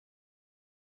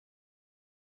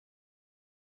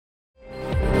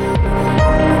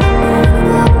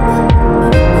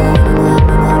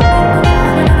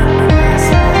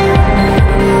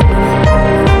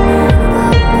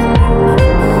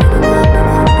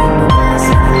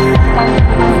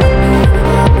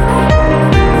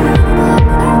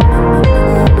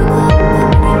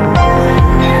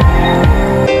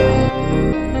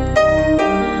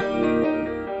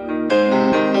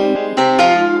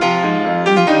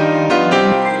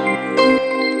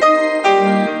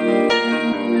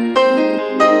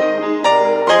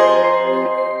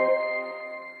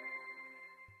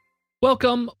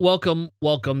Welcome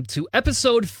to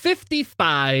episode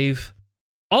 55.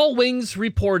 All Wings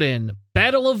Report In.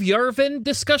 Battle of Yavin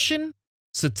discussion?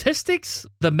 Statistics?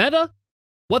 The meta?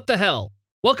 What the hell?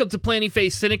 Welcome to Planning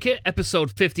Phase Syndicate,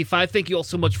 episode 55. Thank you all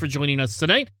so much for joining us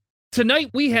tonight.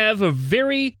 Tonight, we have a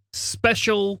very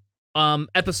special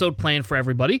episode planned for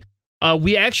everybody.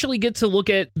 We actually get to look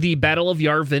at the Battle of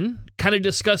Yavin, kind of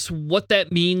discuss what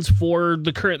that means for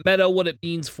the current meta, what it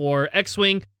means for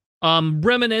X-Wing,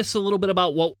 reminisce a little bit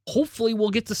about what hopefully we'll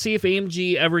get to see if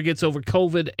AMG ever gets over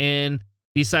COVID and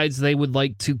decides they would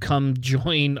like to come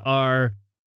join our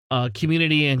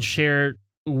community and share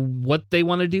what they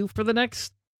want to do for the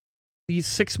next these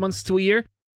 6 months to a year.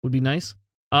 Would be nice.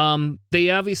 They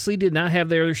obviously did not have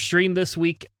their stream this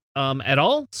week at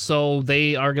all, so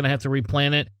they are going to have to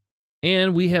replan it,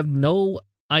 and we have no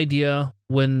idea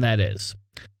when that is.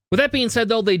 With that being said,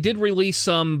 though, they did release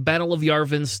some Battle of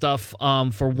Yavin stuff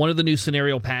for one of the new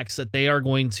scenario packs that they are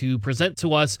going to present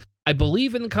to us, I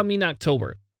believe, in the coming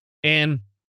October. And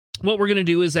what we're going to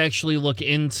do is actually look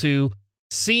into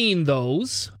seeing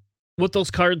those, what those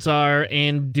cards are,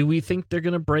 and do we think they're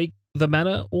going to break the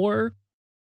meta or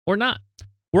not?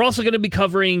 We're also going to be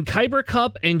covering Kyber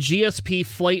Cup and GSP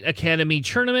Flight Academy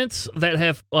tournaments that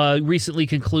have recently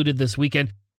concluded this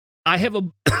weekend. I have a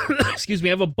excuse me,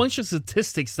 I have a bunch of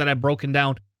statistics that I've broken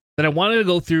down that I wanted to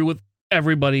go through with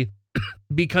everybody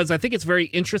because I think it's very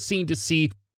interesting to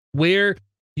see where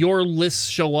your lists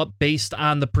show up based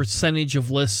on the percentage of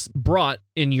lists brought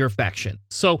in your faction.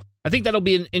 So I think that'll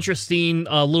be an interesting,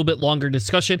 a little bit longer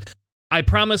discussion. I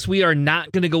promise we are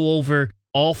not going to go over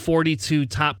all 42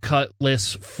 top cut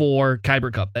lists for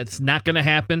Kyber Cup. That's not going to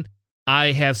happen.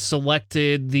 I have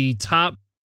selected the top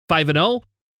 5-0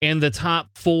 and the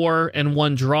top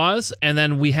 4-1 draws, and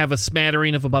then we have a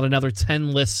smattering of about another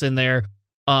 10 lists in there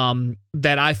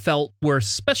that I felt were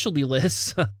specialty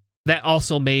lists that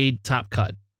also made top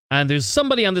cut. And there's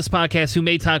somebody on this podcast who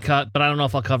made top cut, but I don't know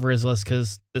if I'll cover his list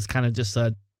because it's kind of just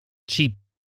a cheap,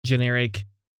 generic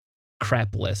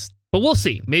crap list. But we'll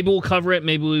see. Maybe we'll cover it.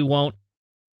 Maybe we won't.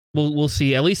 We'll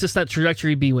see. At least it's not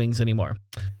Trajectory B-Wings anymore.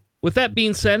 With that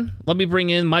being said, let me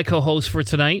bring in my co-host for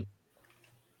tonight.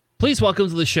 Please welcome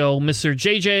to the show, Mr.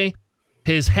 JJ.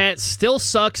 His hat still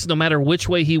sucks no matter which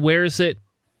way he wears it.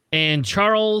 And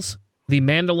Charles, the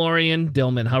Mandalorian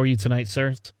Dillman. How are you tonight,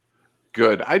 sir?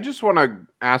 Good. I just want to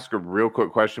ask a real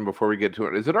quick question before we get to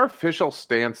it. Is it our official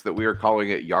stance that we are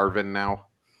calling it Yavin now?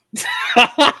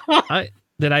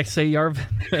 Did I say Yavin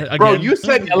again? Bro, you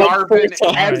said Yavin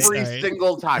every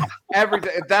single time.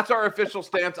 If that's our official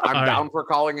stance, I'm down for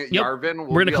calling it Yavin.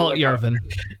 We're going to call it Yavin.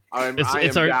 I am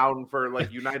down for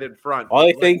like United Front. All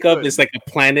I think of is like a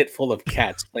planet full of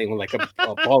cats playing with like a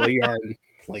ball of yarn.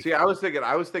 Like, see, I was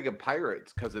thinking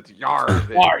pirates because it's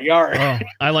Yavin. Yar. Oh,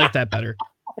 I like that better.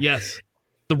 Yes.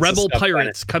 The rebel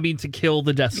pirates coming to kill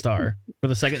the Death Star for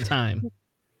the second time.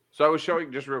 So I was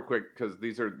showing just real quick because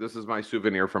this is my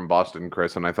souvenir from Boston,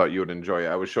 Chris, and I thought you would enjoy it.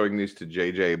 I was showing these to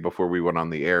JJ before we went on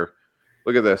the air.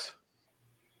 Look at this.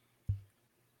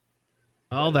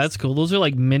 Oh, that's cool. Those are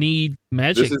like mini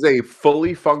Magic. This is a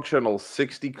fully functional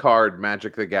 60-card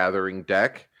Magic the Gathering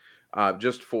deck,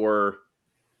 just for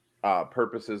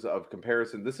purposes of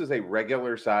comparison. This is a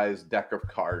regular size deck of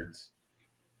cards.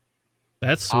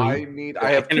 That's sweet.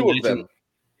 I have two of them.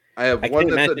 I can't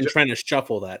imagine trying to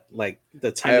shuffle that. Like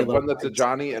the tiny I have one that's a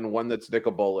Johnny and one that's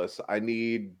Nicobolus. I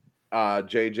need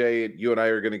JJ. You and I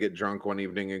are going to get drunk one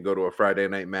evening and go to a Friday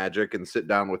Night Magic and sit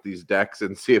down with these decks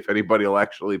and see if anybody will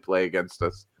actually play against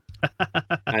us.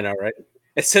 I know, right?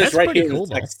 It says right here in the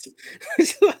text.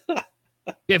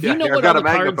 If you know what got a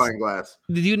magnifying glass.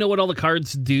 Did you know what all the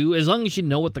cards do? As long as you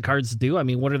know what the cards do, I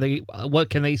mean, what are they? What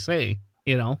can they say?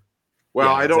 You know.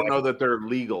 Well, I don't know that they're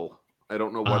legal. I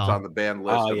don't know what's on the banned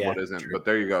list and what isn't, but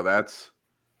there you go. That's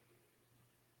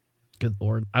good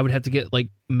Lord. I would have to get like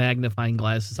magnifying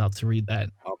glasses out to read that.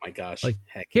 Oh my gosh. Like,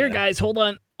 here, guys, hold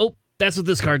on. Oh, that's what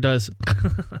this card does.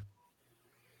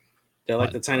 They're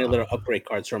like the tiny little upgrade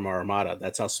cards from our Armada.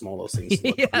 That's how small those things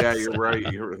look. Yes. Yeah, you're right.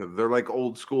 They're like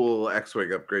old school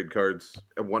X-Wing upgrade cards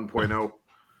at 1.0.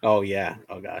 Oh, yeah.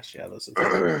 Oh, gosh. Yeah, those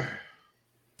are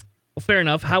Well, fair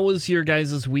enough. How was your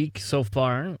guys' week so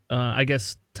far? I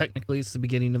guess technically it's the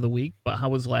beginning of the week, but how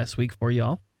was last week for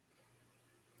y'all?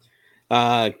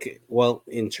 Well,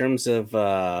 in terms of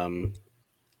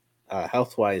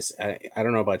health-wise, I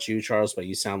don't know about you, Charles, but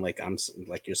you sound like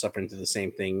you're suffering through the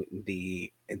same thing.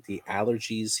 The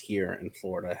allergies here in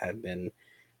Florida have been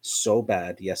so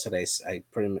bad. Yesterday,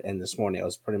 and this morning, I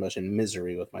was pretty much in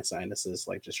misery with my sinuses,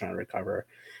 like just trying to recover.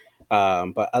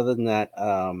 But other than that,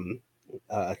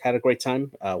 I had a great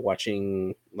time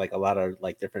watching like a lot of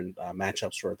like different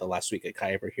matchups for the last week at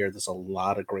Kyber here. There's a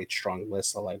lot of great strong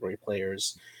lists, a lot of great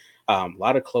players, a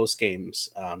lot of close games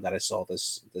that I saw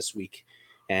this week.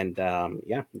 And I'm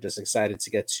just excited to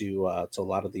get to a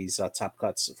lot of these top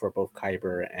cuts for both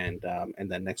Kyber and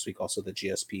then next week also the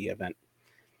GSP event.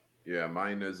 Yeah,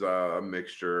 mine is a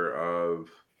mixture of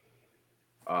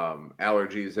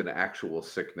allergies and actual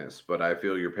sickness. But I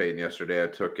feel your pain. Yesterday, I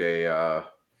took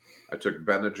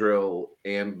Benadryl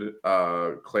and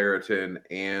Claritin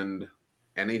and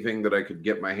anything that I could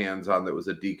get my hands on that was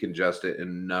a decongestant,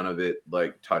 and none of it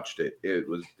like touched it.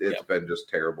 It's been just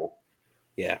terrible.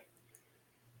 Yeah.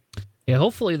 Yeah,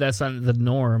 hopefully that's not the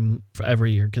norm for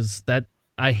every year, because that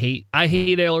I hate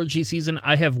allergy season.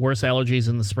 I have worse allergies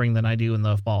in the spring than I do in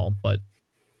the fall, but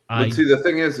see, the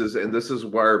thing is, and this is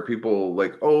where people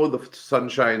like, oh, the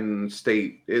Sunshine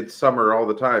State, it's summer all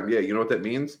the time. Yeah, you know what that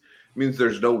means? It means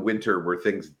there's no winter where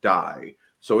things die.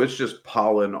 So it's just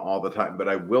pollen all the time. But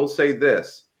I will say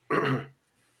this,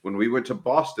 when we went to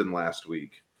Boston last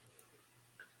week,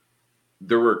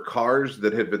 there were cars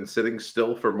that had been sitting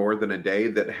still for more than a day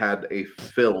that had a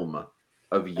film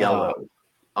of yellow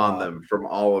on them from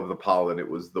all of the pollen. It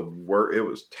was it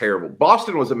was terrible.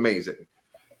 Boston was amazing.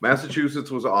 Massachusetts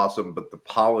was awesome, but the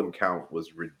pollen count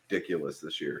was ridiculous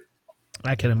this year.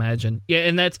 I can imagine. Yeah,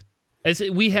 and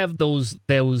we have those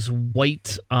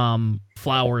white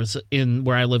flowers in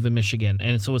where I live in Michigan,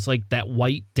 and so it's like that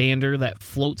white dander that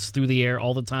floats through the air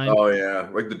all the time. Oh yeah,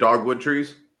 like the dogwood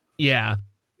trees. Yeah.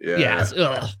 Yeah.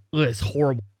 It's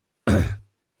horrible.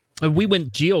 We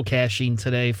went geocaching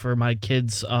today for my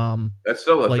kids. That's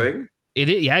still a thing? It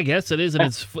is, yeah, I guess it is, and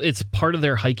it's part of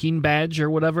their hiking badge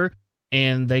or whatever.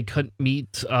 And they couldn't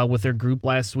meet with their group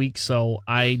last week, so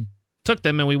I took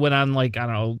them and we went on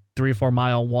 3 or 4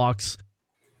 mile walks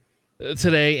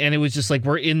today, and it was just like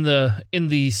we're in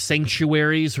the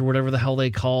sanctuaries or whatever the hell they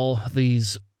call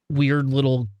these weird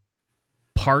little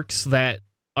parks that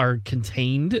are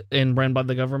contained and run by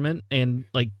the government, and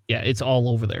it's all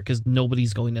over there because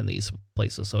nobody's going in these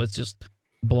places, so it's just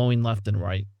blowing left and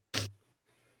right.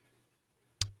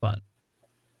 But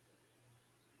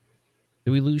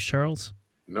did we lose Charles?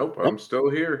 Nope, I'm still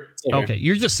here. Okay,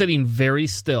 you're just sitting very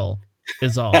still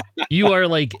is all. You are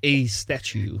like a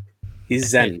statue. He's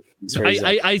zen.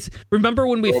 I remember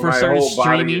when we first started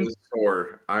streaming.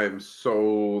 I am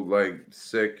so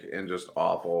sick and just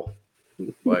awful.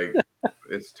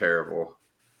 It's terrible.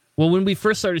 Well, when we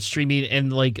first started streaming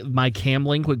and my cam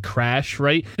link would crash,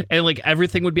 right? And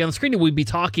everything would be on the screen and we'd be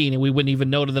talking and we wouldn't even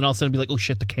know it. And then all of a sudden be like, oh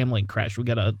shit, the cam link crashed. We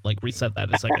gotta reset that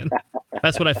in a second.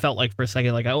 That's what I felt like for a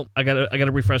second. I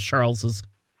gotta refresh Charles's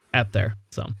app there.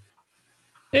 So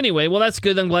anyway, well, that's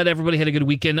good. I'm glad everybody had a good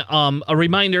weekend. A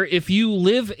reminder, if you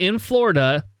live in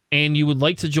Florida and you would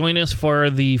like to join us for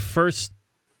the first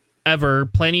ever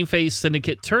Planning Phase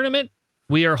Syndicate tournament,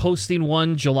 we are hosting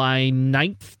one July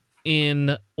 9th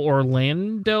in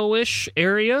Orlando-ish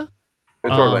area.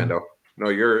 It's Orlando. No,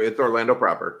 it's Orlando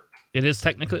proper. It is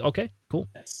technically okay. Cool.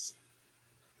 Yes.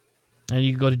 And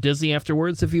you can go to Disney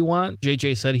afterwards if you want.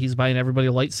 JJ said he's buying everybody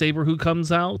a lightsaber who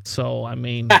comes out. So I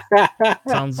mean,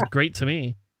 sounds great to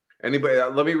me. Anybody?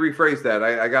 Let me rephrase that.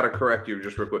 I got to correct you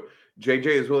just real quick. JJ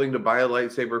is willing to buy a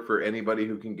lightsaber for anybody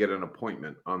who can get an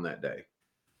appointment on that day.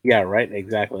 Yeah. Right.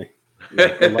 Exactly.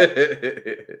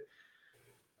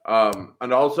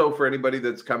 And also for anybody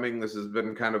that's coming, this has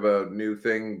been kind of a new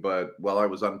thing, but while I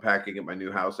was unpacking at my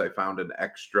new house, I found an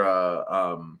extra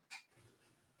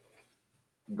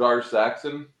Gar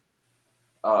Saxon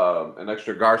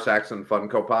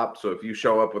Funko Pop. So if you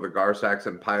show up with a Gar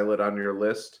Saxon pilot on your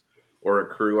list or a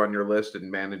crew on your list and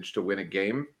manage to win a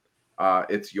game,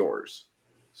 it's yours.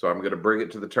 So I'm going to bring it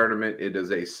to the tournament. It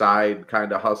is a side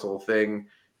kind of hustle thing.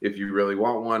 If you really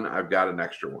want one, I've got an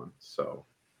extra one. So,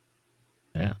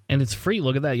 yeah, and it's free.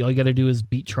 Look at that. All you got to do is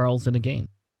beat Charles in a game.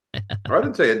 I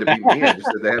didn't say it had to beat me. I just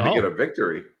said they had to get a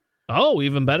victory. Oh,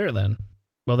 even better then.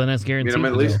 Well, then that's guaranteed. I'm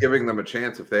at least giving them a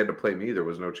chance. If they had to play me, there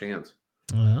was no chance.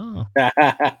 Oh.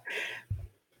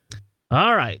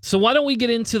 All right. So why don't we get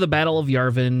into the Battle of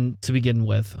Yavin to begin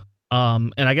with?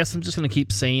 And I guess I'm just going to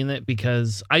keep saying it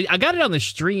because I got it on the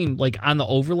stream, on the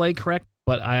overlay, correct?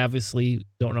 But I obviously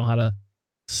don't know how to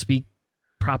speak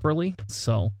properly,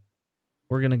 so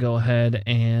we're gonna go ahead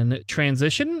and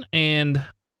transition. And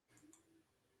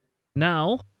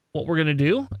now what we're gonna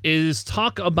do is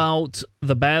talk about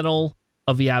the Battle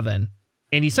of Yavin,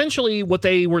 and essentially what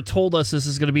they were told us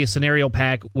is going to be a scenario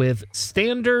pack with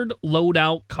standard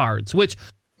loadout cards, which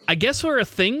I guess were a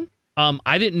thing.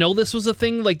 I didn't know this was a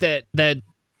thing like that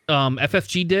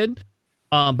FFG did,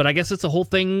 but I guess it's a whole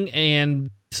thing.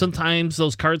 And sometimes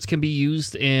those cards can be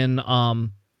used in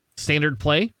standard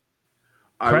play.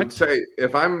 I would say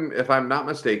if I'm not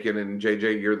mistaken, and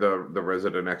JJ, you're the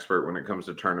resident expert when it comes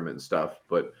to tournament stuff,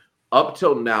 but up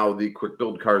till now, the quick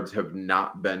build cards have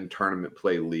not been tournament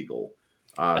play legal.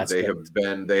 They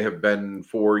have been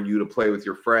for you to play with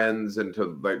your friends and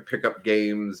to like pick up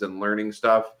games and learning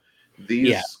stuff.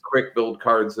 These quick build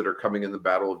cards that are coming in the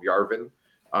Battle of Yavin,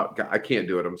 I can't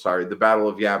do it. I'm sorry. The Battle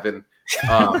of Yavin.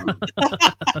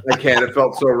 I can't. It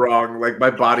felt so wrong. Like my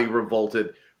body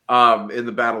revolted. In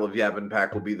the Battle of Yavin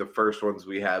pack will be the first ones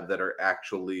we have that are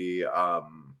actually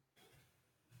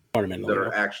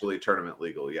tournament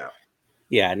legal. Yeah.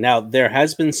 Yeah. Now there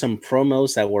has been some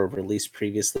promos that were released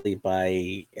previously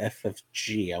by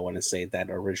FFG. I want to say that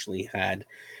originally had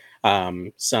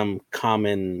some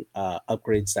common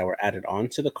upgrades that were added on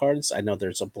to the cards. I know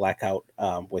there's a Blackout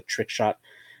with Trick Shot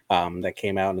that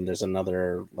came out, and there's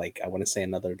another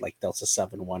Delta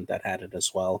 7 one that had it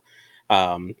as well.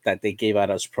 That they gave out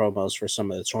as promos for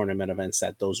some of the tournament events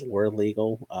that those were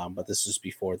legal, but this is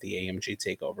before the AMG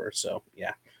takeover. So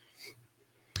yeah.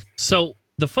 So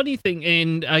the funny thing,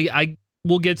 and I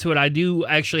will get to it. I do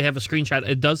actually have a screenshot.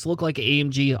 It does look like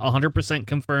AMG 100%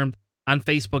 confirmed on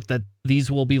Facebook that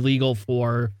these will be legal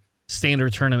for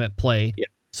standard tournament play. Yeah.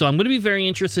 So I'm going to be very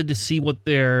interested to see what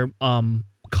their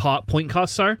point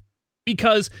costs are,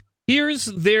 because here's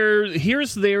their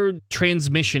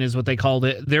transmission, is what they called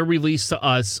it. Their release to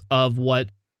us of what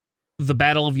the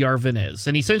Battle of Yavin is.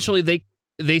 And essentially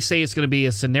they say it's going to be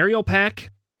a scenario pack.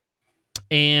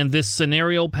 And this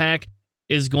scenario pack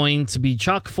is going to be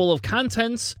chock full of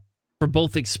contents for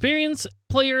both experienced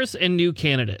players and new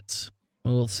candidates.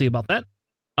 We'll see about that.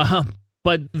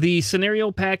 But the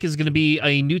scenario pack is going to be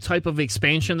a new type of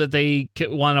expansion that they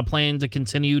want to plan to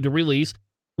continue to release,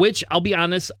 which I'll be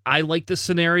honest, I like this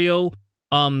scenario.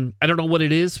 I don't know what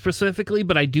it is specifically,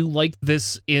 but I do like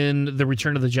this in The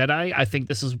Return of the Jedi. I think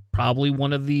this is probably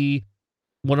one of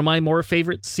my more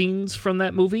favorite scenes from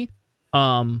that movie.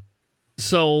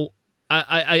 So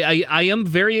I am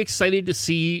very excited to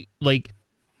see like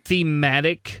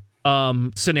thematic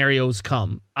scenarios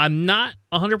come. I'm not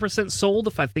 100% sold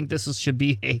if I think this should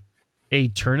be a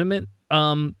tournament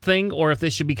thing, or if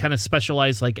this should be kind of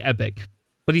specialized like Epic.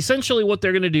 But essentially what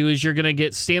they're going to do is you're going to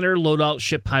get standard loadout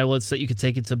ship pilots that you can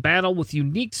take into battle with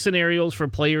unique scenarios for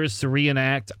players to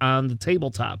reenact on the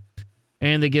tabletop.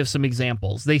 And they give some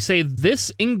examples. They say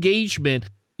this engagement,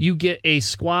 you get a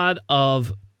squad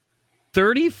of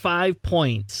 35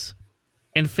 points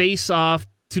and face off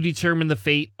to determine the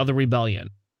fate of the rebellion.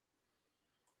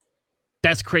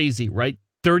 That's crazy, right?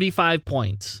 35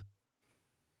 points.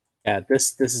 Yeah,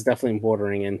 this is definitely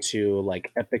bordering into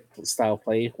like Epic style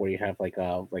play, where you have like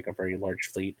a very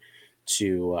large fleet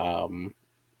to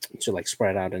like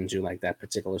spread out and do like that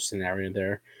particular scenario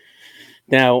there.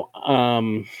 Now,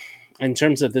 in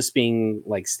terms of this being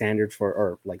like standard for,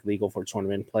 or like legal for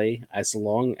tournament play, as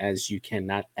long as you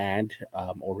cannot add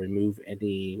or remove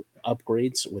any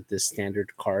upgrades with this standard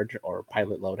card or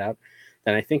pilot loadout,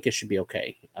 then I think it should be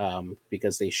okay,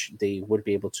 because they would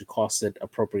be able to cost it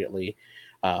appropriately,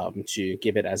 to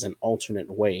give it as an alternate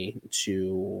way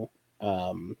to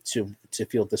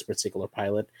field this particular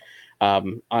pilot.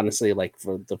 Honestly, like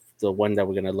for the one that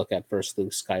we're going to look at first,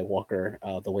 Luke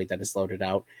Skywalker, the way that is loaded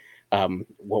out,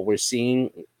 what we're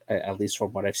seeing, at least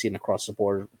from what I've seen across the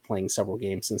board, playing several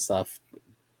games and stuff,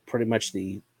 pretty much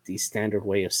the standard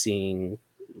way of seeing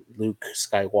Luke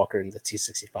Skywalker in the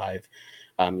T65.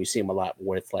 You see him a lot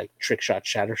with like Trick Shot,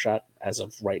 Shatter Shot as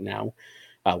of right now,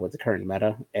 with the current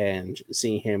meta, and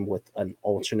seeing him with an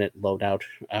alternate loadout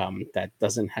that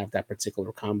doesn't have that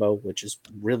particular combo, which is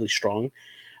really strong,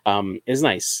 is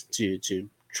nice to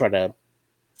try to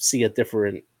see a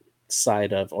different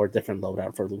side of, or different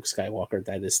loadout for Luke Skywalker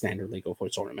that is standard legal for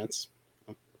tournaments.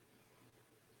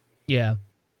 Yeah.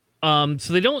 So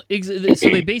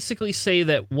they basically say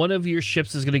that one of your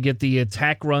ships is going to get the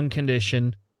attack run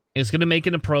condition. It's going to make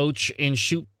an approach and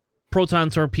shoot proton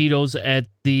torpedoes at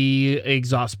the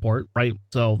exhaust port, right?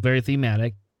 So very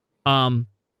thematic. But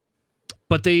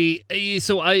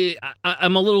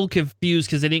I'm a little confused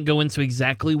because they didn't go into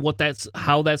exactly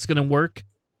how that's going to work.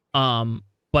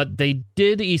 But they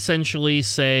did essentially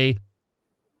say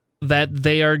that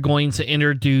they are going to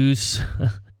introduce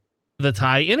the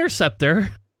TIE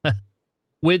Interceptor,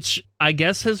 which I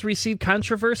guess has received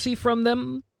controversy from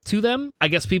them. I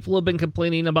guess people have been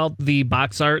complaining about the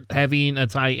box art having a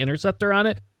TIE Interceptor on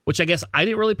it, which I guess I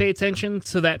didn't really pay attention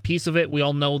to that piece of it. We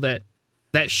all know that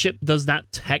ship does not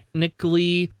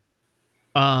technically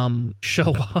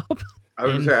show up. I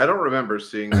would say I don't remember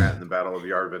seeing that in the Battle of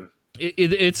Yavin.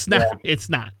 It's not. It's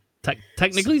not.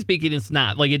 Technically speaking, it's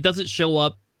not. Like, it doesn't show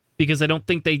up because I don't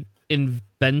think they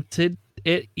invented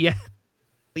it yet.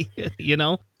 You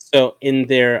know? So in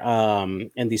their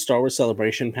in the Star Wars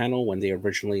Celebration panel, when they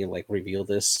originally like revealed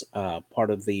this, part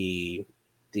of the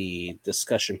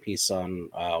discussion piece on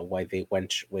why they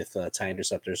went with TIE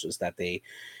interceptors was that they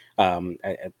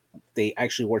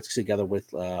actually worked together with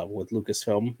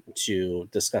Lucasfilm to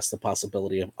discuss the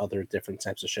possibility of other different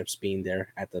types of ships being there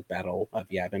at the Battle of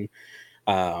Yavin.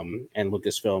 And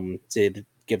Lucasfilm did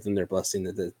give them their blessing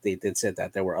that they did say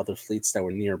that there were other fleets that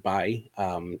were nearby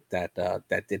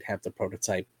that did have the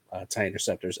prototype TIE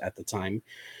interceptors at the time.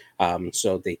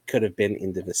 So they could have been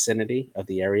in the vicinity of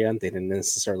the area. They didn't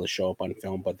necessarily show up on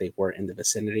film, but they were in the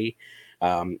vicinity.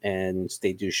 And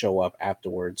they do show up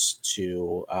afterwards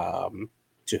to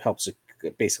help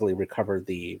basically recover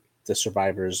the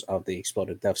survivors of the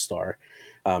exploded Death Star,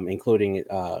 including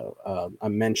a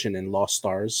mention in Lost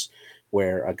Stars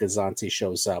where Gazanti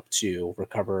shows up to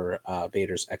recover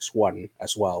Vader's X-1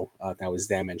 as well. That was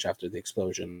damaged after the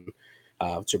explosion.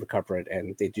 To recover it,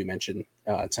 and they do mention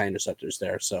TIE interceptors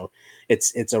there. So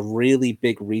it's a really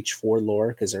big reach for lore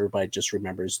because everybody just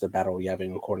remembers the Battle of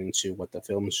Yavin according to what the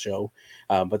films show.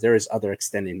 But there is other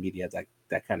extended media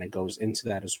that kind of goes into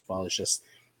that as well. It's just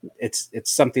it's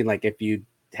something like if you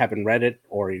haven't read it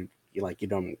or you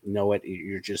don't know it,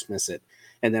 you just miss it.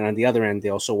 And then on the other end, they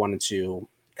also wanted to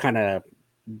kind of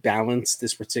balance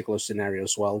this particular scenario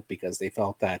as well because they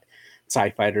felt that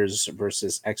TIE fighters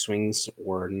versus X-Wings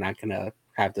were not going to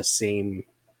have the same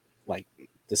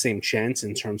chance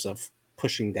in terms of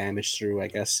pushing damage through, I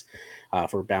guess,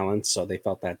 for balance. So they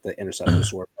felt that the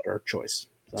interceptors were a better choice.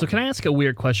 So can I ask a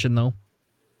weird question, though?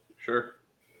 Sure.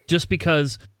 Just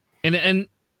because, and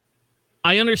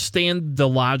I understand the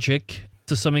logic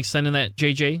to some extent in that,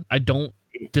 JJ. I don't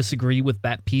disagree with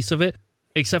that piece of it,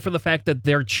 except for the fact that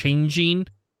they're changing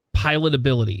pilot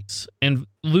abilities. And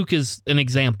Luke is an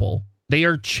example. They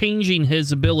are changing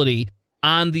his ability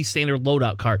on the standard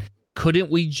loadout card. Couldn't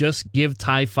we just give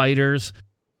TIE fighters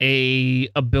a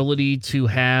ability to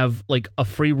have like a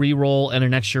free reroll and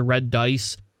an extra red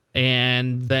dice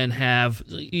and then have,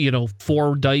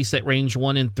 4 dice at range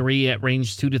 1 and 3 at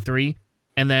range 2 to 3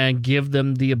 and then give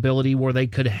them the ability where they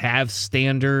could have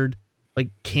standard like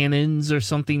cannons or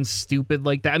something stupid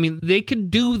like that? I mean, they could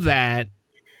do that.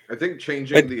 I think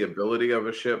changing the ability of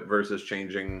a ship versus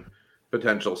changing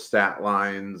potential stat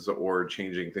lines or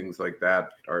changing things like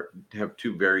that have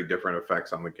two very different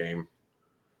effects on the game.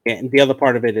 And the other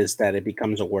part of it is that it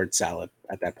becomes a word salad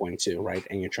at that point too, right?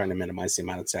 And you're trying to minimize the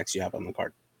amount of text you have on the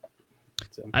card.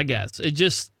 So. I guess it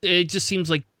just seems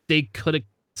like they could have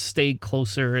stayed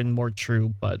closer and more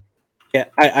true, but yeah,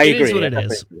 I agree. It is what it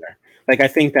is. Like I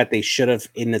think that they should have,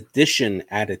 in addition,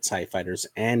 added TIE fighters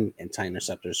and TIE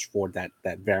interceptors for that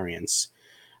variance.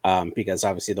 Because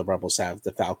obviously the Rebels have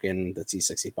the Falcon, the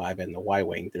T-65, and the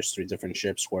Y-Wing. There's 3 different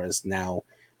ships, whereas now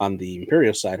on the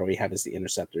Imperial side, all we have is the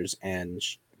Interceptors and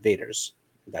Vaders.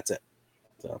 That's it.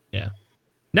 So yeah.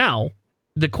 Now,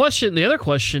 the other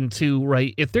question too,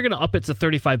 right? If they're going to up it to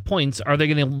 35 points, are they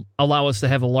going to allow us to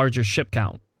have a larger ship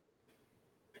count?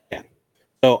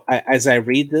 So as I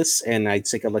read this and I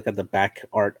take a look at the back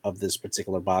art of this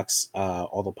particular box,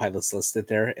 all the pilots listed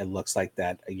there, it looks like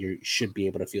that you should be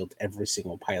able to field every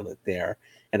single pilot there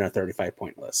in a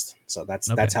 35-point list. So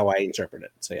that's how I interpret it.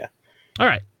 So yeah. All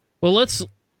right. Well, let's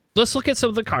look at some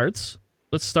of the cards.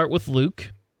 Let's start with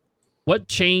Luke. What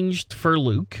changed for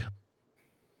Luke?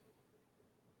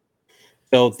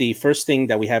 So the first thing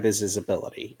that we have is his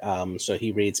ability. So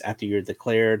he reads, after you're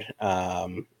declared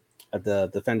the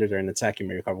defender during attack, you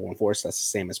may recover 1 force. That's the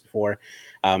same as before.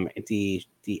 The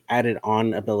added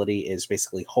on ability is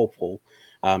basically hopeful.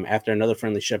 After another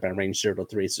friendly ship at range 0 to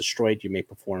 3 is destroyed, you may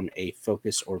perform a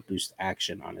focus or boost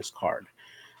action on his card.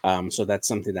 So that's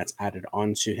something that's added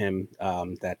on to him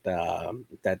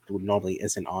that normally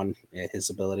isn't on his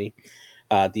ability.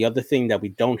 The other thing that we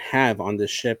don't have on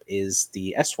this ship is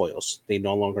the S-foils. They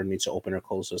no longer need to open or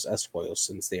close those S-foils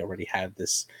since they already have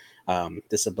this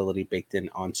ability baked in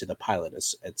onto the pilot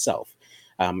itself.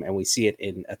 And we see it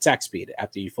in attack speed.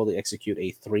 After you fully execute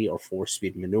a 3 or 4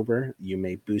 speed maneuver, you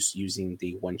may boost using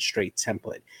the 1 straight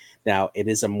template. Now, it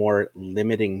is a more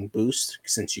limiting boost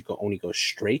since you can only go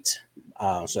straight.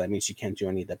 So that means you can't do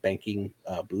any of the banking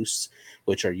boosts,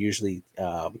 which are usually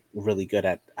really good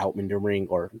at outmaneuvering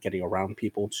or getting around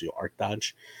people to arc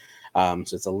dodge. So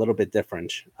it's a little bit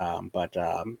different, but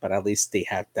at least they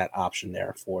have that option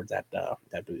there for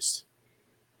that boost.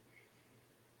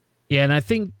 Yeah, and I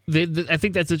think I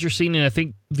think that's interesting, and I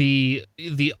think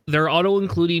they're auto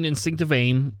including instinctive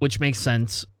aim, which makes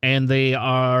sense, and they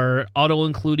are auto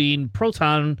including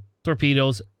proton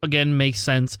torpedoes. Again, makes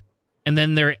sense. And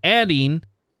then they're adding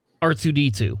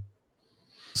R2D2.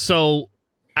 So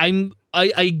I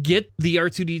get the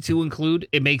R2D2 include.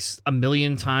 It makes a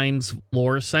million times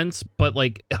lore sense, but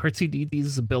like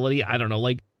R2D2's ability, I don't know.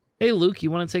 Like, hey Luke, you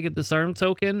want to take a disarm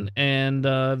token, and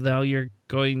now you're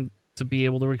going to be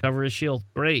able to recover his shield.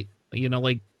 Great. You know,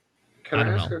 like, Can I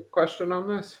ask a question on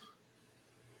this?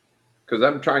 Because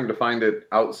I'm trying to find it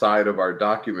outside of our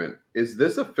document. Is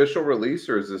this official release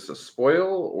or is this a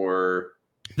spoil or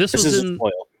this was is in a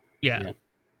spoil. Yeah.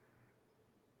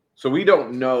 So we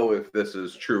don't know if this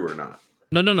is true or not.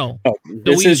 No. Oh,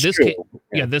 this is true.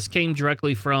 This came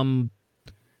directly from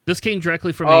Oh,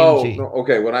 AMG. no,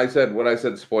 okay. When I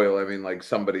said spoil, I mean like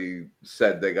somebody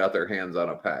said they got their hands on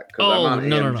a pack. Because Oh, I'm on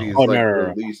no. AMG's Oh, no,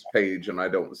 release page and I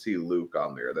don't see Luke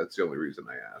on there. That's the only reason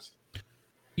I asked.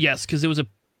 Yes, because it was a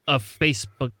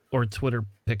Facebook or Twitter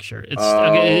picture. It's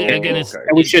okay.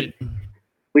 And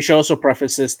we should also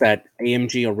preface this that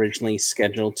AMG originally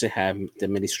scheduled to have the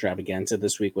mini extravaganza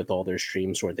this week with all their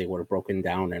streams where they would have broken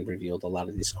down and revealed a lot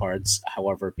of these cards.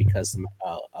 However, because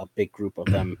a big group of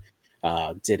them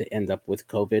did end up with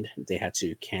COVID, they had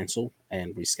to cancel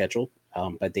and reschedule.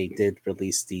 But they did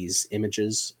release these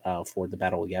images for the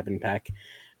Battle of Yavin pack.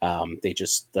 They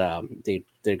just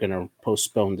they're gonna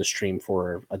postpone the stream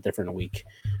for a different week,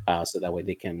 so that way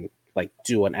they can like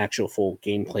do an actual full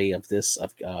gameplay of this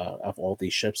of all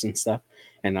these ships and stuff,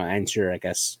 and answer, I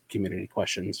guess, community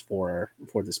questions for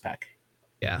this pack.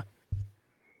 Yeah.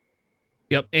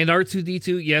 Yep. And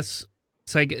R2D2, yes,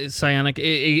 Psionic.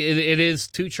 It is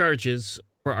 2 charges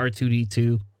for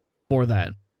R2D2 for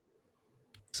that.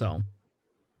 So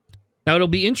now it'll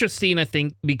be interesting, I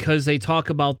think, because they talk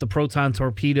about the proton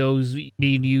torpedoes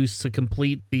being used to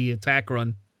complete the attack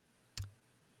run.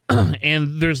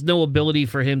 And there's no ability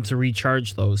for him to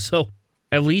recharge those. So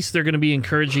at least they're going to be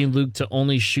encouraging Luke to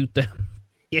only shoot them.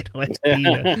 You know,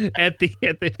 at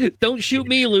the don't shoot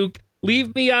me, Luke.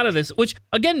 Leave me out of this. Which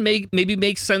again, maybe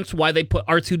makes sense why they put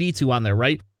R2D2 on there,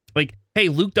 right? Like, hey,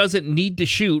 Luke doesn't need to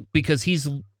shoot because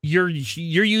you're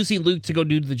using Luke to go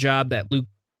do the job that Luke,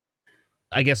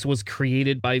 I guess, was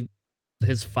created by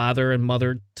his father and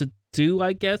mother to do.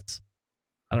 I guess.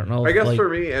 I don't know. I guess for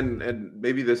me, and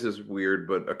maybe this is weird,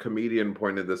 but a comedian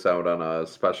pointed this out on a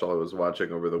special I was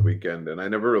watching over the weekend, and I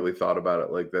never really thought about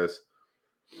it like this.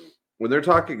 When they're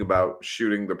talking about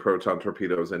shooting the proton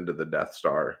torpedoes into the Death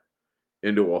Star,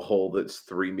 into a hole that's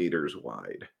 3 meters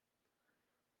wide,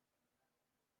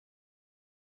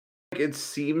 it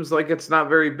seems like it's not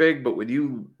very big, but when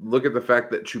you look at the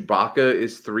fact that Chewbacca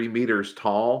is 3 meters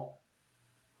tall,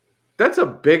 that's a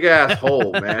big ass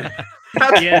hole, man.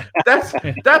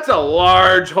 That's a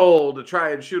large hole to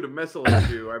try and shoot a missile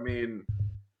into. I mean,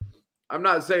 I'm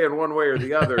not saying one way or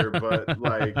the other, but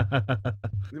like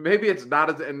maybe it's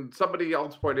not as. And somebody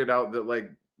else pointed out that like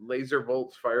laser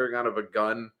bolts firing out of a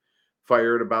gun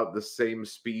fired about the same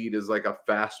speed as like a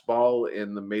fastball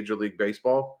in the Major League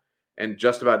Baseball, and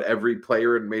just about every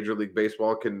player in Major League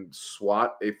Baseball can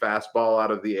swat a fastball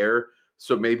out of the air.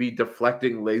 So maybe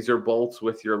deflecting laser bolts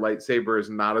with your lightsaber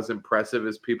is not as impressive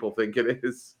as people think it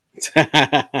is.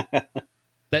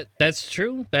 That's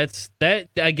true. That.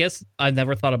 I guess I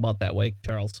never thought about that way,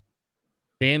 Charles.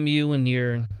 Damn you and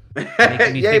your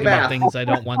making me think about things I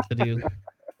don't want to do.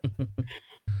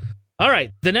 All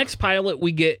right, the next pilot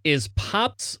we get is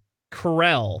Pops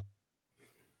Corel.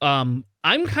 I'm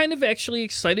kind of actually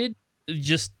excited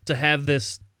just to have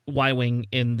this Y-wing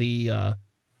in the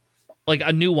like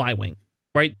a new Y-wing.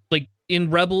 Right, like in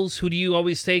Rebels, who do you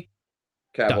always take?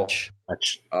 Cavill.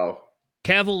 Dutch. Oh,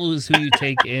 Cavill is who you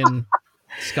take in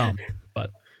Scum,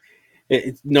 but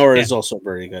Nora is also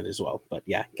very good as well. But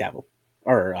yeah, Cavill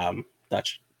or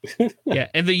Dutch. Yeah,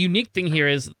 and the unique thing here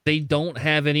is they don't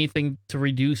have anything to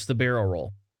reduce the barrel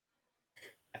roll.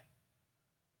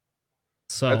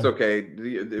 So that's okay.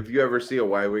 If you ever see a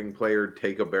Y-wing player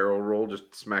take a barrel roll,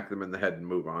 just smack them in the head and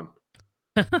move on.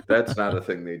 That's not a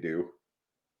thing they do.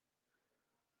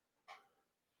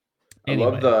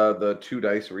 Anyway. I love the 2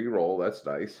 dice reroll. That's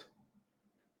nice.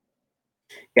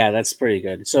 Yeah, that's pretty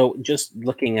good. So just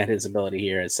looking at his ability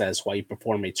here, it says while you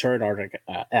perform a turret arc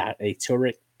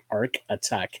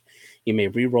attack, you may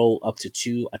reroll up to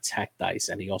 2 attack dice,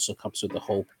 and he also comes with the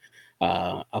Hope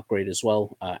upgrade as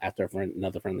well. After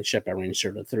another friendly ship at range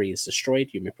 0 to 3 is destroyed,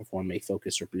 you may perform a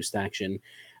focus or boost action.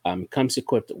 Comes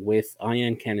equipped with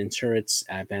ion cannon turrets,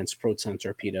 advanced proton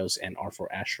torpedoes, and R4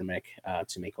 astromech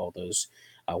to make all those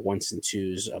 1s and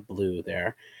 2s blue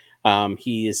there.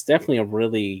 He is definitely a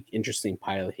really interesting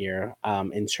pilot here.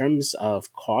 In terms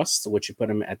of cost, would you put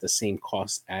him at the same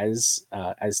cost as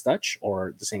Dutch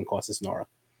or the same cost as Nora?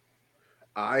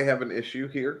 I have an issue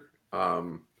here,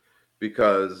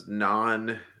 because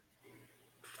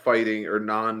non-fighting or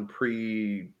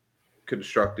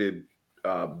non-pre-constructed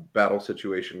battle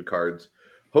situation cards.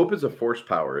 Hope is a force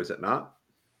power, is it not?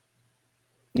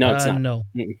 No, it's not. No.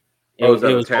 Mm-mm. Oh, is that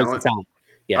it a was supposed to talent? talent.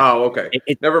 Yeah. Oh, okay.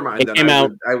 Never mind. It Then came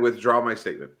out. I withdraw my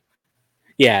statement.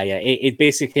 Yeah. It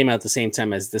basically came out at the same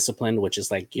time as Discipline, which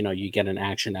is like, you get an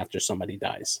action after somebody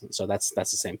dies. So that's the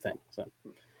same thing. So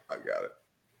I got it.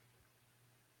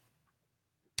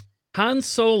 Han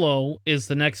Solo is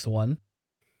the next one.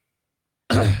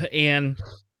 And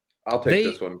I'll take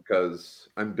this one because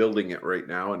I'm building it right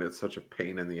now and it's such a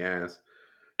pain in the ass.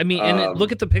 I mean,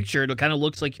 look at the picture. It kind of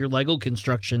looks like your Lego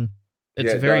construction. It's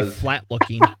Yeah, it very does. flat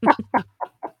looking.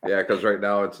 Yeah, because right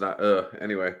now it's not.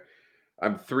 Anyway,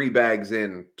 I'm 3 bags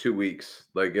in 2 weeks.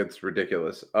 Like, it's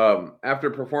ridiculous.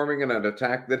 After performing an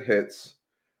attack that hits,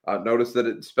 notice that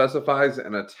it specifies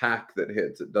an attack that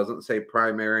hits. It doesn't say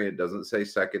primary. It doesn't say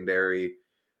secondary,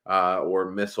 or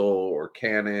missile or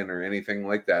cannon or anything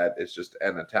like that. It's just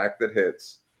an attack that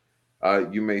hits.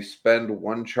 You may spend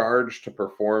 1 charge to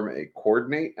perform a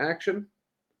coordinate action.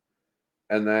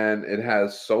 And then it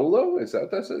has solo. Is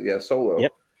that's it? Yeah, solo.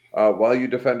 Yep. While you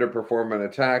defend or perform an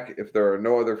attack, if there are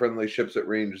no other friendly ships at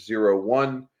range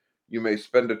 0-1, you may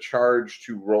spend a charge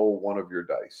to roll 1 of your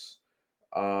dice.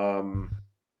 Now,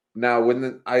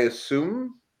 I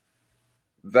assume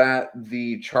that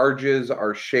the charges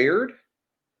are shared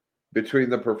between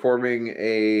the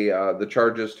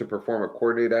charges to perform a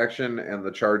coordinate action and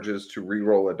the charges to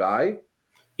re-roll a die.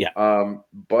 Yeah.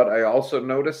 But I also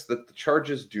noticed that the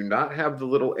charges do not have the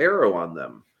little arrow on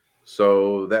them.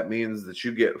 So that means that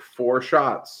you get 4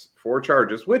 shots, 4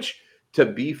 charges, which, to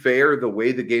be fair, the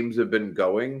way the games have been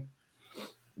going,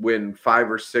 when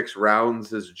 5 or 6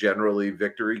 rounds is generally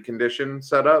victory condition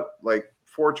set up, like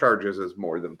 4 charges is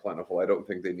more than plentiful. I don't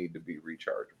think they need to be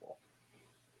rechargeable.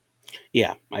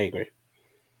 Yeah, I agree.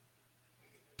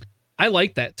 I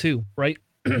like that too, right?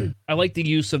 I like the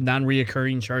use of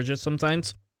non-reoccurring charges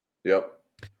sometimes. Yep.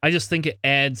 I just think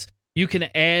you can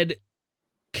add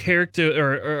character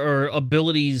or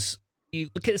abilities.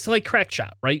 It's like Crack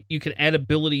Shot, right? You can add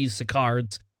abilities to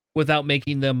cards without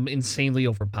making them insanely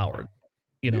overpowered.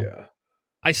 Yeah.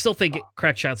 I still think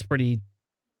Crack Shot's pretty,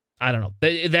 I don't know.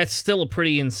 That's still a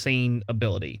pretty insane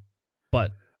ability,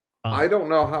 but I don't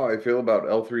know how I feel about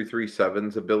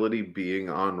L337's ability being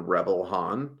on Rebel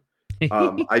Han.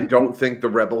 I don't think the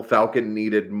Rebel Falcon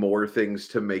needed more things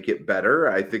to make it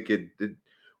better. I think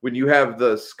when you have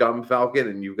the Scum Falcon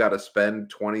and you've got to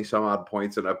spend 20 some odd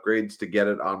points and upgrades to get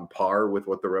it on par with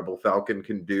what the Rebel Falcon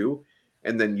can do,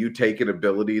 and then you take an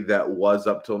ability that was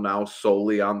up till now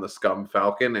solely on the Scum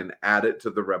Falcon and add it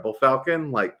to the Rebel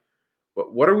Falcon, like,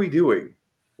 what are we doing?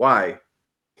 Why?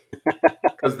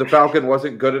 Because the Falcon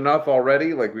wasn't good enough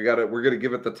already. Like, we're gonna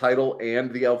give it the title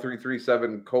and the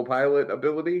L337 co-pilot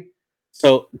ability.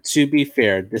 So to be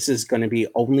fair, this is going to be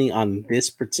only on this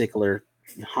particular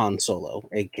Han Solo.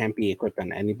 It can't be equipped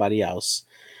on anybody else.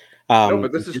 No,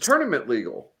 but this is tournament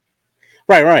legal.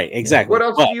 Right, exactly. What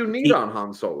else do you need on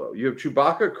Han Solo? You have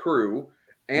Chewbacca crew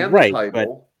and right, the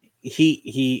title. But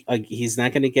he's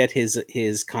not going to get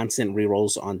his constant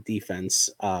rerolls on defense.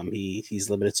 He's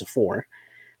limited to 4,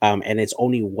 and it's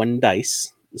only 1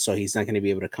 dice, so he's not going to be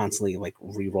able to constantly like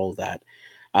reroll that.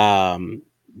 And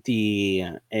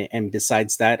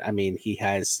besides that, I mean, he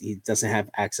doesn't have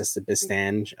access to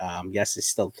Bistan. Yes, it's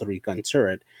still 3-gun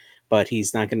turret, but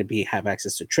he's not going to have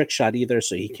access to trick shot either,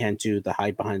 so he can't do the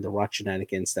hide behind the rock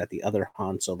shenanigans that the other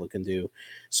Han Solo can do.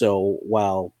 So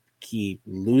while he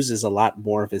loses a lot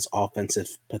more of his offensive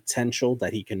potential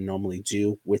that he can normally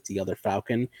do with the other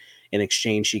Falcon, in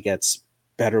exchange he gets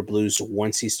better blues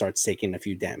once he starts taking a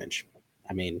few damage.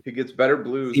 I mean, he gets better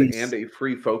blues and a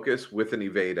free focus with an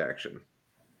evade action.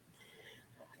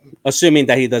 Assuming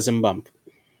that he doesn't bump.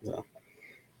 So.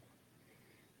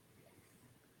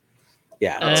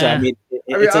 Yeah. So I mean,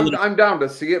 I'm down to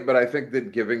see it, but I think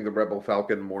that giving the Rebel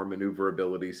Falcon more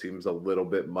maneuverability seems a little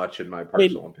bit much in my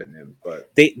personal opinion. But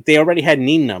they already had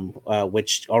Neenum,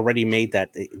 which already made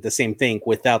that the same thing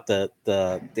without the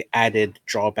added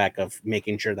drawback of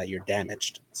making sure that you're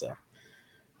damaged, so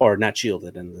or not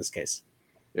shielded in this case.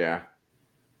 Yeah.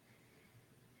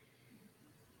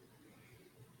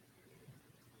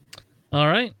 All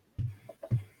right.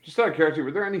 Just out of curiosity,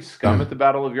 were there any scum at the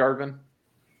Battle of Yavin?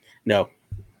 No.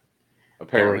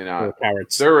 Apparently not.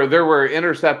 Pirates. There were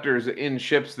interceptors in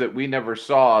ships that we never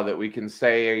saw that we can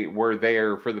say were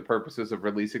there for the purposes of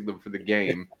releasing them for the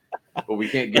game, but we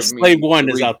can't give Slave One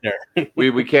is out there.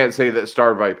 we can't say that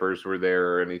Star Vipers were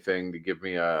there or anything to give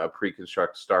me a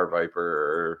pre-construct Star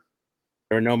Viper.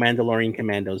 There are no Mandalorian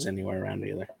commandos anywhere around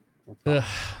either.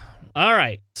 All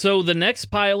right. So the next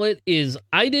pilot is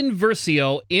Iden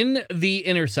Versio in the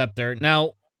Interceptor.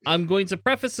 Now, I'm going to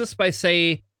preface this by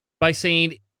saying,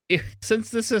 since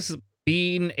this is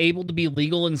being able to be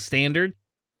legal and standard,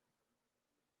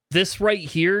 this right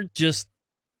here, just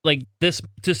like this,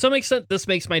 to some extent, this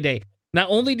makes my day. Not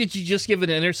only did you just give an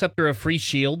Interceptor a free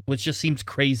shield, which just seems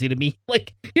crazy to me.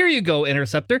 Like, here you go,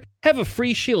 Interceptor. Have a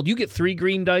free shield. You get 3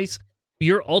 green dice.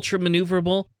 You're ultra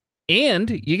maneuverable, and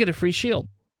you get a free shield.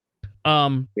 I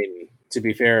mean, to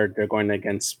be fair, they're going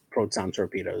against proton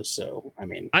torpedoes, so I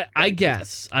mean, I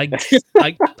guess, I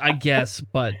guess,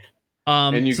 but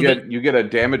And you so get a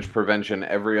damage prevention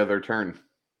every other turn,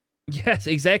 yes,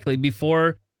 exactly.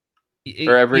 Before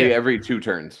or every 2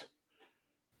 turns.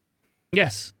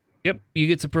 Yes, yep, you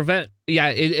get to prevent. Yeah,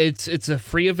 it's a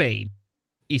free evade,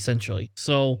 essentially.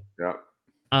 So Yeah.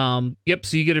 Yep,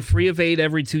 so you get a free evade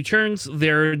every 2 turns.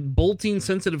 They're bolting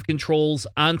sensitive controls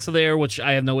onto there, which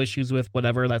I have no issues with.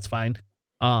 Whatever, that's fine.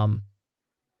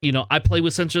 I play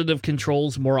with sensitive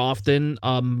controls more often,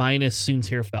 minus Soon's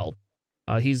Hirfeld.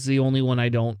 He's the only one I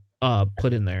don't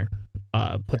put in there.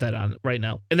 Put that on right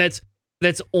now. And that's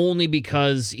only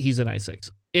because he's an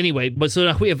I6. Anyway, but so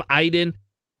now we have Iden.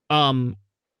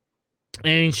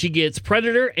 And she gets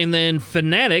Predator and then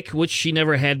Fanatic, which she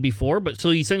never had before. But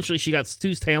so essentially she got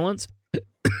Stu's talents.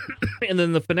 And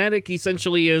then the Fanatic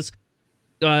essentially is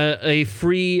a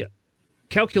free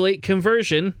calculate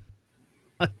conversion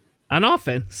on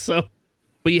offense. So,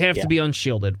 but you have to be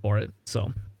unshielded for it.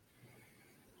 So,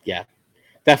 yeah,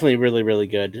 definitely really, really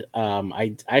good.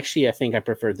 I think I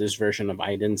prefer this version of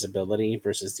Iden's ability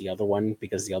versus the other one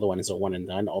because the other one is a one and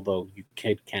done. Although you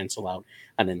could cancel out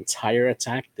an entire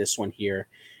attack, this one here,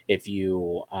 if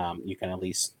you you can at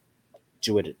least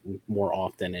do it more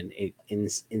often, and it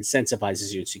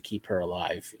incentivizes you to keep her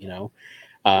alive.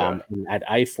 At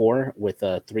I4 with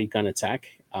a 3-gun attack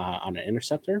on an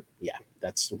interceptor, yeah,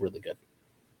 that's really good.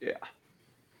 Yeah,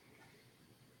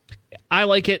 I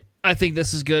like it. I think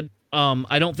this is good.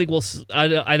 I don't think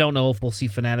I don't know if we'll see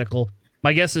Fanatical.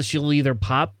 My guess is she'll either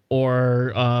pop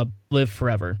or live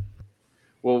forever.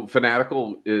 Well,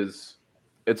 Fanatical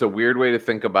it's a weird way to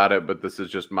think about it, but this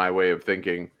is just my way of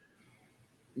thinking.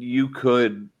 You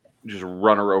could just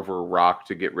run her over a rock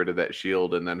to get rid of that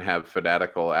shield and then have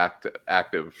Fanatical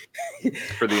active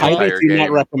for the entire game. I do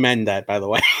not recommend that, by the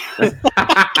way.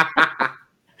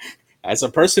 As a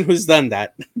person who's done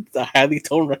that, I highly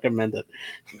don't recommend it.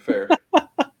 Fair.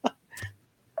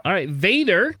 All right,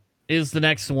 Vader is the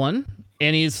next one,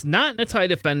 and he's not a TIE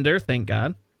Defender, thank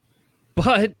God.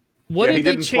 But what did he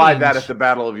they didn't change? fly that at the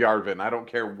Battle of Yavin. I don't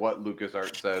care what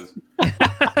LucasArts says.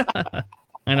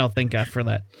 I know, thank God for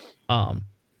that.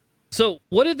 So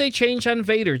what did they change on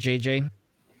Vader, JJ?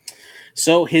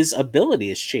 So his ability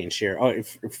has changed here.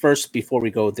 First, before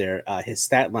we go there, his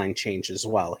stat line changed as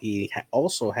well. He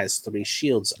also has 3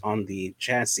 shields on the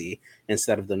chassis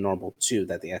instead of the normal 2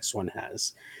 that the X1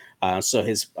 has. So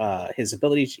his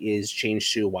ability is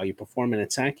changed to while you perform an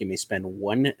attack, you may spend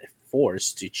 1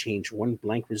 force to change 1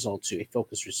 blank result to a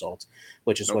focus result,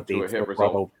 which is what they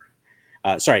brought over.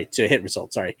 To a hit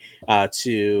result.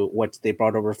 To what they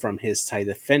brought over from his TIE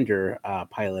Defender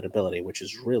pilot ability, which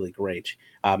is really great.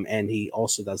 And he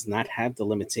also does not have the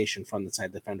limitation from the TIE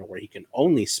Defender where he can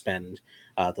only spend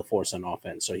the force on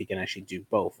offense. So he can actually do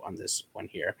both on this one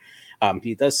here.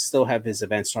 He does still have his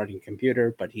advanced starting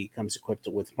computer, but he comes equipped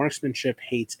with marksmanship,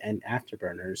 hate, and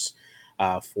afterburners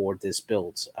for this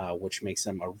build, which makes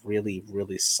him a really,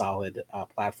 really solid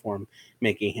platform,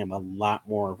 making him a lot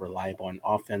more reliable on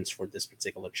offense for this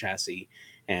particular chassis.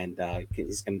 And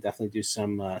he's going to definitely do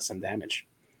some damage.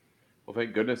 Well,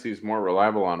 thank goodness he's more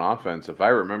reliable on offense. If I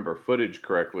remember footage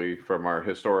correctly from our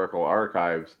historical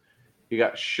archives, he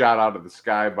got shot out of the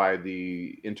sky by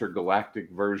the intergalactic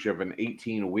version of an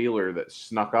 18-wheeler that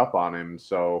snuck up on him.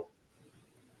 So,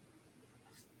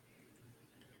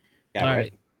 yeah, all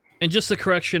right. And just a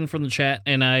correction from the chat,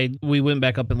 and we went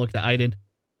back up and looked at Iden.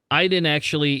 Iden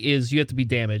actually you have to be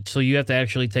damaged, so you have to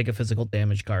actually take a physical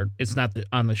damage card. It's not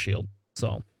on the shield,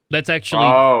 so that's actually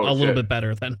a little bit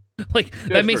better than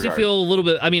that makes me feel a little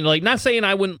bit. I mean, not saying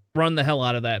I wouldn't run the hell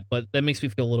out of that, but that makes me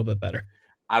feel a little bit better.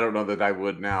 I don't know that I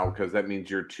would now because that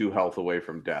means you're 2 health away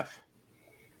from death.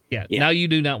 Yeah, now you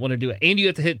do not want to do it, and you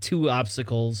have to hit 2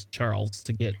 obstacles, Charles,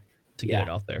 to get it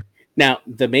off there. Now,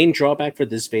 the main drawback for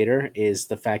this Vader is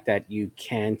the fact that you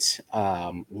can't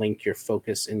link your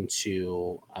focus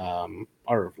into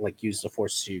or use the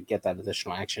force to get that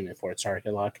additional action for a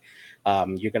target lock.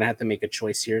 You're going to have to make a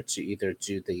choice here to either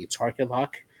do the target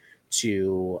lock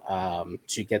to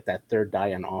get that 3rd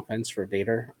die on offense for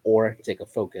Vader, or take a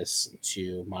focus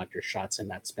to mod your shots and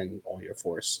not spend all your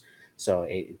force. So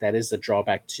that is the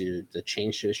drawback to the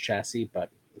change to his chassis, but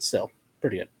still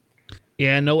pretty good.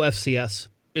 Yeah, no FCS.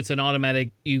 It's an automatic.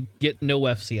 You get no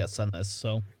FCS on this.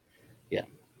 So yeah.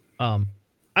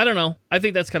 I don't know. I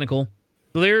think that's kind of cool.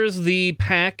 There's the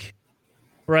pack,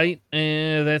 right?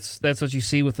 And that's what you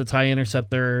see with the TIE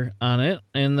Interceptor on it.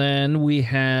 And then we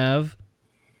have,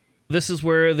 this is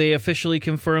where they officially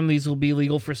confirm these will be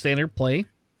legal for standard play.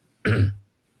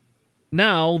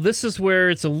 Now, this is where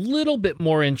it's a little bit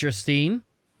more interesting.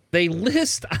 They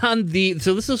list on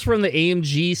so this is from the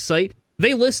AMG site.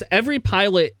 They list every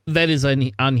pilot that is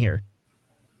on here.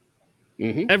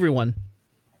 Mm-hmm. Everyone.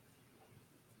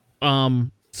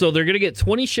 So they're going to get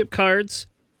 20 ship cards,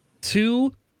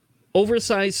 2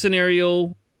 oversized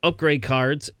scenario upgrade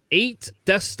cards, 8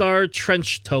 Death Star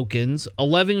trench tokens,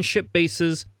 11 ship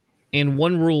bases, and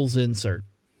 1 rules insert.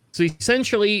 So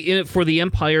essentially, for the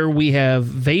Empire, we have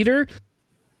Vader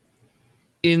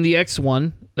in the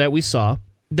X1 that we saw.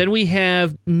 Then we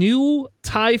have new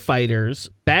TIE fighters,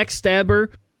 Backstabber,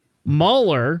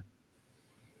 Mauler,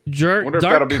 I wonder if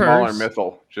Dark that'll be Mauler Curse.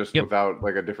 Mythal, just without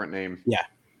like a different name. Yeah.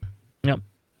 Yep.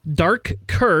 Dark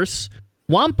Curse,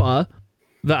 Wampa,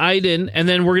 the Iden, and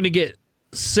then we're going to get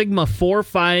Sigma 4,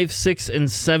 5, 6, and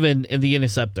 7 in the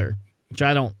Interceptor, which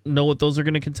I don't know what those are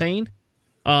going to contain.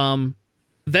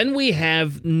 Then we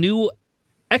have new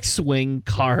X-Wing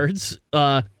cards.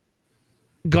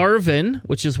 Garvin,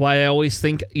 which is why I always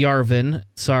think Yarvin.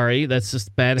 Sorry, that's just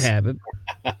a bad habit.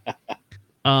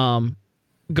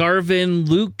 Garvin,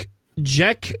 Luke,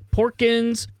 Jack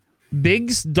Porkins,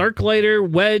 Biggs, Darklighter,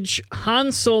 Wedge,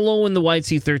 Han Solo in the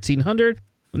YT-1300.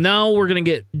 Now we're going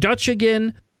to get Dutch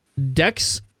again,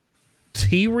 Dex,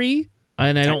 Tyree,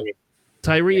 and I don't...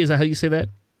 Tyree, is that how you say that?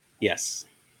 Yes.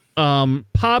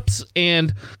 Pops,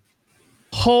 and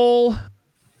Hull,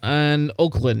 and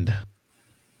Oakland.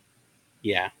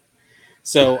 Yeah.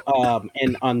 So,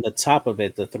 and on the top of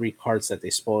it, the 3 cards that they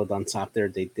spoiled on top there,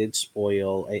 they did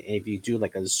spoil. If you do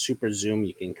like a super zoom,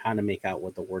 you can kind of make out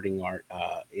what the wording art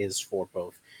is for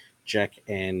both Jack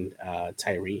and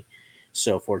Tyree.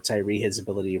 So for Tyree, his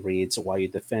ability reads, while you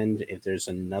defend, if there's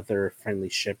another friendly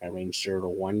ship at range 0 to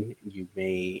 1, you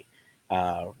may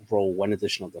roll 1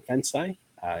 additional defense die.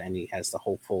 And he has the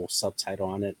hopeful subtitle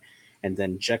on it. And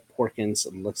then Jack Porkins,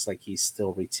 it looks like he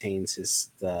still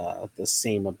retains the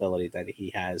same ability that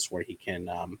he has, where he can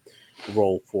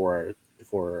roll for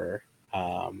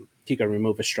he can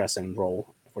remove a stress and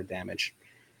roll for damage.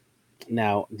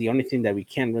 Now, the only thing that we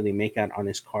can't really make out on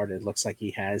his card, it looks like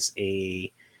he has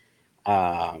a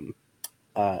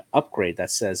upgrade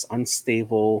that says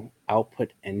unstable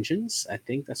output engines. I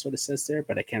think that's what it says there,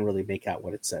 but I can't really make out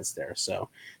what it says there. So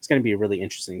it's going to be really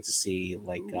interesting to see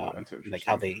like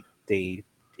how they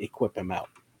equip him out.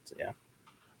 So, yeah.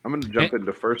 I'm going to jump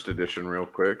into first edition real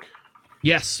quick.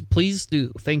 Yes, please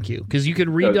do. Thank you. Because you could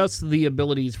read us the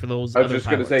abilities for those. I was just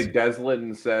going to say,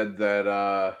 Deslin said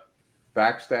that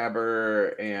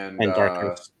Backstabber and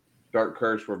Dark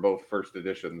Curse were both first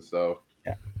editions. So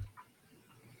yeah,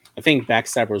 I think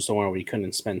Backstabber was the one where you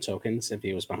couldn't spend tokens if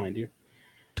he was behind you.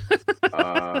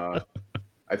 I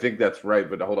think that's right,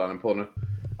 but hold on, I'm pulling it.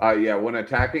 Yeah, when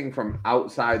attacking from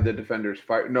outside the defender's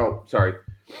fire. No, sorry.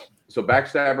 So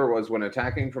Backstabber was when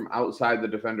attacking from outside the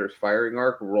defender's firing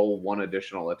arc, roll 1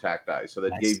 additional attack die. So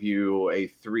that gave you a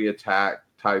 3 attack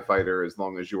TIE fighter as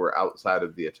long as you were outside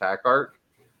of the attack arc.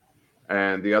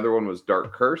 And the other one was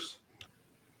Dark Curse.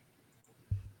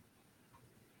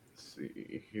 Let's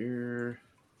see here.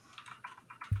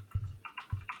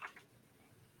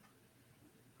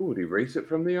 Ooh, would erase it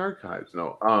from the archives?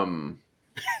 No.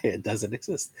 It doesn't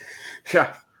exist.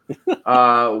 Yeah.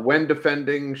 When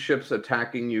defending, ships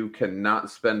attacking you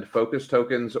cannot spend focus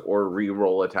tokens or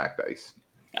re-roll attack dice.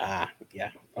 Yeah.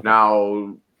 Okay.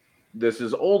 Now, this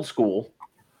is old school,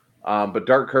 but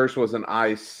Dark Curse was an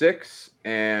I6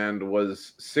 and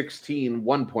was 16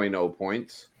 1.0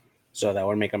 points. So that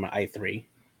would make him an I3.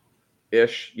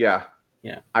 Ish, yeah.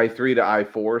 Yeah. I3 to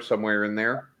I4, somewhere in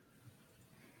there.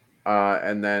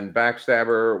 And then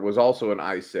Backstabber was also an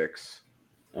I6.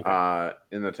 Okay.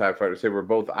 In the TIE fighters, they were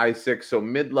both I6, so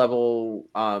mid-level,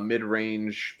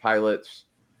 mid-range pilots,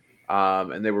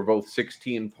 and they were both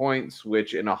 16 points,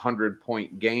 which in a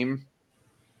 100-point game,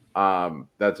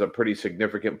 that's a pretty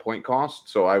significant point cost.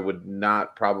 So I would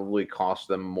not probably cost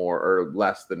them more or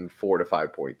less than 4 to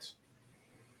 5 points.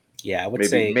 Yeah, I would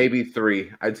say maybe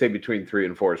 3. I'd say between 3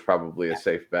 and 4 is probably a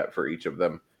safe bet for each of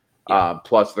them,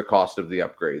 plus the cost of the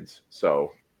upgrades.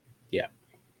 So, yeah.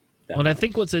 Well, and I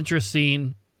think what's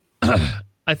interesting.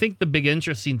 I think the big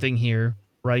interesting thing here,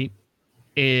 right,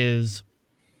 is,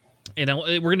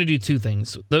 we're going to do 2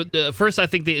 things. The first, I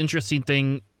think the interesting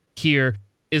thing here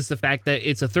is the fact that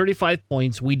it's a 35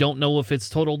 points. We don't know if it's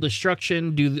total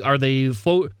destruction. Are they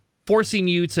forcing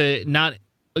you to not,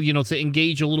 to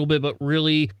engage a little bit, but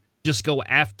really just go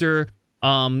after,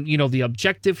 the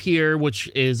objective here, which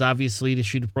is obviously to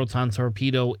shoot a proton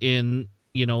torpedo in,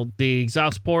 the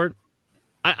exhaust port.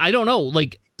 I don't know.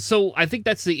 So I think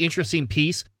that's the interesting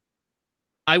piece.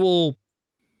 I will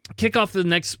kick off the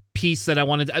next piece that I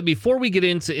wanted before we get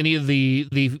into any of the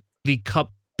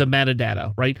cup, the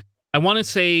metadata, right? I want to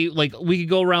say, we could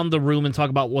go around the room and talk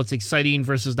about what's exciting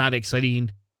versus not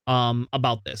exciting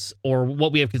about this, or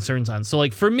what we have concerns on. So,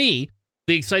 for me,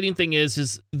 the exciting thing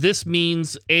is this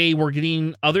means, we're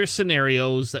getting other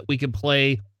scenarios that we can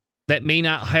play that may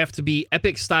not have to be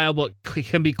epic style, but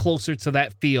can be closer to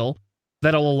that feel,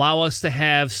 that'll allow us to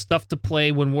have stuff to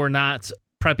play when we're not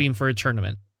prepping for a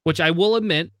tournament, which I will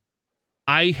admit,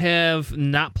 I have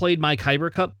not played my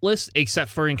Kyber Cup list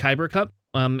except for in Kyber Cup.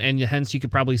 And hence you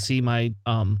could probably see my,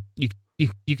 you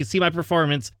can see my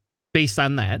performance based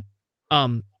on that.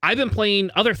 I've been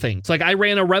playing other things. I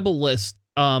ran a Rebel list,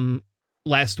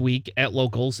 last week at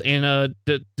locals, and a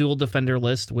dual defender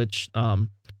list, which,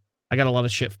 I got a lot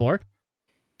of shit for,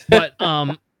 but,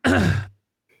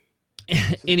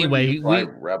 anyway, we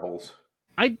Rebels.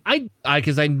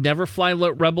 Because I never fly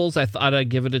Rebels. I thought I'd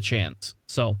give it a chance.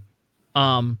 So,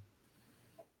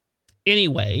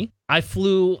 anyway, I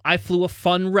flew a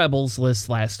fun Rebels list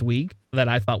last week that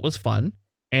I thought was fun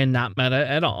and not meta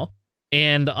at all.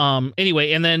 And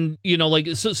anyway, and then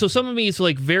so some of me is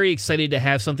very excited to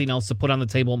have something else to put on the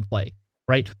table and play,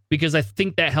 right? Because I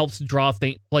think that helps draw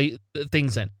play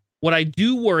things in. What I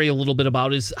do worry a little bit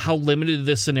about is how limited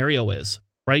this scenario is,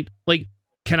 right?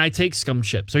 Can I take scum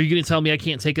ships? Are you going to tell me I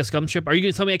can't take a scum ship? Are you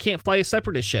going to tell me I can't fly a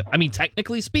separatist ship? I mean,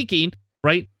 technically speaking,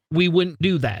 right? We wouldn't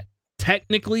do that.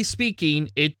 Technically speaking,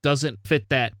 it doesn't fit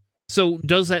that. So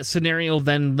does that scenario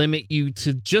then limit you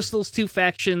to just those two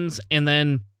factions, and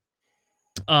then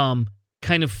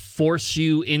kind of force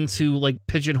you into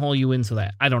pigeonhole you into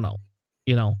that? I don't know.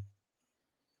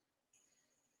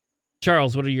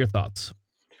 Charles, what are your thoughts?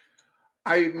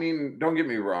 I mean, don't get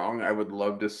me wrong. I would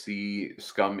love to see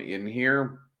scum in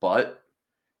here, but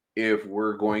if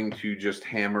we're going to just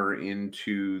hammer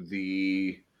into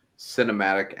the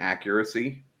cinematic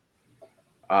accuracy,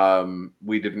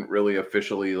 we didn't really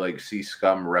officially see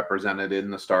scum represented in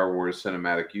the Star Wars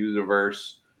cinematic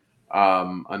universe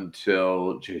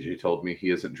until JJ told me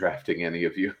he isn't drafting any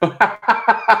of you.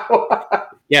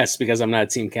 Yes, because I'm not a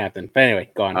team captain. But anyway,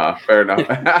 go on. Fair enough.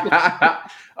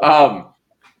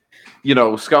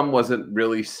 Scum wasn't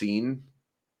really seen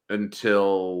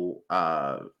until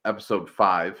episode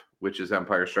 5, which is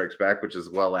Empire Strikes Back, which is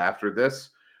well after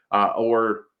this.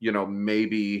 Or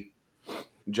maybe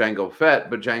Jango Fett,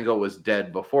 but Jango was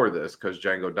dead before this because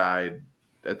Jango died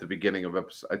at the beginning of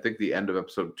I think the end of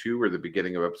episode 2 or the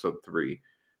beginning of episode 3,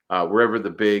 wherever the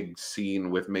big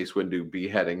scene with Mace Windu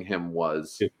beheading him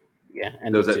was. Yeah,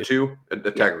 and was that 2?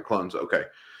 Attack of the Clones. Okay,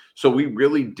 so we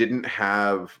really didn't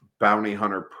have bounty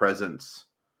hunter presence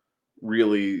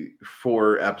really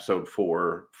for episode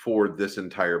 4 for this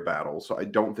entire battle, so I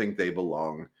don't think they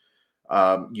belong.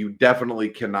 You definitely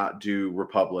cannot do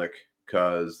Republic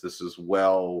because this is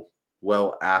well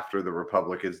after the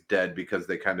Republic is dead, because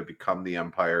they kind of become the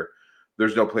Empire.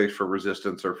 There's no place for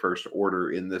Resistance or First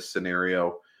Order in this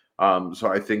scenario. So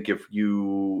I think if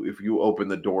you open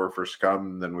the door for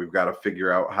scum, then we've got to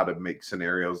figure out how to make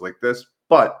scenarios like this.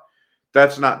 But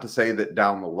that's not to say that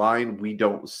down the line we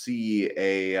don't see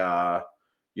a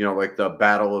like the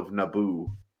Battle of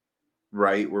Naboo,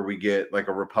 right, where we get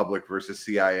a Republic versus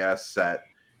CIS set,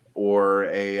 or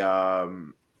a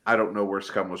I don't know where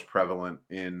scum was prevalent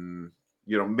in.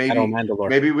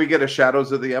 Maybe we get a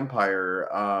Shadows of the Empire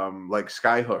like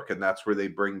Skyhook, and that's where they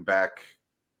bring back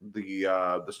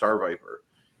the Star Viper,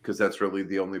 because that's really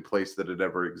the only place that it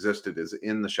ever existed is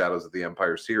in the Shadows of the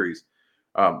Empire series,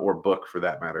 or book for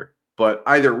that matter. But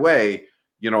either way,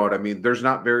 you know what I mean? There's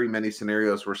not very many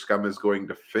scenarios where scum is going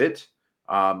to fit.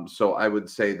 So I would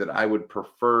say that I would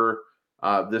prefer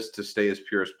this to stay as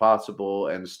pure as possible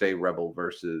and stay Rebel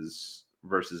versus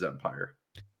Empire.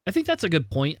 I think that's a good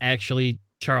point, actually,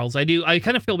 Charles. I do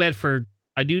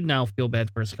now feel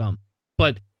bad for scum,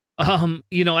 but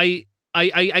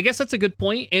I guess that's a good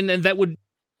point, and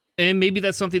maybe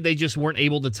that's something they just weren't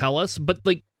able to tell us, but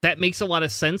that makes a lot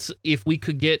of sense if we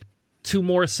could get 2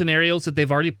 more scenarios that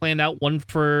they've already planned out, one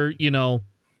for the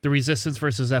Resistance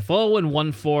versus FO, and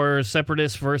one for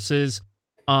Separatists versus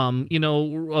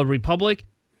a Republic.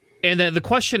 And then the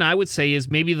question I would say is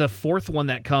maybe the 4th one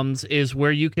that comes is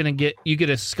where you get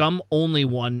a scum only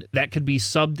one that could be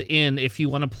subbed in if you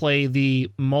want to play the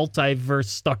multiverse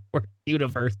Star Wars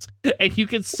universe, and you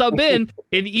can sub in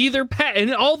either pack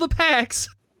in all the packs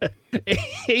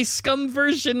a scum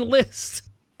version list.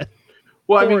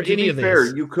 Well, I mean, to any be of fair,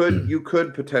 these. you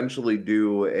could potentially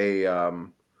do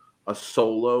a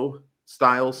solo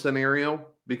style scenario,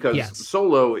 because Yes.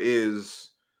 Solo is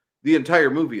the entire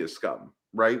movie is scum,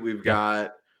 right? We've Yep.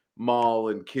 got Maul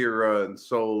and Kira and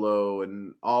Solo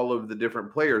and all of the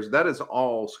different players. That is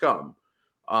all scum.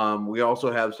 We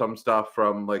also have some stuff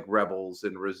from like Rebels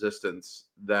and Resistance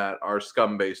that are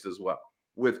scum based as well,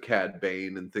 with Cad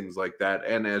Bane and things like that.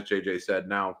 And as JJ said,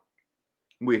 now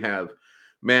we have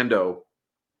Mando,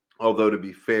 although to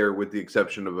be fair, with the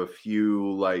exception of a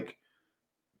few like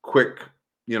quick,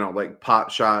 like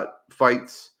pot shot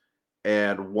fights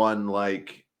and one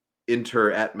like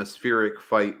inter-atmospheric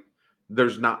fight,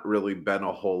 there's not really been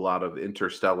a whole lot of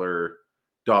interstellar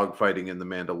dogfighting in the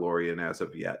Mandalorian as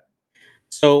of yet.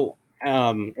 So,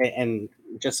 and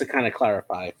just to kind of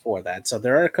clarify for that, so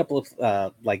there are a couple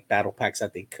of like battle packs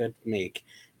that they could make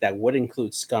that would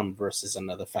include Scum versus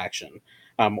another faction,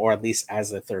 or at least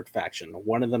as a third faction.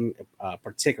 One of them,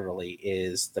 particularly,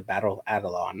 is the Battle of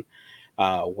Atollon,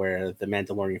 where the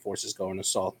Mandalorian forces go and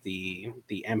assault the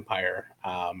Empire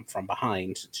from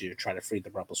behind to try to free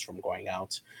the rebels from going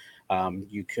out.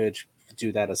 You could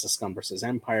do that as a Scum versus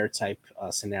Empire type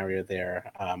scenario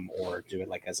there, or do it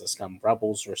like as a Scum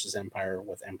Rebels versus Empire,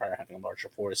 with Empire having a larger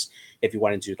force. If you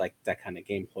want to do like that kind of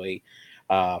gameplay,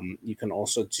 you can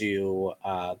also do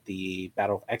the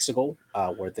Battle of Exegol,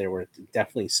 where there were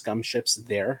definitely Scum ships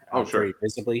there, very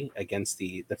visibly against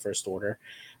the First Order,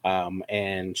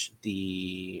 and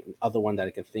the other one that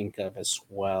I could think of as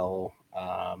well.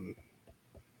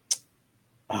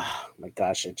 Oh my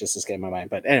gosh, it just escaped my mind.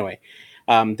 But anyway,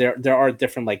 there are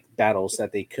different like battles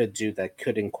that they could do that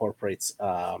could incorporate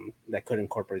Scum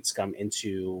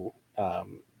into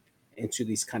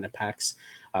these kind of packs.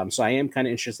 So I am kind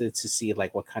of interested to see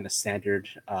like what kind of standard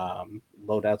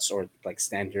loadouts or like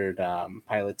standard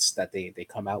pilots that they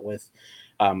come out with.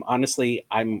 Honestly,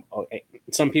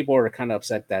 some people are kind of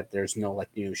upset that there's no like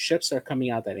new ships that are coming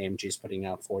out that AMG is putting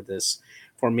out for this.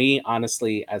 For me,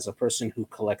 honestly, as a person who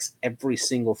collects every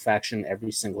single faction,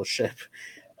 every single ship,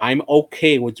 I'm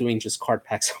okay with doing just card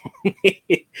packs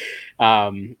only,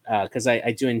 because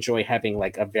I do enjoy having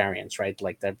like a variance, right?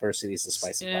 Like diversity is the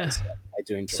spice of life. So I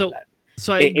do enjoy that.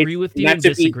 So I agree with you and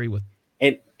disagree with.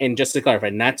 And just to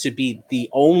clarify, not to be the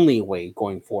only way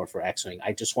going forward for X-Wing.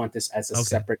 I just want this as a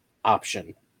separate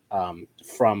option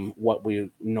from what we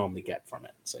normally get from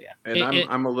it. So yeah. And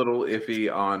I'm a little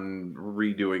iffy on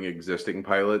redoing existing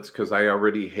pilots, because I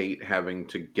already hate having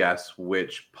to guess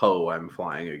which Poe I'm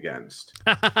flying against.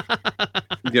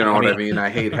 You know what I mean? I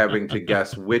hate having to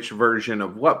guess which version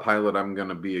of what pilot I'm going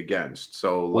to be against.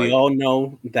 So like, we all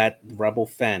know that Rebel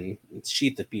Fenn,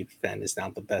 Sheath of Beef Fenn, is now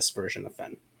the best version of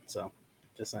Fenn. So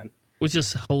just saying. Which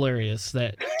is hilarious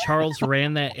that Charles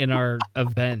ran that in our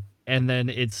event and then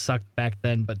it sucked back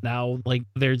then, but now like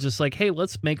they're just like, hey,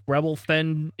 let's make Rebel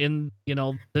Fenn in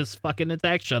this fucking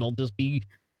attack shuttle just be,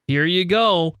 here you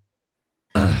go.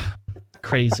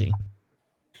 Crazy.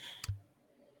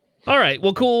 All right,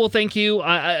 well, cool. Well, thank you.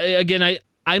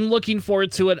 I'm looking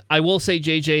forward to it. I will say,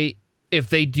 JJ, if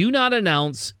they do not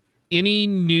announce any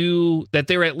new, that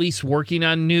they're at least working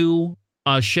on new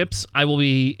ships, I will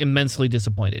be immensely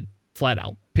disappointed. Flat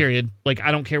out. Period. Like,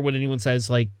 I don't care what anyone says.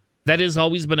 Like, that has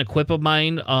always been a quip of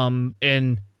mine.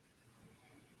 And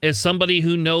as somebody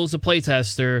who knows a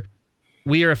playtester,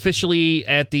 we are officially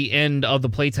at the end of the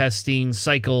playtesting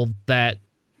cycle that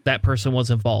person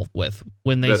was involved with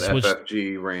when they switched.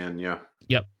 FFG ran, yeah.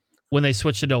 Yep. When they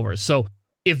switched it over. So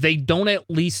if they don't at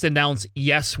least announce,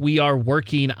 yes, we are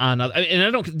working on,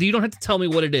 and you don't have to tell me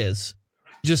what it is.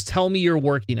 Just tell me you're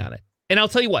working on it. And I'll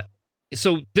tell you what.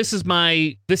 So this is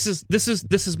my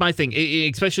thing,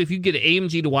 especially if you get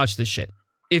AMG to watch this shit.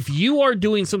 If you are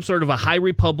doing some sort of a High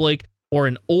Republic or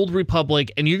an Old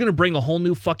Republic and you're going to bring a whole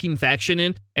new fucking faction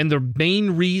in, and the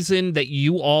main reason that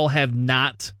you all have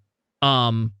not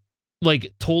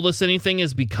told us anything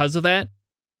is because of that,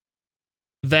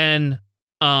 then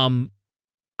I'm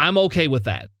okay with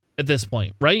that at this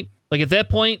point, right? Like at that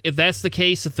point, if that's the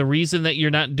case, if the reason that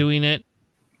you're not doing it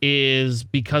is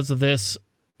because of this,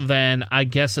 then I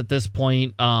guess at this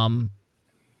point, I'll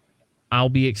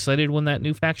be excited when that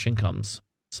new faction comes.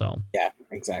 So yeah,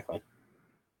 exactly.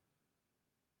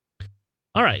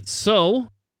 All right, so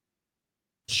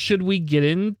should we get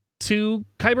into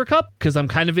Kyber Cup? Because I'm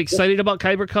kind of excited about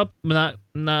Kyber Cup, not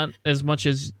as much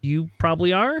as you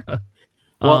probably are.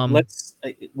 Well,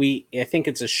 I think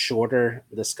it's a shorter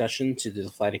discussion to do the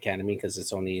Flight Academy because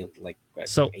it's only like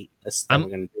 8 lists.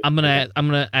 I'm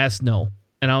gonna ask no.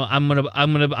 and I'm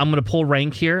gonna pull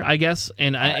rank here, I guess,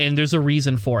 and and there's a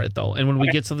reason for it though. And when we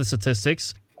get to the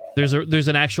statistics, there's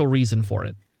an actual reason for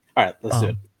it. All right, let's do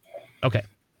it. Okay.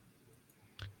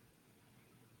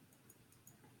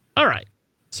 All right.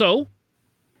 So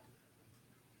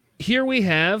here we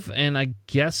have, and I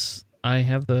guess I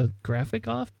have the graphic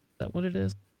off. Is that what it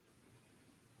is?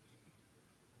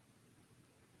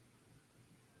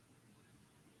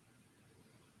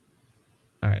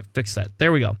 All right, fix that.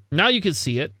 There we go. Now you can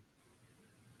see it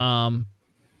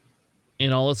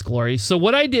in all its glory. So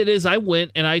what I did is I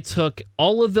went and I took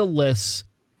all of the lists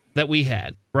that we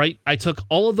had, right? I took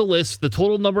all of the lists, the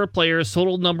total number of players,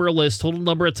 total number of lists, total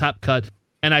number of top cut,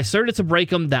 and I started to break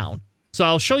them down. So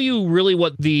I'll show you really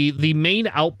what the main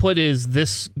output is,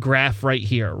 this graph right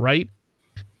here, right?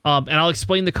 And I'll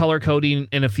explain the color coding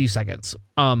in a few seconds.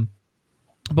 But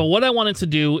what I wanted to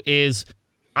do is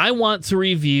I want to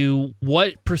review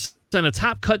what percent of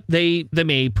top cut they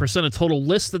made, percent of total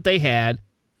lists that they had,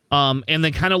 and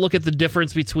then kind of look at the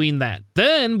difference between that.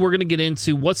 Then we're going to get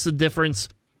into what's the difference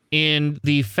in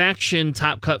the faction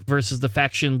top cut versus the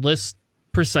faction list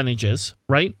percentages,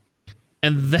 right?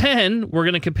 And then we're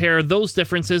going to compare those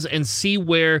differences and see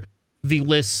where the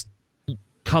lists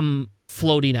come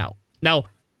floating out. Now,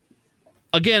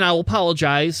 again, I'll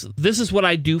apologize. This is what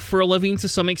I do for a living to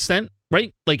some extent,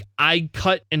 right? Like, I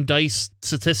cut and dice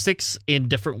statistics in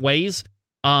different ways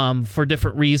for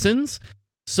different reasons.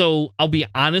 So I'll be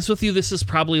honest with you, this is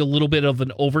probably a little bit of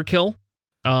an overkill.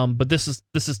 But this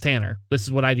is Tanner. This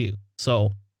is what I do.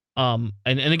 So, and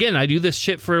again, I do this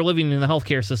shit for a living in the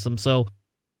healthcare system. So,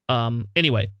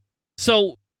 anyway,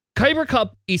 so Kyber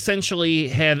Cup essentially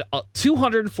had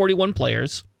 241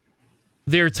 players.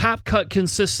 Their top cut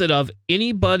consisted of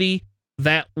anybody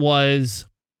that was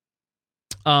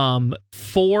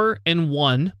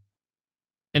 4-1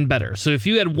 and better. So if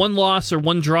you had one loss or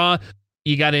one draw,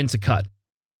 you got into cut.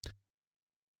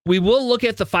 We will look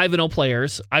at the 5-0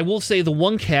 players. I will say the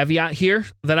one caveat here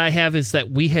that I have is that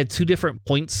we had two different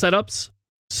point setups,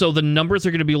 so the numbers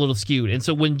are going to be a little skewed. And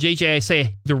so when JJ, I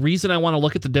say the reason I want to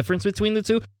look at the difference between the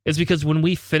two is because when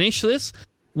we finish this,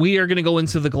 we are going to go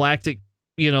into the Galactic,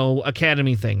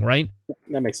 Academy thing, right?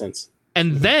 That makes sense.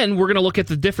 And then we're going to look at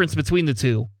the difference between the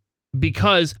two,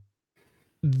 because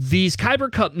these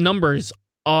Kyber Cup numbers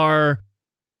are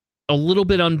a little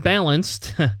bit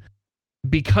unbalanced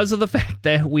because of the fact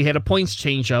that we had a points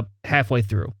change up halfway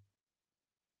through.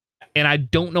 And I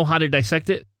don't know how to dissect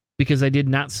it because I did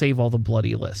not save all the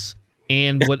bloody lists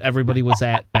and what everybody was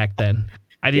at back then.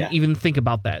 I didn't even think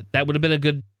about that. That would have been a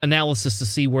good analysis to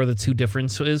see where the two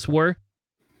differences were.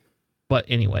 But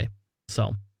anyway,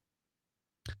 so.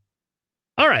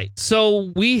 All right,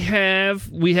 so we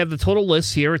have the total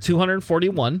list here at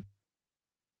 241.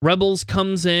 Rebels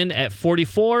comes in at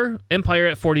 44, Empire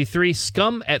at 43,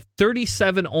 Scum at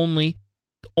 37 only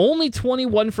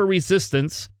 21 for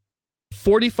Resistance,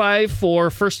 45 for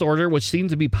First Order, which seemed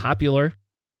to be popular.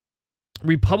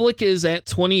 Republic is at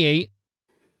 28,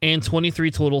 and 23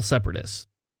 total Separatists.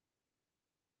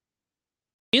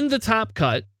 In the top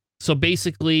cut, so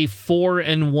basically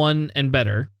 4-1 and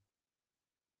better,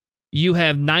 you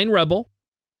have 9 Rebel,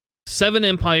 7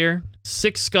 Empire,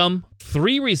 6 Scum,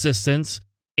 3 Resistance,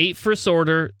 8 First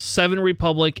Order, 7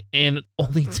 Republic, and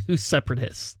only 2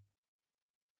 Separatists.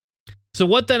 So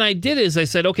what then I did is I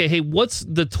said, okay, hey, what's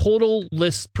the total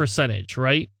list percentage,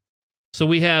 right? So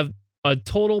we have a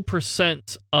total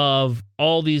percent of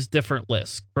all these different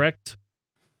lists, correct?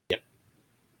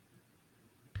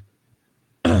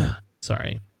 Yep.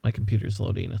 Sorry, my computer's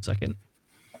loading a second.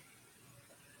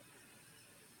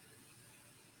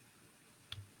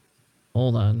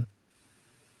 Hold on.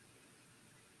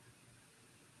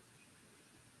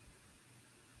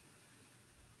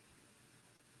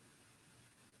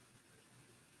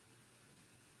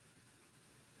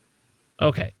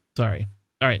 Okay, sorry.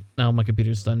 All right, now my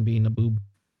computer's done being a boob.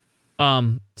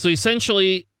 So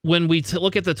essentially, when we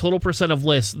look at the total percent of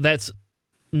lists,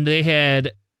 they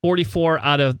had 44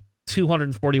 out of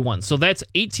 241. So that's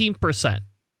 18%.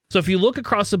 So if you look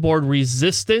across the board,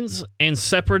 Resistance and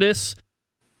Separatists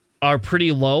are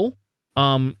pretty low.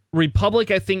 Republic,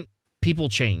 I think people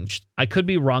changed. I could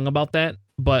be wrong about that,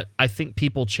 but I think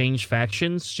people changed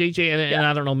factions, JJ, and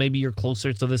I don't know, maybe you're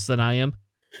closer to this than I am,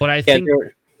 but I think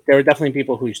there were definitely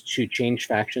people who changed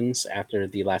factions after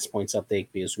the last points update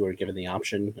because we were given the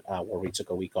option where we took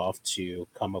a week off to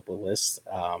come up with lists.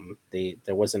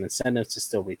 There was an incentive to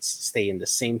still stay in the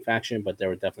same faction, but there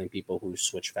were definitely people who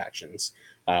switched factions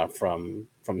from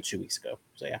 2 weeks ago.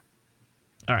 So yeah.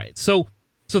 All right. So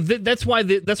that's why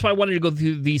I wanted to go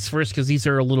through these first, because these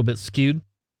are a little bit skewed.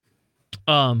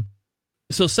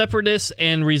 So Separatists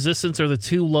and Resistance are the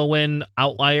two low-end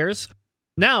outliers.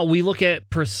 Now we look at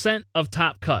percent of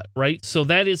top cut, right? So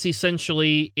that is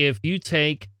essentially if you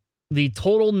take the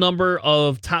total number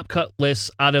of top cut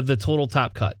lists out of the total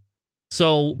top cut.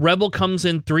 So Rebel comes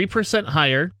in 3%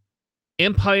 higher.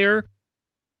 Empire,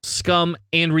 Scum,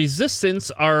 and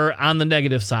Resistance are on the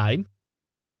negative side.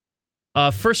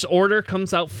 First Order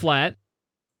comes out flat.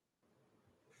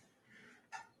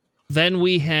 Then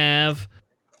we have,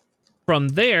 from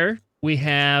there, we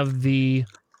have the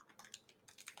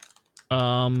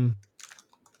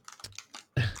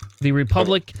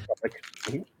Republic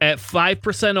at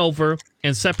 5% over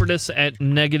and Separatists at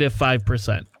negative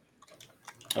 5%.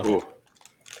 Okay.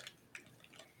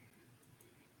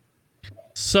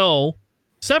 So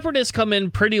Separatists come in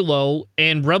pretty low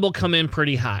and Rebel come in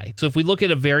pretty high. So if we look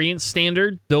at a variance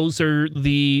standard, those are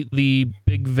the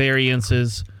big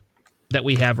variances that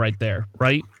we have right there,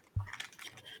 right?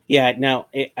 Yeah, now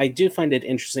I do find it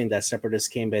interesting that Separatists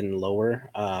came in lower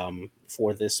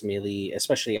for this melee,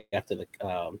 especially after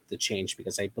the change,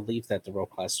 because I believe that the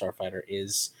Rogue-class Starfighter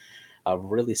is a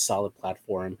really solid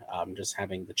platform. Just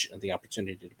having the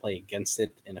opportunity to play against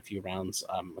it in a few rounds,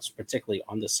 particularly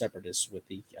on the Separatists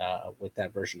with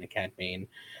that version of Cat Bane.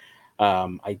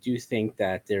 I do think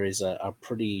that there is a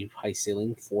pretty high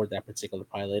ceiling for that particular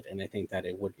pilot, and I think that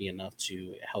it would be enough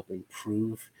to help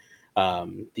improve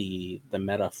the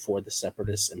meta for the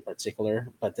Separatists in particular.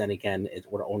 But then again,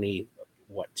 we're only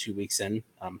 2 weeks in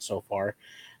so far,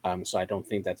 so I don't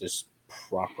think that there's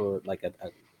proper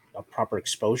a proper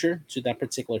exposure to that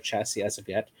particular chassis as of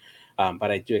yet.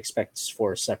 But I do expect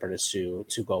for Separatists to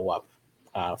go up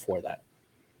for that.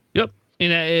 Yep.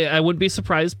 And I wouldn't be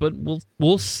surprised, but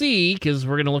we'll see, because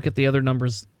we're going to look at the other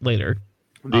numbers later.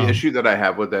 The issue that I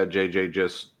have with that, JJ,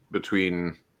 just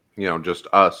between just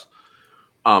us,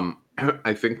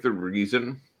 I think the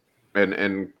reason,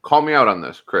 and call me out on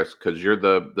this, Chris, because you're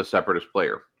the Separatist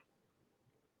player.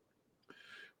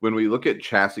 When we look at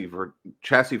chassis for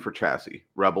chassis,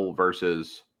 Rebel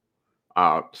versus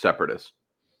Separatist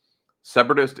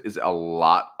is a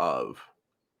lot of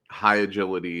high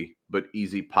agility but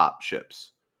easy pop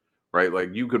ships, right?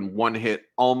 Like you can one hit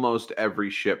almost every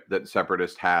ship that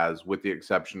Separatist has, with the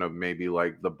exception of maybe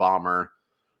like the bomber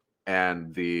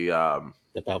and the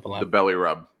belly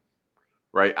rub,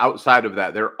 right? Outside of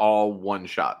that, they're all one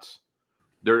shots.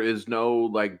 There is no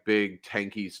like big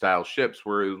tanky style ships.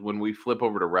 Whereas when we flip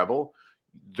over to Rebel,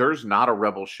 there's not a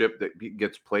Rebel ship that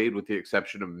gets played, with the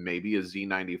exception of maybe a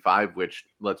Z95, which,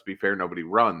 let's be fair, nobody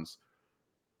runs.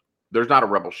 There's not a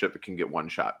Rebel ship that can get one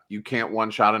shot. You can't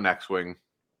one shot an X-Wing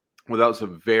without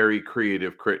some very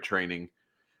creative crit training.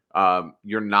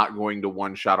 You're not going to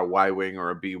one shot a Y-Wing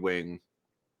or a B-Wing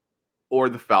or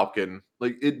the Falcon.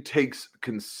 Like, it takes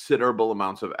considerable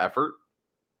amounts of effort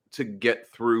to get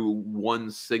through one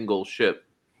single ship.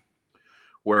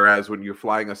 Whereas when you're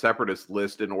flying a Separatist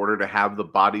list, in order to have the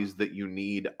bodies that you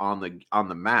need on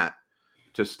the mat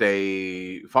to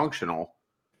stay functional,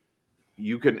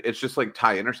 it's just like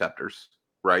TIE interceptors,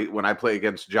 right? When I play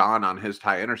against John on his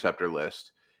TIE interceptor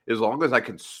list, as long as I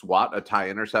can swat a TIE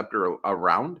interceptor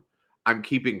around, I'm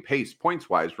keeping pace points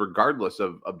wise, regardless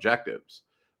of objectives.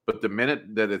 But the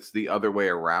minute that it's the other way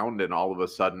around, and all of a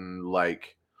sudden,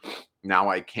 like, now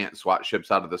I can't swat ships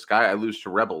out of the sky, I lose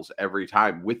to Rebels every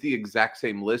time with the exact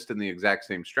same list and the exact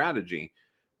same strategy,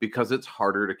 because it's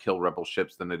harder to kill Rebel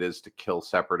ships than it is to kill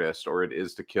Separatist, or it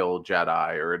is to kill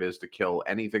Jedi, or it is to kill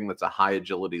anything that's a high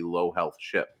agility, low health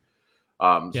ship.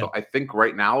 So I think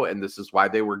right now, and this is why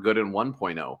they were good in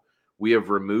 1.0, we have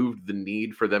removed the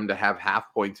need for them to have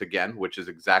half points again, which is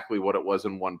exactly what it was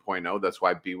in 1.0. That's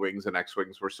why B-Wings and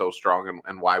X-Wings were so strong,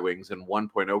 and Y-Wings in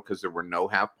 1.0, because there were no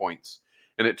half points.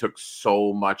 And it took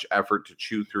so much effort to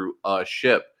chew through a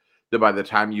ship that by the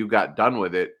time you got done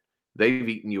with it, they've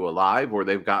eaten you alive, or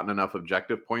they've gotten enough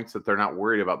objective points that they're not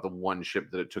worried about the one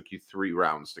ship that it took you 3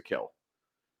 rounds to kill.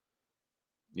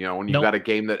 When you've got a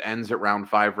game that ends at round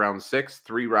 5, round 6,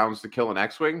 3 rounds to kill an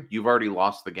X-Wing, you've already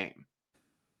lost the game.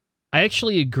 I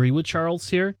actually agree with Charles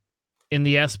here in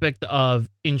the aspect of,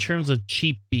 in terms of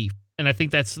cheap beef. And I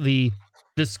think that's the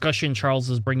discussion Charles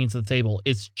is bringing to the table.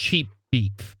 It's cheap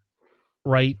beef,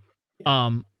 right?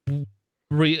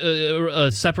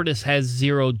 Separatist has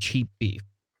 0 cheap beef.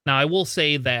 Now, I will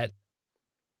say that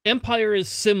Empire is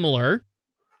similar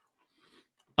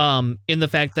in the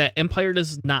fact that Empire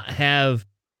does not have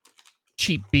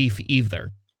cheap beef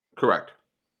either. Correct.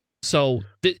 So,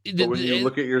 but when you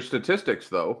look at your statistics,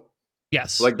 though,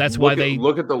 yes, that's why they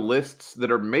look at the lists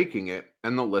that are making it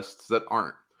and the lists that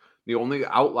aren't. The only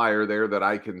outlier there that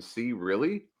I can see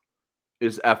really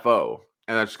is FO,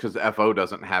 and that's because FO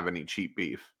doesn't have any cheap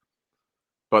beef.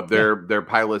 but their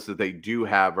pilots that they do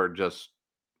have are just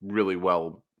really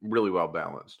well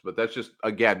balanced. But that's just,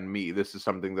 again, me. This is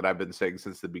something that I've been saying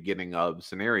since the beginning of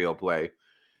scenario play,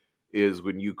 is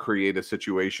when you create a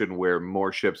situation where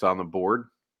more ships on the board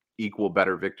equal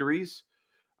better victories,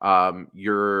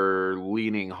 you're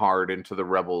leaning hard into the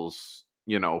rebels,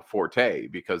 forte,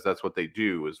 because that's what they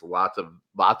do, is lots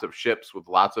of ships with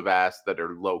lots of ass that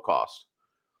are low cost.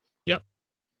 Yep.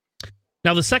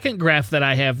 Now the second graph that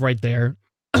I have right there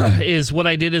is what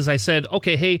I did is I said,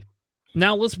 okay, hey,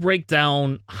 now let's break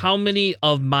down how many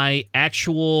of my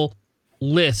actual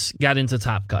lists got into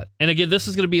Top Cut. And again, this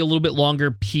is going to be a little bit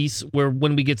longer piece where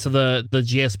when we get to the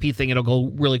GSP thing, it'll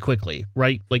go really quickly,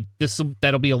 right? Like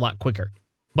that'll be a lot quicker.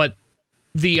 But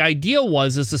the idea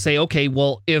is to say, okay,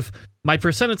 well, if my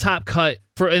percent of Top Cut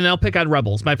and I'll pick on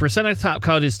Rebels, my percent of Top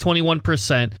Cut is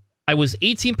 21%. I was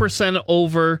 18%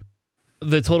 over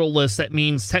the total list. That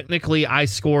means technically I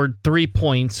scored 3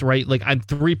 points, right? Like I'm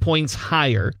 3 points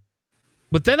higher.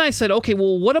 But then I said, okay,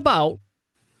 well, what about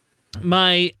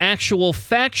my actual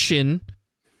faction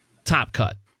Top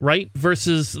Cut, right?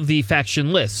 Versus the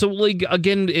faction list. So like,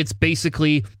 again, it's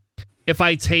basically, if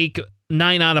I take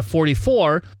 9 out of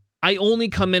 44, I only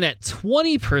come in at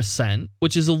 20%,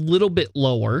 which is a little bit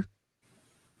lower,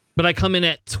 but I come in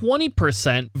at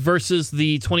 20% versus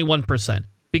the 21%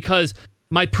 because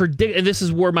and this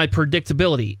is where my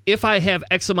predictability, if I have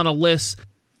X amount of lists,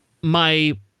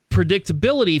 my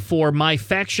predictability for my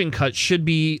faction cut should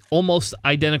be almost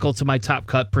identical to my Top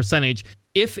Cut percentage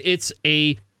if it's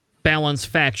a balanced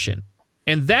faction.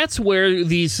 And that's where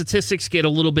the statistics get a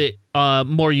little bit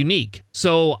more unique.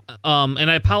 So,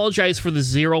 and I apologize for the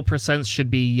 0% should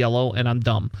be yellow, and I'm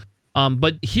dumb.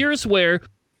 But here's where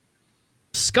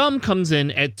Scum comes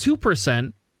in at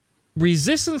 2%,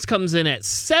 Resistance comes in at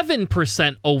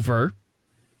 7% over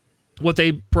what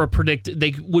they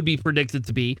would be predicted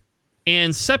to be,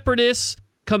 and Separatists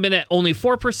come in at only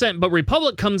 4%, but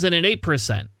Republic comes in at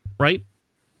 8%, right?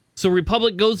 So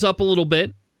Republic goes up a little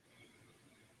bit.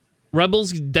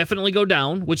 Rebels definitely go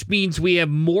down, which means we have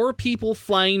more people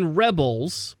flying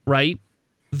Rebels, right?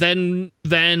 Than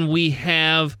we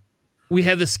have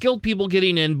the skilled people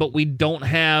getting in, but we don't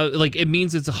have, like, it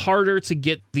means it's harder to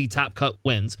get the Top Cut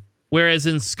wins. Whereas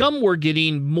in Scum, we're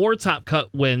getting more Top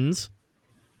Cut wins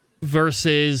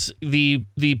versus the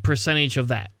percentage of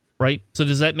that, right? So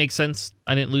does that make sense?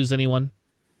 I didn't lose anyone?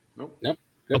 Nope. Good.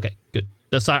 Okay, good.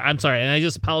 I'm sorry, and I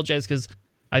just apologize because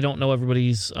I don't know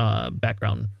everybody's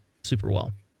background super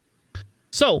well.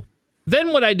 So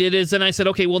then what I did is then I said,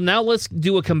 okay, well, now let's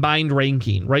do a combined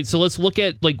ranking, right? So let's look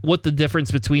at like what the difference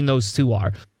between those two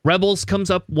are. Rebels comes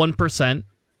up 1%.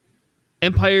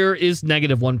 Empire is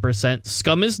 -1%.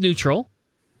 Scum is neutral.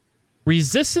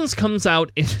 Resistance comes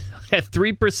out at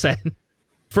 3%.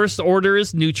 First Order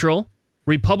is neutral.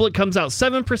 Republic comes out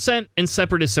 7%, and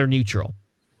Separatists are neutral.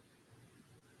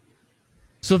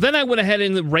 So then I went ahead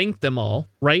and ranked them all,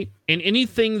 right? And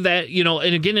anything that,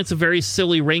 and again, it's a very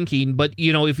silly ranking, but,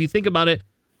 if you think about it,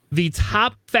 the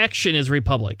top faction is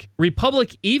Republic.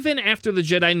 Republic, even after the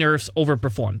Jedi nerfs,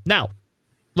 overperformed. Now,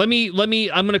 I'm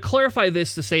going to clarify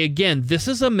this to say, again, this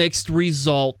is a mixed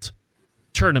result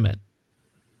tournament.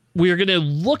 We are going to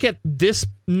look at this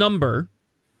number,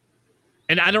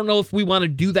 and I don't know if we want to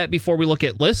do that before we look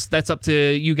at lists. That's up to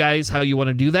you guys how you want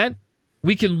to do that.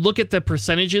 We can look at the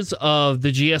percentages of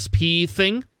the GSP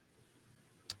thing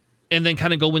and then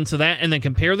kind of go into that and then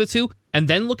compare the two and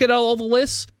then look at all the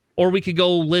lists, or we could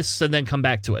go lists and then come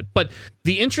back to it. But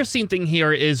the interesting thing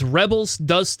here is Rebels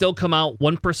does still come out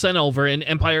 1% over and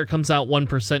Empire comes out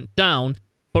 1% down,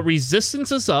 but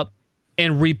Resistance is up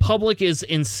and Republic is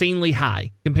insanely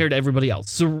high compared to everybody else.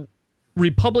 So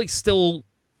Republic still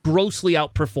grossly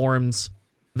outperforms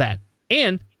that.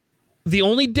 And the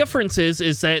only difference is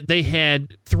that they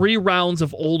had 3 rounds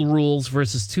of old rules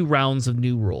versus 2 rounds of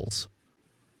new rules.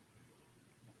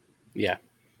 Yeah,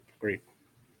 agreed.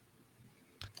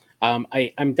 I'm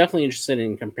definitely interested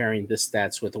in comparing the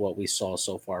stats with what we saw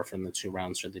so far from the 2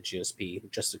 rounds for the GSP,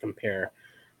 just to compare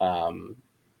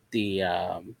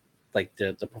the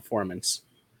performance.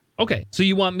 Okay, so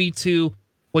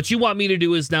what you want me to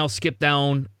do is now skip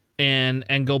down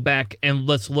and go back and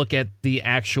let's look at the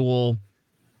actual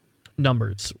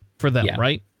numbers for them,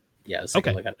 right? Yeah, let's take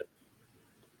a look at it.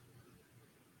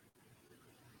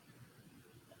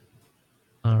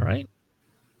 All right.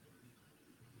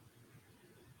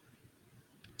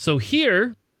 So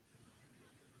here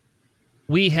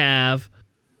we have,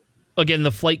 again,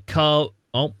 the Flight Club.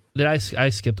 Oh, I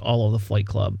skipped all of the Flight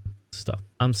Club stuff.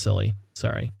 I'm silly.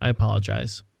 Sorry. I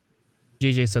apologize.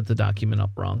 JJ set the document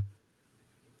up wrong.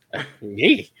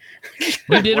 Yeah.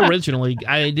 We did originally.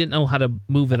 I didn't know how to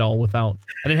move it all without.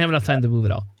 I didn't have enough time to move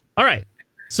it all. All right.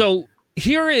 So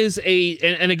here is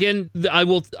and again, I'm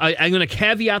going to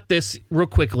caveat this real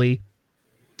quickly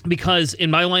because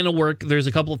in my line of work, there's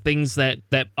a couple of things that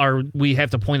we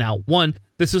have to point out. One,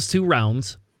 this is 2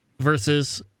 rounds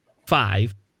versus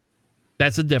 5.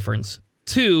 That's a difference.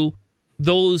 2,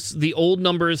 the old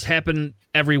numbers happen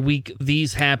every week.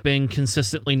 These happen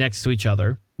consistently next to each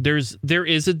other. There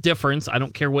is a difference. I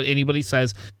don't care what anybody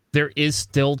says. There is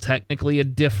still technically a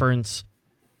difference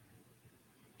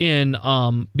in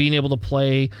being able to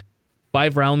play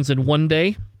 5 rounds in one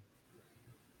day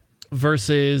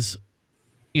versus,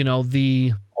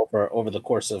 the over the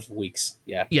course of weeks.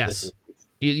 Yeah. Yes.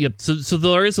 Yep. So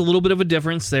there is a little bit of a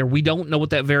difference there. We don't know what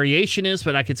that variation is,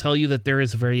 but I can tell you that there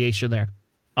is a variation there.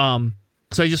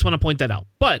 So I just want to point that out.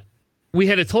 But we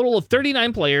had a total of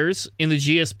 39 players in the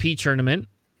GSP tournament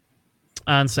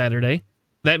on Saturday.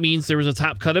 That means there was a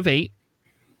top cut of 8.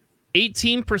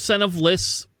 18% of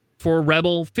lists for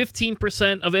Rebel,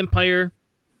 15% of Empire,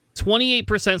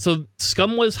 28%. So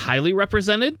Scum was highly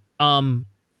represented,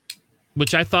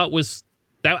 which I thought was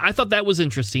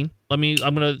interesting. I'm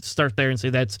going to start there and say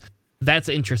that's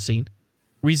interesting.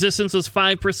 Resistance was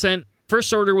 5%.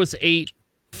 First Order was 8%.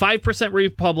 5%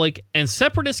 Republic, and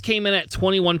Separatists came in at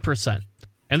 21%.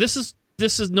 And this is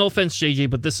no offense, JJ,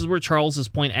 but this is where Charles's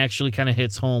point actually kind of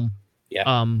hits home.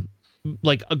 Yeah.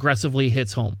 Like aggressively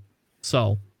hits home.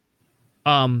 So,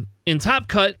 in top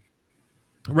cut,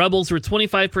 Rebels were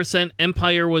 25%,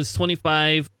 Empire was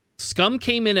 25%, Scum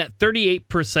came in at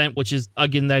 38%, which is,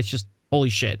 again, that's just holy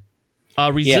shit.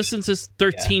 Resistance is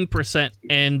 13%,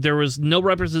 and there was no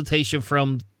representation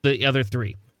from the other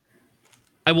 3.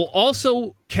 I will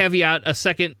also caveat a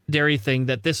secondary thing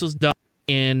that this was done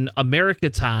in America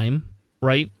time,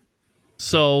 right?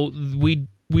 So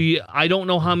I don't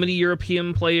know how many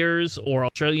European players or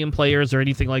Australian players or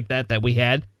anything like that we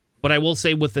had, but I will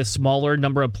say with this smaller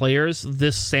number of players,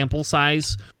 this sample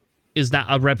size is not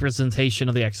a representation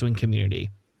of the X-Wing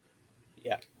community.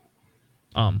 Yeah.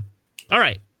 All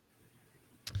right.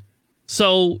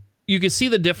 So you can see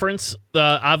the difference.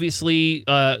 Obviously,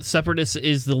 Separatist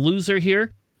is the loser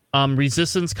here.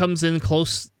 Resistance comes in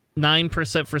close,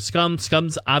 9% for Scum.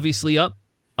 Scum's obviously up.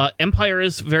 Empire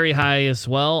is very high as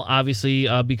well, obviously,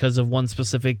 because of one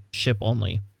specific ship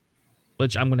only,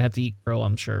 which I'm going to have to eat crow,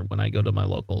 I'm sure, when I go to my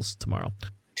locals tomorrow.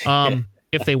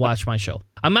 If they watch my show.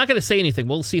 I'm not going to say anything.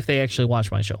 We'll see if they actually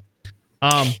watch my show.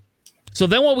 So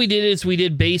then what we did is we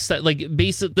did this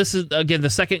is, again, the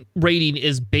second rating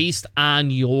is based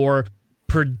on your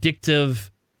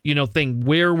predictive, thing.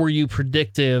 Where were you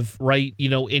predictive, right?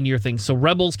 In your thing. So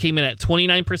Rebels came in at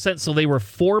 29%. So they were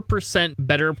 4%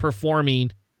 better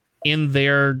performing in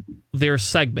their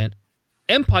segment.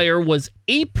 Empire was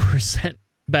 8%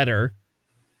 better.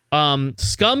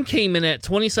 Scum came in at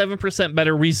 27%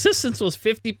 better. Resistance was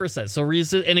 50%. So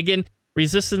and again,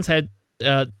 Resistance had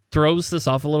throws this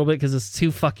off a little bit because it's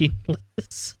too fucking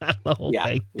lists out of the whole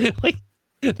thing. Like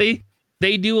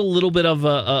they do a little bit of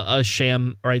a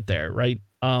sham right there, right?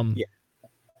 That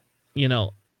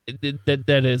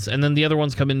is, and then the other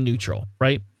ones come in neutral,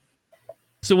 right?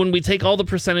 So when we take all the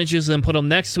percentages and put them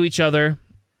next to each other,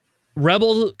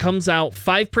 Rebel comes out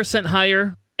 5%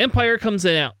 higher. Empire comes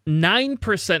in at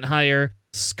 9% higher.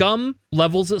 Scum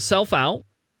levels itself out,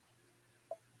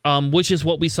 which is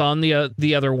what we saw in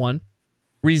the other one.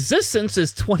 Resistance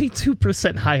is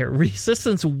 22% higher.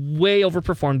 Resistance way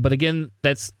overperformed, but again,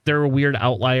 they're a weird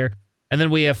outlier. And then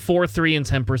we have 4, 3, and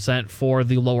 10% for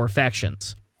the lower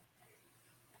factions.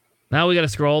 Now we got to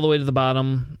scroll all the way to the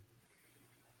bottom.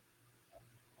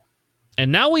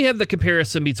 And now we have the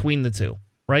comparison between the two,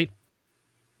 right?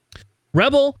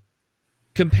 Rebel,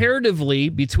 comparatively,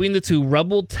 between the two,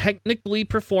 Rebel technically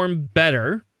performed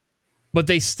better, but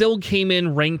they still came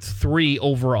in ranked 3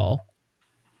 overall.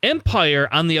 Empire,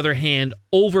 on the other hand,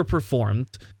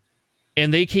 overperformed,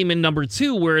 and they came in number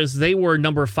 2, whereas they were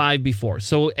number 5 before.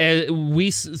 So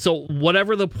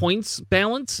whatever the points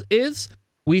balance is,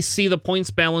 we see the points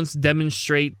balance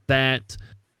demonstrate that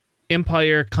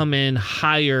Empire come in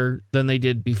higher than they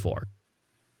did before.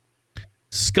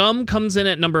 Scum comes in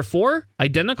at number 4,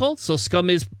 identical. So Scum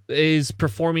is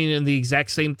performing in the exact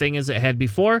same thing as it had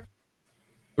before.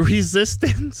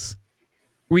 Resistance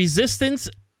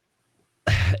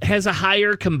has a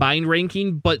higher combined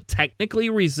ranking, but technically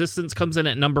Resistance comes in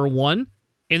at number 1,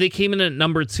 and they came in at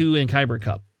number 2 in Kyber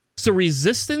Cup. So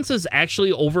Resistance is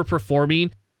actually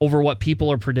overperforming over what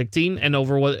people are predicting and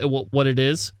over what it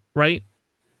is, right?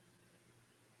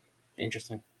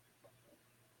 Interesting.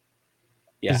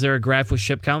 Yeah. Is there a graph with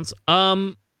ship counts?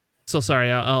 So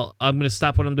sorry, I'm going to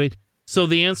stop what I'm doing. So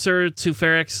the answer to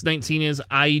Ferex 19 is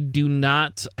I do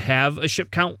not have a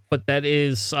ship count, but that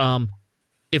is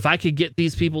if I could get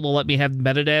these people to let me have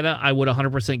metadata, I would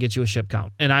 100% get you a ship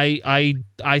count. And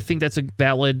I think that's a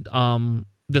valid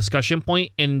discussion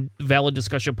point and valid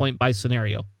discussion point by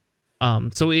scenario.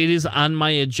 So it is on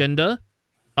my agenda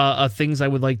of things I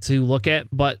would like to look at,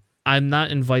 but I'm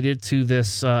not invited to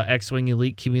this X-Wing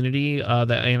Elite community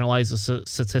that analyzes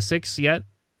statistics yet.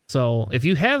 So if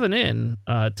you have an in,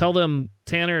 tell them,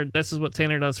 Tanner, this is what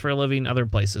Tanner does for a living other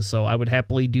places. So I would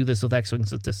happily do this with X-Wing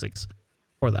statistics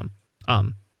for them.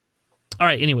 All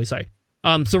right, anyway, sorry.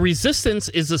 So Resistance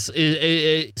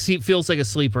feels like a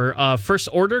sleeper. First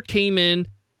Order came in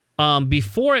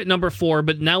before at number 4,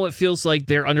 but now it feels like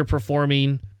they're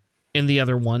underperforming in the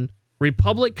other one.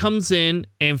 Republic comes in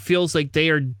and feels like they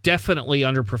are definitely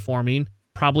underperforming,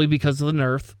 probably because of the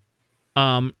nerf.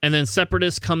 And then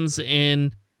Separatist comes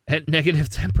in at negative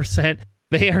 10%.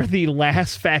 They are the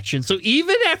last faction. So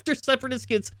even after Separatist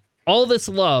gets all this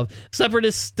love,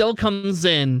 Separatist still comes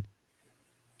in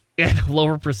at a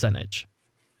lower percentage.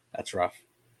 That's rough.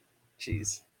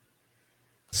 Jeez.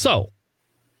 So,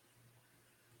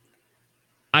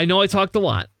 I know I talked a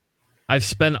lot. I've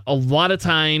spent a lot of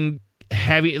time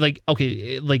having, like,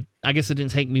 okay, like, I guess it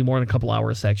didn't take me more than a couple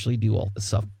hours to actually do all this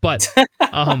stuff. But,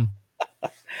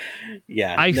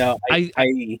 yeah, I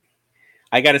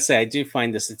gotta say, I do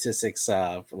find the statistics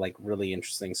like really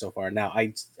interesting so far. Now,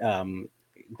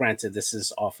 granted, this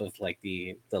is off of like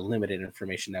the limited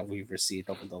information that we've received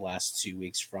over the last 2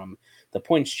 weeks from the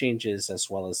points changes as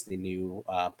well as the new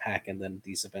pack and then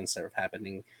these events that are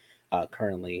happening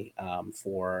currently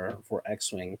for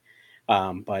X-Wing.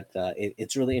 But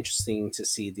it's really interesting to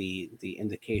see the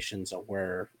indications of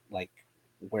where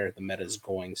the meta is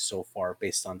going so far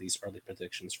based on these early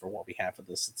predictions for what we have for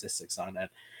the statistics on it.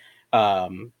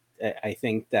 I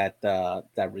think that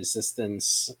that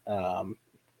Resistance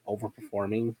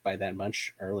overperforming by that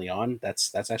much early on,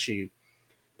 that's actually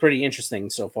pretty interesting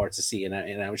so far to see. And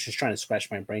I was just trying to scratch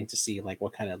my brain to see like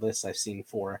what kind of lists I've seen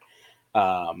for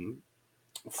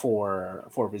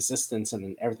Resistance, and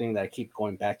then everything that I keep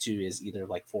going back to is either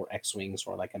like 4 X-Wings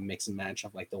or like a mix and match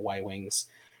of like the Y-Wings.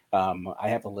 I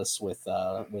have a list with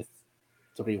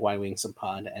 3 Y-Wings, a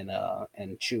pod,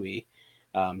 and Chewie.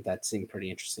 That seemed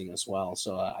pretty interesting as well.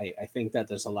 So I think that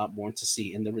there's a lot more to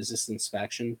see in the Resistance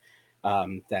faction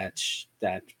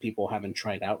that people haven't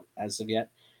tried out as of yet,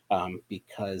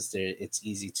 because it's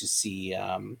easy to see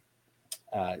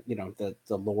the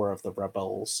lore of the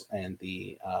Rebels and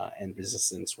the and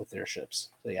Resistance with their ships.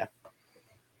 So yeah.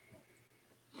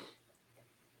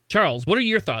 Charles, what are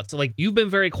your thoughts? Like, you've been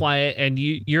very quiet, and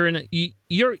you're a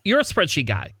spreadsheet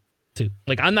guy too.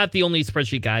 Like, I'm not the only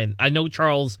spreadsheet guy, and I know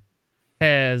Charles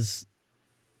has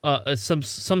some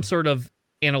sort of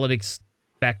analytics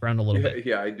background a little bit.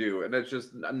 Yeah, I do, and it's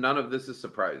just none of this is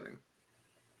surprising,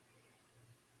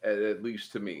 at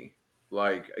least to me.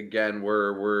 Like, again,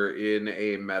 we're in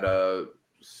a meta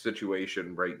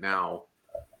situation right now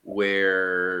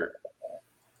where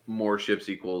more ships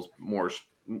equals more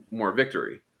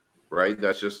victory. Right?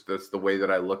 That's the way that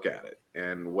I look at it.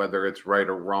 And whether it's right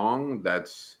or wrong,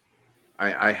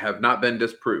 I have not been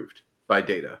disproved by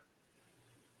data.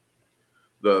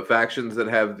 The factions that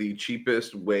have the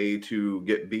cheapest way to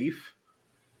get beef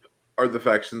are the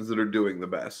factions that are doing the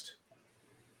best.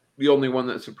 The only one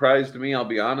that surprised me, I'll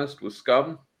be honest, was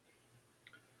Scum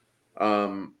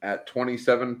at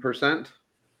 27%.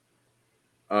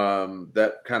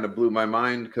 That kind of blew my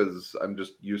mind because I'm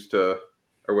just used to...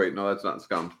 Or wait, no, that's not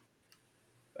Scum.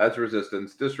 That's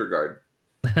Resistance. Disregard.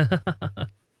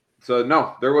 So,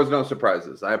 no, there was no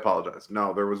surprises. I apologize.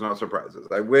 No, there was no surprises.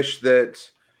 I wish that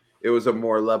it was a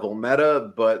more level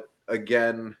meta, but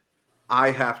again, I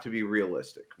have to be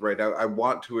realistic, right? I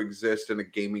want to exist in a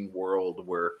gaming world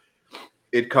where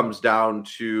it comes down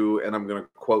to, and I'm going to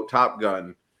quote Top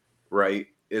Gun, right?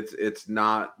 It's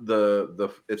not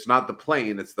it's not the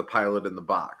plane, it's the pilot in the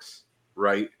box,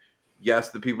 right? Yes,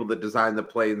 the people that design the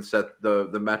plane set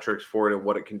the metrics for it and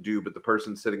what it can do, but the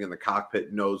person sitting in the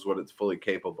cockpit knows what it's fully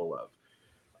capable of.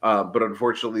 But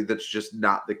unfortunately, that's just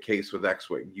not the case with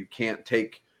X-Wing. You can't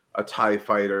take a TIE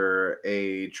fighter,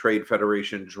 a Trade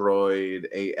Federation droid,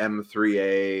 a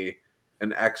M3A,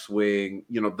 an X-Wing,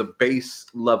 the base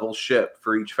level ship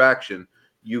for each faction.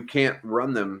 You can't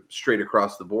run them straight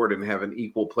across the board and have an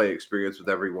equal play experience with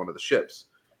every one of the ships.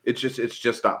 It's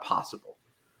just not possible.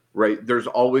 Right? There's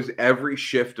always, every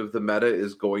shift of the meta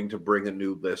is going to bring a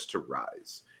new list to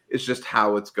rise. It's just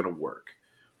how it's going to work.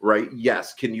 Right?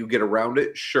 Yes. Can you get around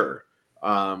it? Sure.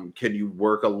 Can you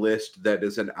work a list that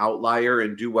is an outlier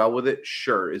and do well with it?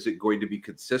 Sure. Is it going to be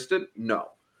consistent? No.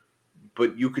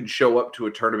 But you can show up to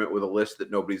a tournament with a list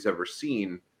that nobody's ever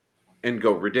seen and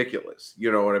go ridiculous.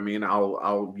 You know what I mean?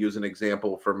 I'll use an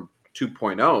example from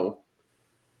 2.0.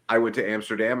 I went to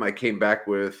Amsterdam. I came back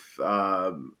with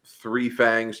 3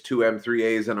 Fangs, 2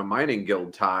 M3As, and a mining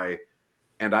guild tie.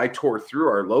 And I tore through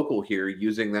our local here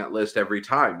using that list every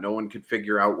time. No one could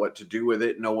figure out what to do with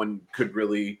it. No one could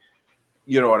really,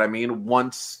 you know what I mean?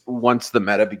 Once the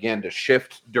meta began to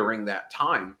shift during that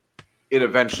time, it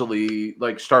eventually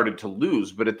like started to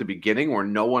lose. But at the beginning, where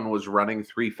no one was running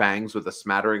 3 Fangs with a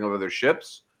smattering of other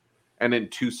ships and in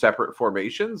 2 separate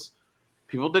formations,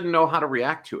 people didn't know how to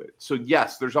react to it. So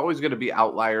yes, there's always going to be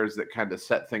outliers that kind of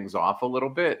set things off a little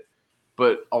bit,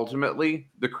 but ultimately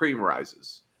the cream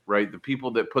rises, right? The people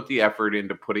that put the effort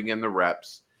into putting in the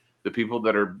reps, the people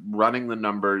that are running the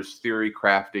numbers, theory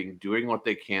crafting, doing what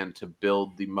they can to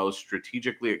build the most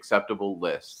strategically acceptable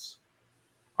lists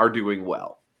are doing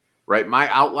well, right? My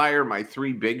outlier, my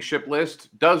 3 big ship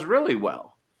list does really well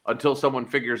until someone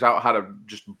figures out how to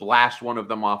just blast one of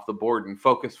them off the board and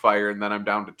focus fire, and then I'm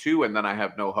down to 2, and then I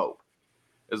have no hope.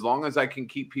 As long as I can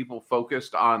keep people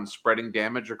focused on spreading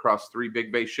damage across 3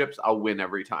 big base ships, I'll win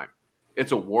every time.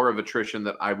 It's a war of attrition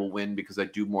that I will win because I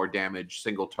do more damage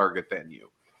single target than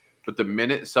you. But the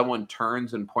minute someone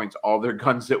turns and points all their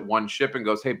guns at one ship and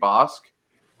goes, hey, Bosk,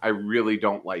 I really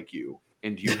don't like you,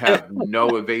 and you have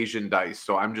no evasion dice,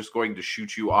 so I'm just going to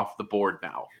shoot you off the board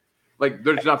now. Like,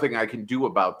 there's nothing I can do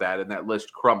about that, and that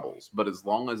list crumbles. But as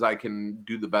long as I can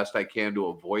do the best I can to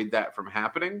avoid that from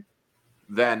happening,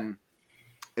 then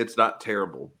it's not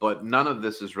terrible. But none of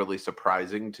this is really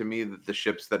surprising to me, that the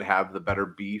ships that have the better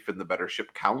beef and the better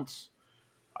ship counts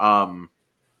are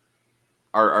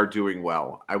doing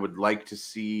well. I would like to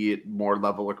see it more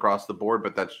level across the board,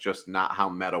 but that's just not how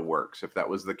meta works. If that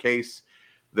was the case,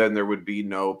 then there would be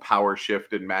no power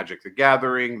shift in Magic the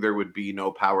Gathering. There would be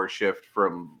no power shift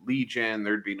from Legion.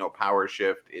 There'd be no power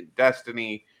shift in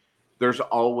Destiny. There's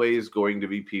always going to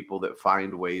be people that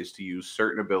find ways to use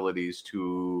certain abilities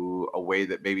to a way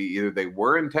that maybe either they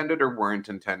were intended or weren't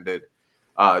intended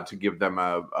to give them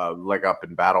a leg up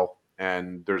in battle.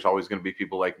 And there's always going to be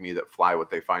people like me that fly what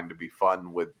they find to be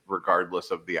fun with,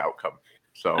 regardless of the outcome.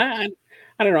 So I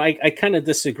don't know. I kind of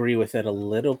disagree with it a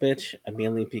little bit,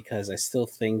 mainly because I still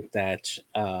think that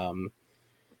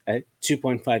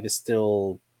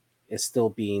 2.5 is still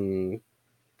being,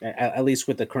 at least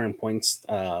with the current points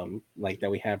like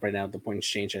that we have right now, the points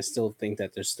change. I still think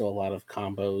that there's still a lot of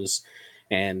combos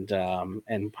and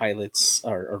pilots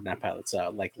or not pilots,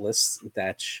 like lists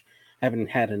that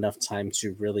haven't had enough time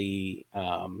to really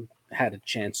had a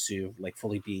chance to like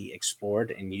fully be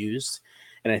explored and used.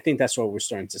 And I think that's what we're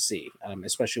starting to see,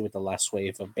 especially with the last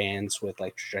wave of bans with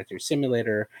like Trajectory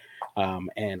Simulator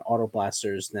and Auto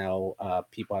Blasters. Now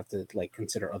people have to like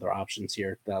consider other options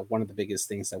here. One of the biggest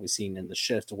things that we've seen in the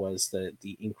shift was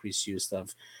the increased use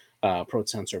of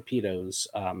proton torpedoes,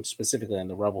 specifically in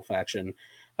the Rebel faction,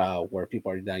 where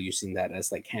people are now using that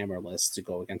as like hammerless to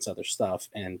go against other stuff.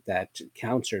 And that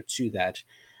counter to that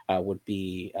would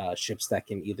be ships that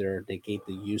can either negate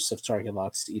the use of target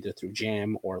locks either through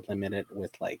jam or limit it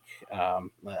with like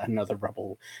another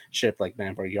Rebel ship like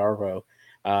Vanguard Yarvo.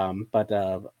 But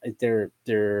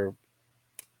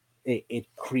it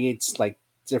creates like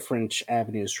different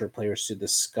avenues for players to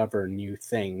discover new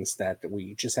things that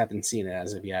we just haven't seen it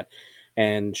as of yet.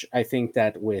 And I think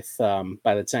that with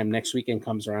by the time next weekend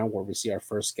comes around, where we see our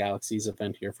first Galaxies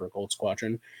event here for Gold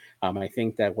Squadron, I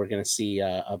think that we're going to see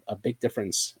a big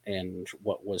difference in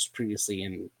what was previously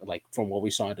in like from what we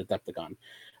saw at Adepticon.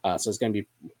 So it's going to be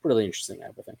really interesting, I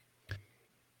would think.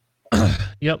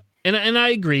 Yep, and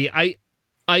I agree.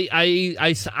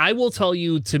 I will tell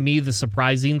you. To me, the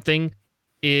surprising thing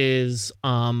is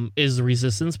the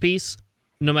resistance piece.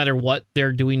 No matter what,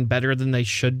 they're doing better than they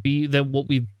should be, than what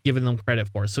we've given them credit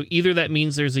for. So either that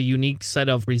means there's a unique set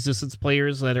of resistance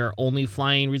players that are only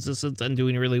flying resistance and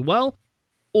doing really well,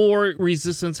 or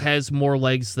resistance has more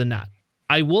legs than not.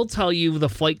 I will tell you, the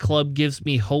Flight Club gives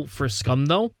me hope for Scum,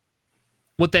 though.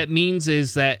 What that means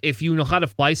is that if you know how to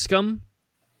fly Scum,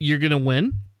 you're going to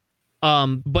win.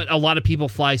 But a lot of people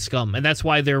fly Scum, and that's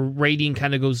why their rating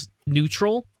kind of goes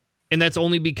neutral. And that's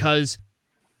only because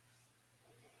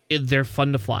they're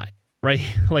fun to fly, right?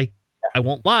 Like, I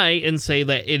won't lie and say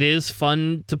that it is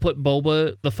fun to put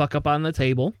Boba the fuck up on the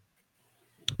table,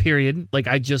 period. Like,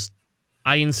 I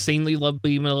insanely love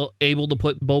being able to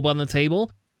put Boba on the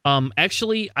table.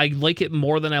 Actually, I like it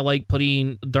more than I like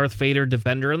putting Darth Vader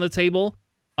Defender on the table.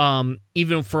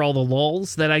 Even for all the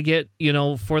lulls that I get,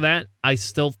 for that, I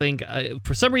still think,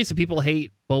 for some reason, people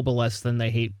hate Boba less than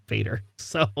they hate Vader.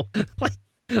 So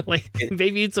like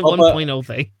maybe it's a Boba- 1.0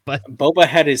 thing, but Boba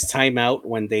had his timeout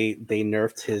when they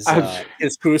nerfed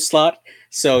his crew slot.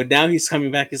 So now he's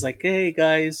coming back. He's like, "Hey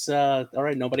guys, all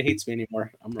right, nobody hates me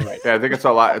anymore. I'm all right." Yeah, I think it's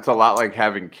a lot. It's a lot like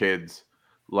having kids.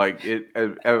 Like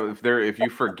if you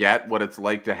forget what it's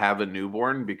like to have a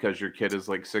newborn because your kid is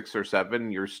like 6 or 7,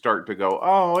 you start to go,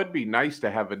 "Oh, it'd be nice to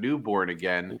have a newborn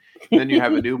again." And then you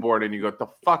have a newborn, and you go, "What the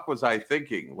fuck was I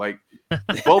thinking?" Like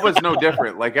Boba's no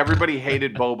different. Like everybody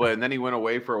hated Boba, and then he went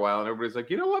away for a while, and everybody's like,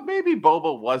 "You know what? Maybe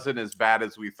Boba wasn't as bad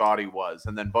as we thought he was."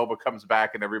 And then Boba comes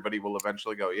back, and everybody will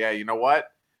eventually go, "Yeah, you know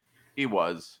what? He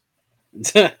was."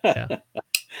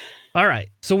 all right.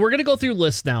 So we're gonna go through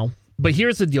lists now. But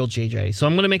here's the deal, JJ. So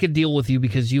I'm going to make a deal with you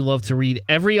because you love to read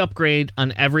every upgrade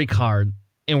on every card,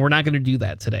 and we're not going to do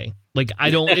that today. Like, I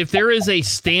don't, if there is a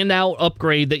standout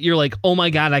upgrade that you're like, oh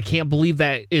my God, I can't believe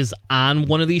that is on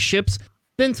one of these ships,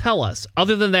 then tell us.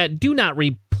 Other than that,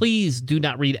 please do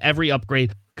not read every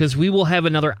upgrade because we will have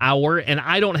another hour, and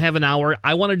I don't have an hour.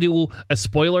 I want to do a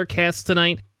spoiler cast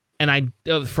tonight and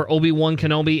for Obi-Wan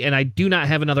Kenobi, and I do not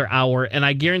have another hour, and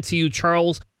I guarantee you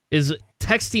Charles is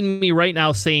texting me right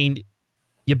now saying,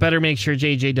 you better make sure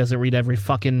JJ doesn't read every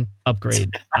fucking upgrade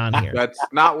on here. That's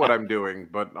not what I'm doing,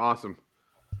 but awesome.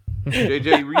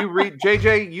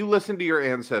 JJ, you listen to your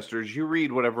ancestors. You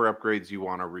read whatever upgrades you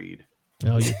want to read.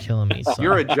 Oh, you're killing me, son.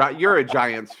 You're a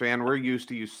Giants fan. We're used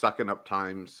to you sucking up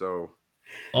time, so.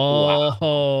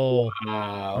 Oh.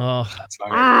 Wow.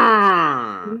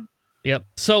 Oh. Yep.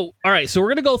 So, all right. So we're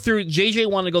going to go through, JJ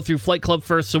wanted to go through Flight Club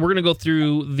first. So we're going to go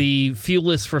through the few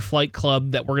lists for Flight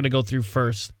Club that we're going to go through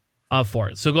first. For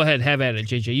it. So go ahead, have at it,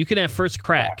 JJ. You can have first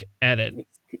crack at it.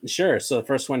 Sure. So the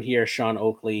first one here, Sean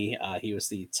Oakley. He was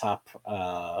the top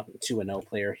 2-0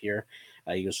 player here.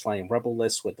 He was flying Rebel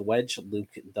list with Wedge,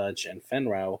 Luke, Dudge, and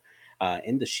Fenrow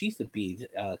in the Sheath of Bead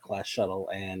class shuttle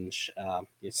and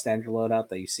standard loadout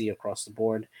that you see across the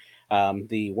board.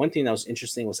 The one thing that was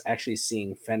interesting was actually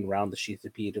seeing Fenrow the Sheath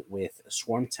of Bead with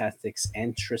Swarm Tactics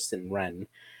and Tristan Wren.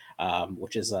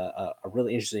 Which is a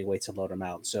really interesting way to load him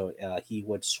out. So he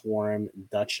would swarm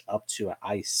Dutch up to an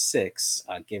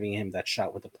I-6, giving him that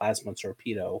shot with the plasma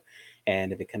torpedo.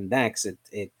 And if it connects,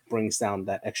 it brings down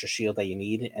that extra shield that you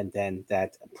need. And then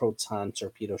that proton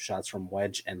torpedo shots from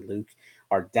Wedge and Luke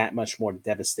are that much more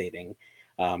devastating.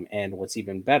 And what's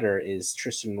even better is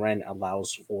Tristan Wren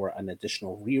allows for an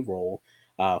additional reroll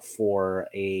for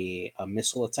a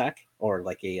missile attack or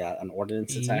like an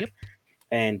ordnance attack. Yep.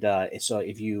 And so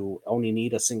if you only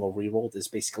need a single reroll, it's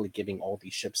basically giving all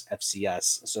these ships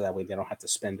FCS, so that way they don't have to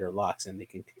spend their locks and they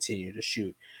can continue to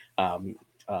shoot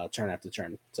turn after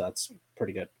turn. So that's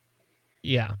pretty good.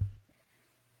 Yeah.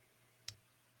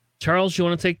 Charles, you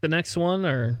want to take the next one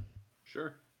or?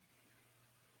 Sure.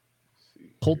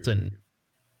 Colton.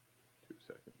 2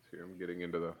 seconds here. I'm getting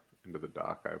into the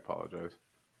dock. I apologize.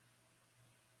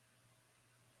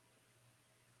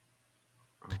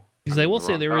 Because I will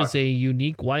say there is a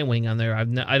unique Y-Wing on there.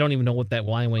 I don't even know what that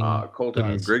Y-Wing Colton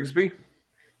does. Grigsby?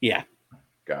 Yeah.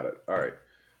 Got it. All right.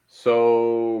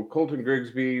 So Colton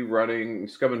Grigsby running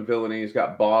Scum and Villainy. He's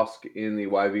got Bosk in the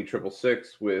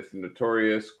YV666 with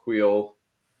Notorious, Queel,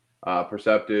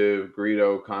 Perceptive,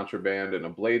 Greedo, Contraband, and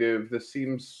Ablative. This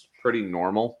seems pretty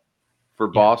normal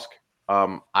for Bosk.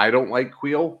 I don't like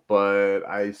Queel, but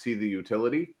I see the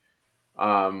utility.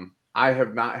 I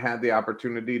have not had the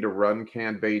opportunity to run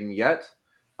Cad Bane yet,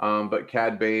 but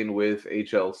Cad Bane with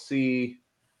HLC,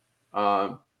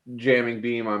 Jamming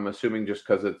Beam, I'm assuming just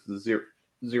because it's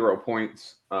 0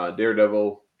 points,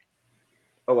 Daredevil,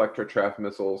 Electrotraff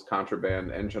missiles,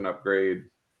 Contraband, Engine Upgrade,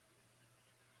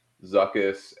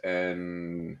 Zuckuss,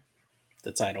 and...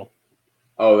 The title.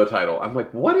 Oh, the title. I'm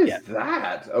like, what is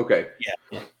that? Okay.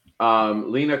 Yeah.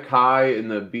 Lena Kai in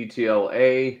the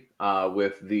BTLA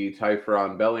with the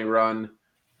Typhron Belly Run,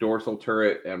 Dorsal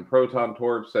Turret, and Proton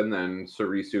Torps, and then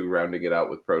Sarisu rounding it out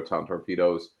with Proton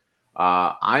Torpedoes.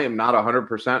 I am not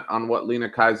 100% on what Lena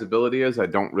Kai's ability is. I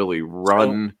don't really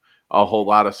run a whole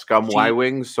lot of Scum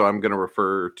Y-Wings, so I'm going to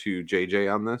refer to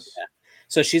JJ on this. Yeah.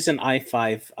 So she's an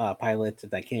I-5 pilot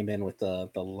that came in with the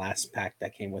last pack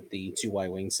that came with the 2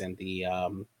 Y-Wings and the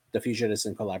Fugitives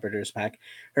and Collaborators pack.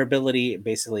 Her ability,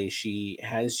 basically, she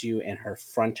has you in her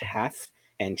front half,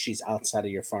 and she's outside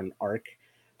of your front arc.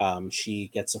 She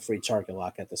gets a free target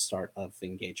lock at the start of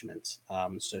engagement.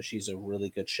 So she's a really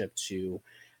good ship to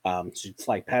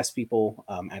fly past people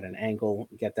at an angle,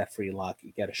 get that free lock,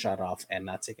 get a shot off, and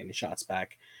not take any shots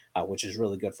back, which is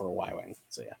really good for a Y-Wing.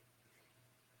 So, yeah.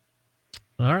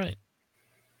 All right.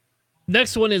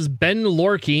 Next one is Ben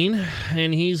Lorkine,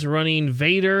 and he's running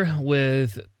Vader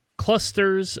with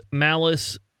Clusters,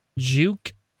 Malice,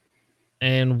 Juke,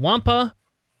 and Wampa,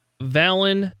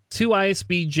 Valen, 2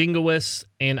 ISB, Jingoist,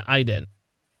 and Ident.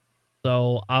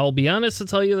 So I'll be honest to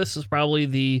tell you, this is probably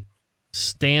the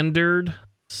standard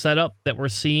setup that we're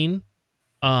seeing,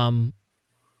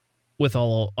 with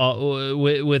all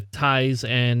with Ties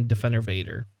and Defender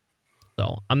Vader.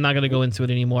 So I'm not gonna go into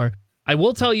it anymore. I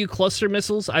will tell you, cluster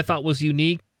missiles I thought was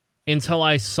unique until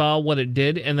I saw what it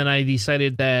did, and then I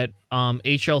decided that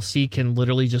HLC can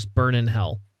literally just burn in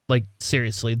hell. Like,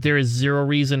 seriously, there is zero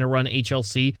reason to run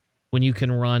HLC when you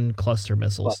can run cluster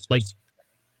missiles. Clusters. Like,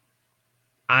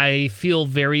 I feel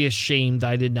very ashamed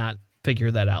I did not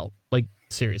figure that out. Like,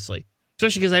 seriously.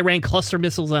 Especially because I ran cluster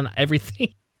missiles on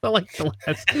everything. So, like,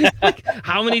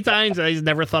 how many times I just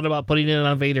never thought about putting it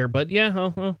on Vader. But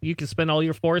yeah, well, you can spend all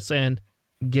your force and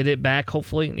get it back,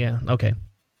 hopefully. Yeah, okay.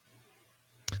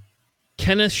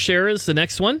 Kenneth Shera's the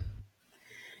next one.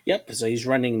 Yep, so he's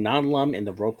running non-lum in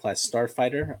the Rogue Class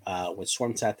Starfighter with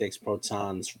Swarm Tactics,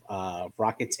 Protons,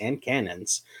 rockets, and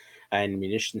cannons, and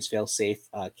munitions fail-safe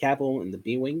Cavill in the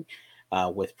B-Wing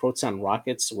with Proton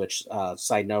rockets, which,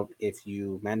 side note, if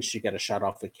you manage to get a shot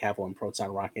off with Cavill and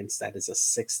Proton rockets, that is a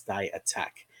 6-die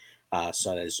attack.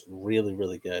 So that is really,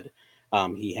 really good.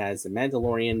 He has the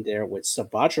Mandalorian there with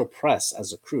Savage Press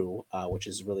as a crew, which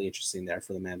is really interesting there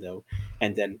for the Mando,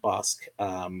 and then Bosk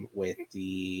with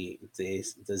the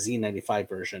Z95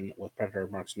 version with Predator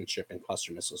marksmanship and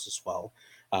cluster missiles as well.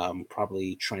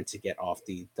 Probably trying to get off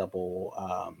the double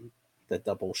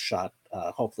shot,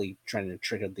 hopefully trying to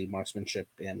trigger the marksmanship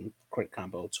and crit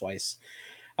combo twice.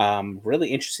 Really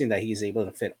interesting that he's able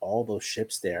to fit all those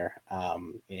ships there.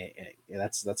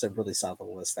 That's a really solid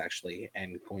list, actually.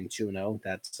 And going 2-0,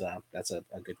 that's a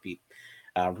good beat.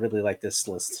 Really like this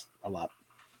list a lot.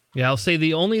 Yeah, I'll say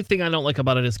the only thing I don't like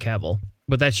about it is Cavill,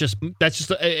 but that's just,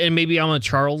 and maybe I'm a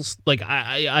Charles. Like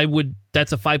I would,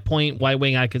 that's a 5-point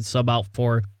Y-wing I could sub out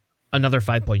for another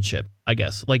 5-point ship, I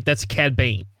guess. Like that's Cad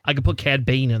Bane. I could put Cad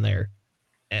Bane in there.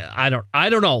 I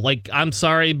don't know. Like, I'm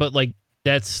sorry, but like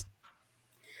that's.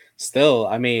 Still,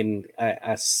 I mean,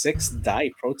 a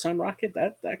 6-die proton rocket,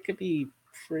 that could be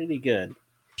pretty good.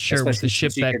 Sure, Especially with the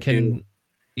ship since you that can,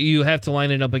 you have to line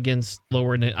it up against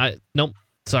lower. Nope,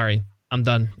 sorry, I'm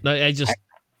done. I don't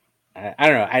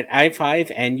know. At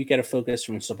I5, and you get a focus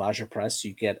from Savage Press,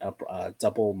 you get a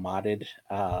double modded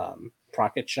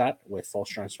rocket shot with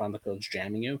false transponder codes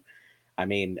jamming you. I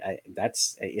mean,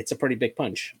 it's a pretty big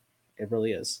punch. It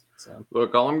really is. So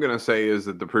look, all I'm gonna say is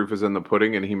that the proof is in the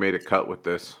pudding, and he made a cut with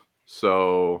this.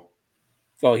 So,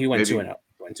 he went 2-0.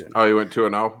 Oh, he went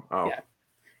 2-0. Oh,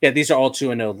 yeah. These are all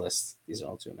 2-0 lists. These are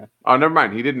all 2-0. Oh, never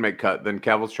mind. He didn't make cut. Then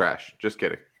Cavill's trash. Just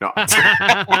kidding. No.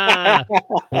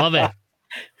 Love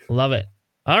it.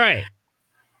 All right.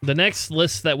 The next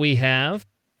list that we have,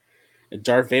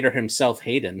 Darth Vader himself,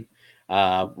 Hayden,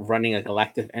 running a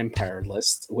Galactic Empire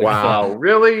list. With, wow,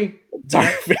 really?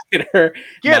 Darth Vader.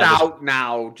 Get out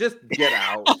now. Just get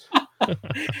out.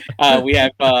 We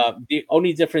have the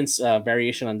only difference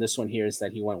variation on this one here is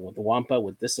that he went with Wampa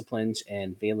with Disciplined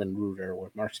and Valen Rooter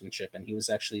with Marksmanship, and he was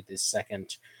actually the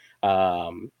second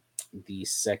matchup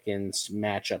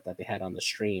that they had on the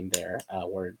stream there,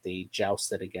 where they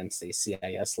jousted against a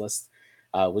CIS list.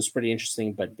 It was pretty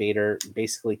interesting, but Vader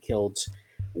basically killed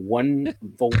one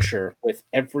vulture with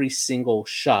every single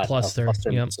shot cluster, of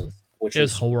cluster missiles, which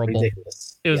was horrible.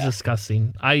 Ridiculous. It was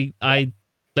disgusting.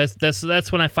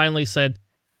 That's when I finally said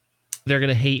they're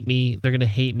gonna hate me. They're gonna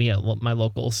hate me at my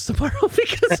locals tomorrow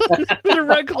because I'm gonna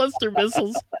run cluster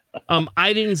missiles.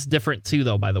 Iden's different too,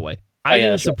 though. By the way,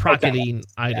 Iden's a Procadine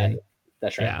Iden.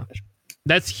 That's right. Yeah,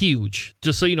 that's huge.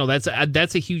 Just so you know, that's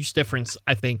a huge difference.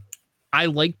 I think I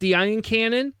like the ion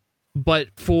cannon, but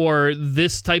for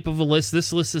this type of a list,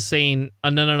 this list is saying,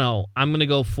 no, I'm going to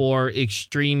go for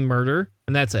extreme murder,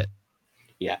 and that's it.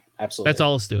 Yeah, absolutely. That's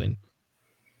all it's doing.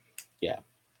 Yeah.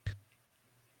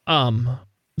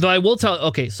 Though I will tell,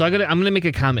 okay, so I'm going to make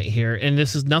a comment here, and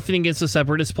this is nothing against the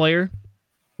Separatist player,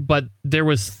 but there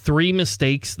was 3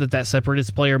 mistakes that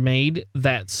Separatist player made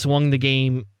that swung the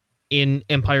game in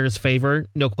Empire's favor,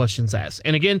 no questions asked.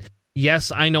 And again,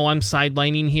 yes, I know I'm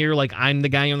sidelining here. Like, I'm the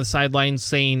guy on the sidelines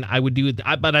saying I would do it,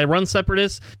 but I run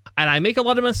Separatists, and I make a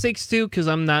lot of mistakes too because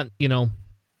I'm not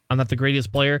the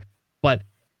greatest player. But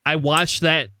I watched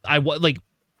that. Like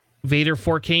Vader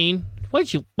 4K.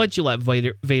 Why'd you let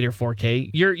Vader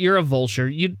 4K? You're a vulture.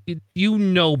 You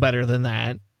know better than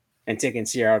that. And taking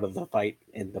Seer out of the fight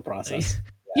in the process.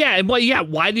 Yeah.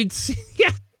 Why did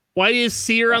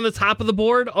Seer on the top of the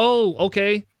board? Oh,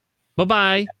 okay.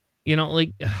 Bye-bye.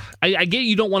 Like, I get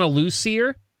you don't want to lose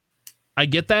Seer. I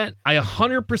get that. I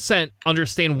 100%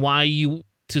 understand why you,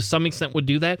 to some extent, would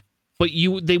do that. But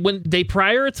they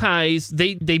prioritize,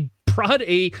 they brought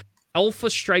a Alpha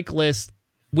Strike list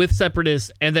with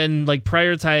Separatists and then like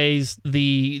prioritize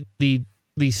the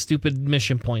stupid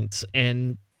mission points.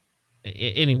 And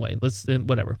anyway, let's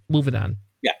whatever. Moving on.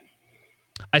 Yeah.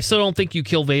 I still don't think you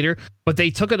kill Vader, but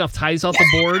they took enough ties off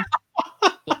the board.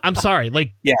 I'm sorry.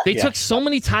 Like, they took so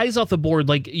many ties off the board.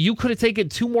 Like, you could have taken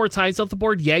 2 more ties off the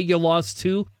board. Yeah, you lost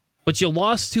 2, but you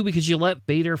lost 2 because you let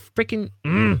Vader freaking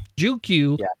juke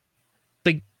you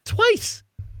like twice.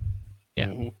 Yeah.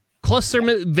 Mm-hmm. Cluster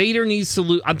Vader needs to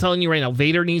lose. I'm telling you right now,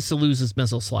 Vader needs to lose his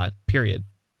missile slot. Period.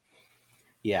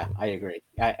 Yeah, I agree.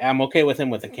 I'm okay with him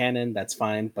with a cannon. That's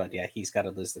fine. But yeah, he's got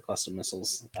to lose the cluster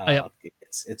missiles.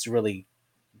 It's really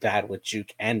bad with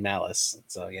Juke and Malice.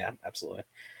 So yeah, absolutely.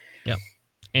 Yeah.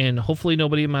 And hopefully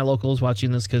nobody in my local is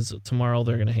watching this because tomorrow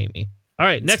they're going to hate me. All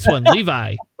right, next one,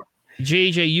 Levi.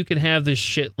 JJ, you can have this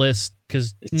shit list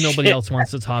because nobody else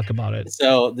wants to talk about it.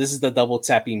 So this is the double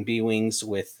tapping B-Wings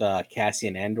with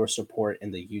Cassian Andor support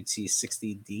in the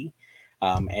UT-60D.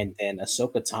 And then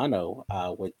Ahsoka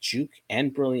Tano with Juke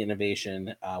and Brilliant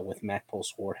Innovation with Mac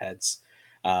Pulse Warheads.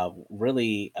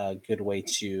 Really a good way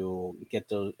to get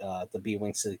the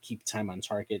B-Wings to keep time on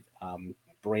target.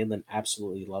 Braylon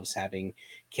absolutely loves having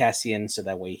Cassian, so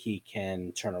that way he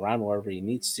can turn around wherever he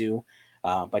needs to.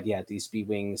 But yeah, these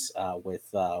B-Wings with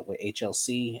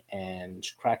HLC and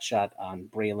Crackshot on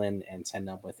Braylon and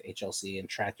 10-Num with HLC and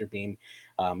Tractor Beam.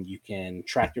 You can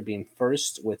Tractor Beam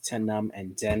first with 10-Num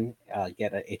and then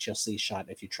get an HLC shot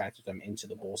if you tractor them into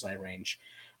the bullseye range.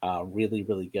 Really,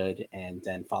 really good. And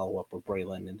then follow up with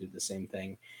Braylon and do the same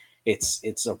thing. It's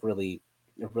a really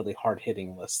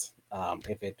hard-hitting list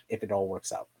if it all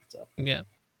works out. So yeah.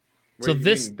 Wait, so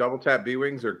this double tap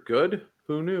B-Wings are good?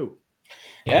 Who knew?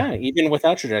 Yeah, even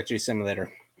without Trajectory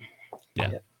Simulator.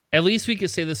 Yeah. At least we could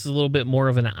say this is a little bit more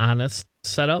of an honest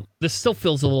setup. This still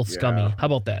feels a little scummy. How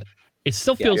about that? It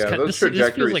still feels those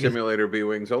Trajectory Simulator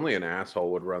B-Wings, only an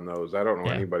asshole would run those. I don't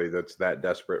know anybody that's that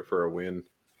desperate for a win.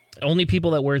 Only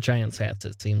people that wear Giants hats,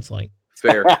 it seems like.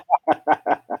 Fair.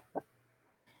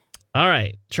 All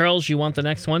right. Charles, you want the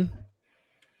next one?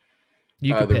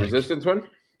 You can the pick. Resistance one?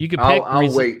 You can pick.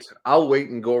 I'll wait. I'll wait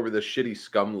and go over the shitty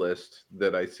scum list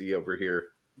that I see over here.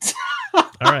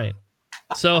 All right.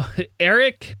 So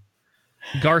Eric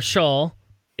Garshall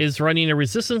is running a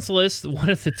Resistance list, one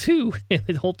of the 2 in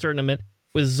the whole tournament,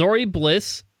 with Zori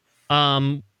Bliss.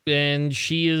 And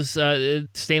she is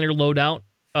standard loadout.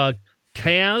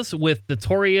 Kaz with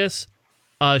Notorious,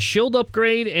 shield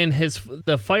upgrade, and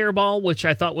the Fireball, which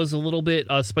I thought was a little bit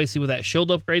spicy with that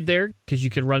shield upgrade there, because you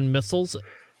could run missiles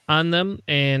on them,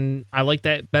 and I like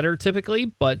that better typically,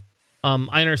 but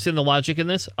I understand the logic in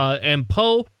this. And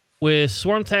Poe with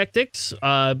Swarm Tactics,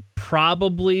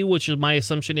 probably, which is my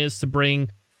assumption, is to bring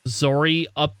Zori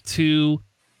up to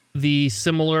the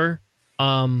similar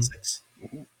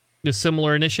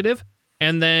initiative.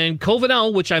 And then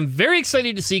Covenel, which I'm very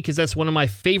excited to see because that's one of my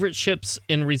favorite ships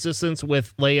in Resistance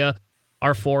with Leia,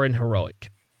 R4, and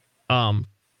Heroic. So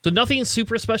nothing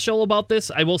super special about this.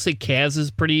 I will say Kaz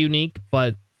is pretty unique,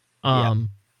 but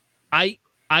I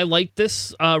like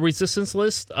this Resistance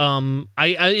list.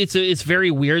 It's very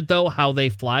weird though how they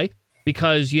fly,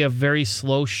 because you have very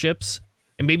slow ships,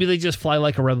 and maybe they just fly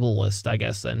like a Rebel list, I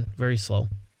guess, then. Very slow.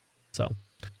 So,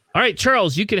 all right,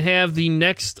 Charles, you can have the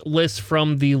next list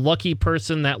from the lucky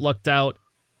person that lucked out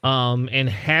and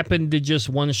happened to just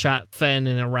one-shot Fenn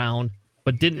in a round,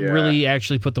 but didn't really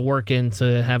actually put the work in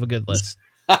to have a good list.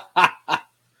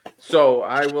 So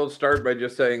I will start by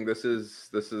just saying this is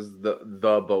the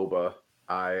Boba.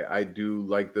 I do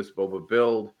like this Boba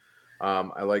build.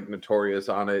 I like Notorious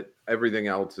on it. Everything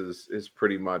else is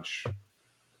pretty much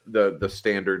the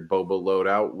standard Boba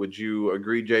loadout. Would you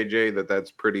agree, JJ, that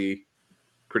that's pretty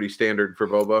standard for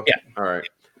Boba? Yeah. All right.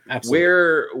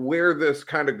 Absolutely. Where this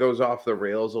kind of goes off the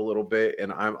rails a little bit,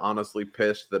 and I'm honestly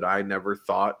pissed that I never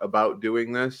thought about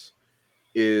doing this,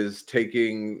 is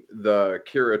taking the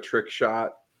Kira trick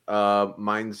shot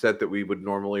mindset that we would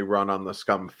normally run on the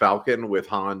Scum Falcon with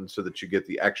Han, so that you get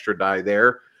the extra die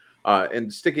there,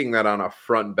 and sticking that on a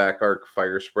front and back arc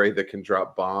fire spray that can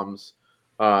drop bombs,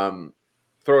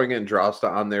 throwing in Drosta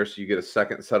on there so you get a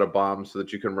second set of bombs so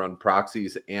that you can run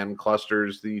proxies and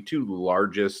clusters, the 2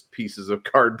 largest pieces of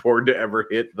cardboard to ever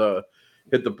hit the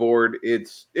board.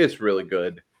 It's really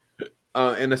good,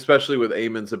 and especially with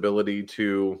Eamon's ability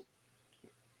to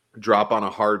drop on a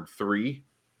hard 3.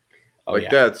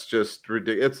 That's just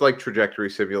ridiculous. It's like Trajectory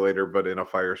Simulator, but in a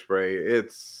fire spray.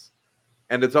 It's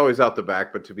always out the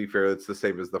back, but to be fair, it's the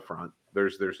same as the front.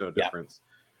 There's no difference.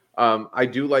 I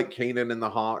do like Kanan and the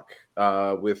Hawk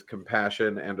with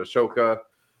Compassion and Ahsoka.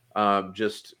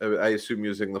 Just I assume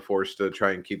using the Force to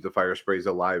try and keep the fire sprays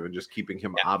alive and just keeping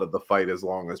him out of the fight as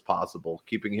long as possible,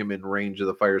 keeping him in range of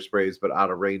the fire sprays but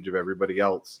out of range of everybody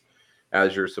else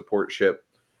as your support ship.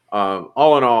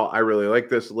 All in all, I really like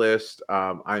this list.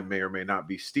 I may or may not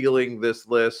be stealing this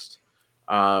list.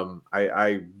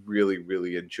 I really,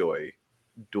 really enjoy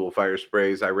dual fire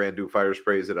sprays. I ran dual fire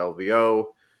sprays at LVO.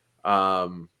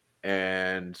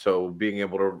 And so being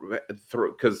able to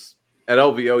throw, because at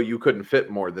LVO you couldn't fit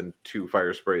more than 2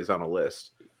 fire sprays on a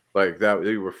list. Like that,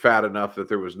 you were fat enough that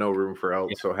there was no room for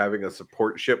else. Yeah. So having a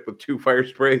support ship with 2 fire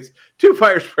sprays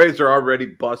are already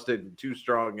busted and too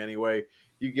strong anyway.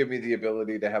 You give me the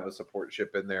ability to have a support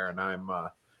ship in there, and I'm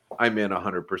in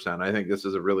 100%. I think this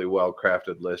is a really well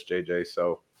crafted list, JJ.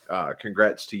 So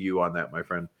congrats to you on that, my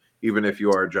friend. Even if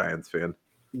you are a Giants fan.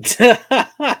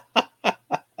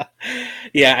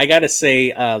 Yeah, I gotta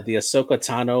say, the Ahsoka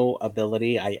Tano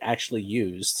ability I actually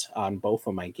used on both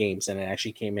of my games, and it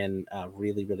actually came in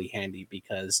really, really handy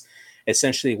because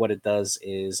essentially what it does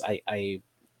is I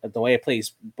the way I play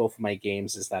both of my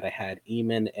games is that I had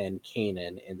Eamon and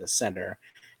Kanan in the center,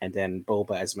 and then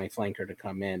Boba as my flanker to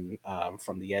come in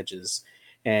from the edges.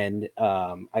 And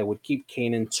I would keep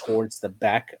Kanan towards the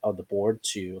back of the board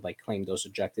to like claim those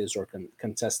objectives or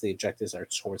contest the objectives that are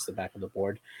towards the back of the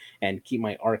board, and keep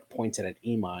my arc pointed at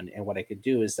Iman. And what I could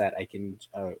do is that I can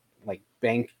like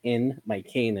bank in my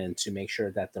Kanan to make sure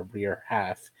that the rear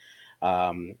half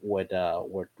would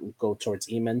go towards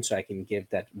Eamon, so I can give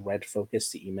that red focus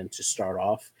to Eamon to start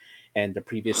off. And the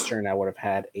previous turn, I would have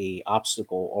had a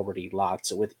obstacle already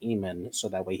locked with Eamon, so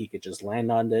that way he could just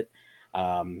land on it.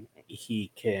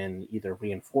 He can either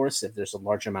reinforce if there's a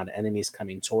large amount of enemies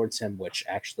coming towards him, which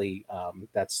actually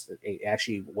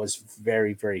actually was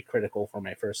very, very critical for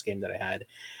my first game that I had.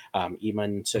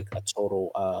 Eamon took a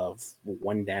total of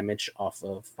 1 damage off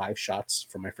of 5 shots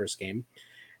for my first game,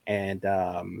 and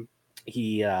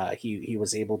he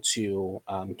was able to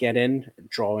get in,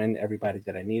 draw in everybody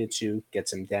that I needed to, get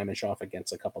some damage off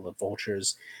against a couple of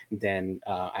vultures. Then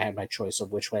I had my choice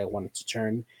of which way I wanted to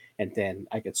turn, and then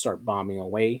I could start bombing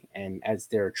away. And as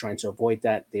they're trying to avoid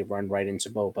that, they run right into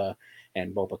Boba,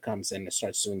 and Boba comes in and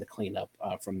starts doing the cleanup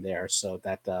from there. So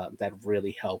that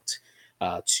really helped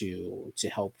to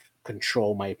help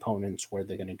control my opponents where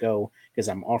they're going to go, because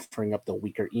I'm offering up the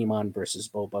weaker Iman versus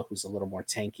Boba, who's a little more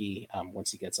tanky once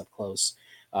he gets up close.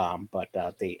 But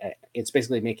it's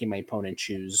basically making my opponent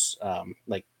choose,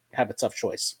 have a tough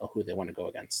choice of who they want to go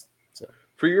against. So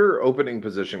for your opening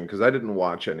position, because I didn't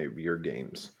watch any of your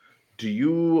games, do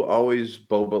you always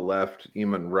Boba left,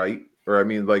 Iman right? Or I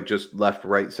mean, like just left,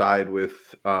 right side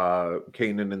with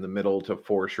Kanan in the middle to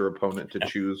force your opponent to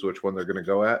choose which one they're going to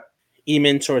go at?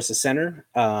 Eamon towards the center,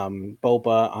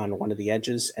 Boba on one of the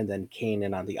edges, and then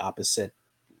Kanan on the opposite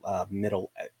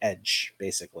middle edge,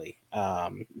 basically.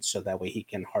 So that way he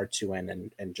can hard to end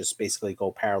and just basically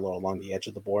go parallel along the edge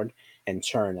of the board and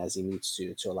turn as he needs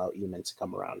to allow Eamon to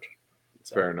come around.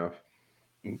 So, fair enough.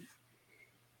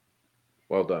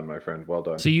 Well done, my friend. Well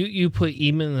done. So you put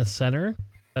Eamon in the center?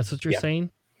 That's what you're saying?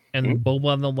 And Boba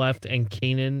on the left and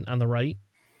Kanan on the right?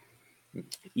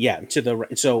 Yeah, to the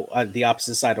right. So the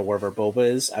opposite side of wherever Boba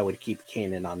is, I would keep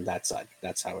Kanan on that side.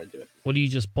 That's how I do it. What do you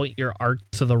just point your arc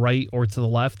to the right or to the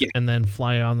left and then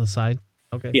fly on the side?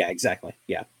 Okay. Yeah, exactly.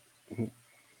 Yeah. Mm-hmm.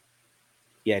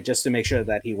 Yeah, just to make sure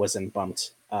that he wasn't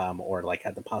bumped or like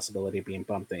had the possibility of being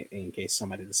bumped in case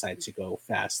somebody decided to go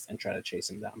fast and try to chase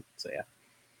him down. So yeah.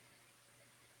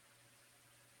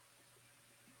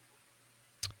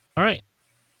 All right.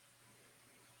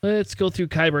 Let's go through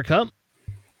Kyber Cup.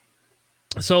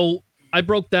 So I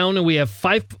broke down and we have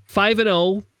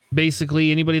 5-0,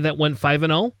 basically anybody that went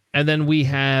 5-0. And then we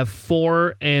have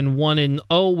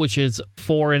 4-1-0, which is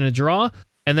 4 in a draw.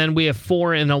 And then we have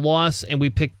 4 in a loss, and we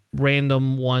picked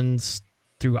random ones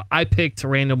I picked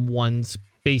random ones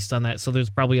based on that. So there's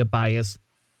probably a bias,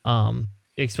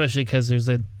 especially because there's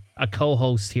a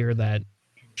co-host here that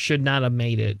should not have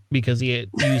made it because he had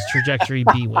used trajectory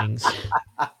B-wings.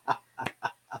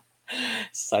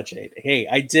 Such a hey!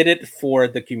 I did it for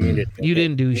the community. You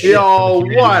didn't do shit. Yo,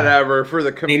 whatever for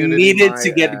the community. They needed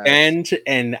to get banned,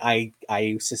 and I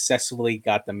successfully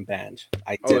got them banned.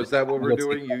 I did. Oh, is that what we're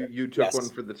doing? You took one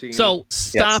for the team. So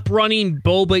stop running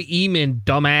Boba Eamon,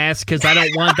 dumbass, because I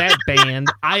don't want that banned.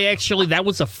 That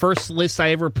was the first list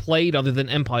I ever played other than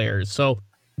Empire. So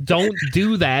don't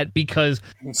do that because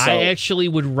I actually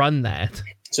would run that.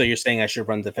 So you're saying I should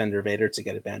run Defender Vader to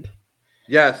get it banned?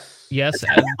 Yes.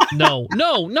 No,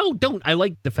 don't. I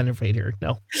like Defender Vader. No.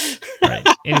 All right.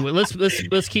 Anyway,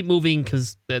 let's keep moving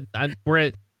because we're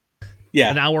at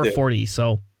an hour 40.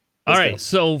 So, all right.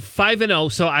 So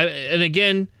 5-0. So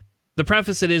again, the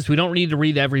preface it is we don't need to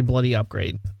read every bloody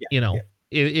upgrade. Yeah.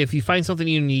 If you find something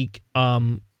unique,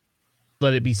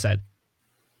 let it be said.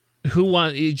 Who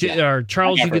won? Or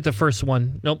Charles, you get the first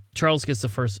one. Nope, Charles gets the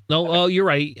first. No, oh, you're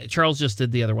right. Charles just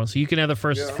did the other one, so you can have the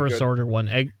first order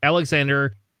one.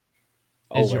 Alexander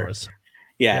is yours.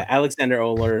 Yeah, Alexander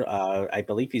Oler. I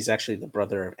believe he's actually the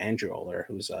brother of Andrew Oler,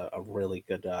 who's a really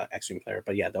good X-Wing player.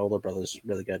 But yeah, the Oler brothers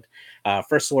really good.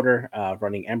 First order,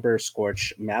 running Ember,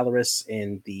 Scorch, Malorus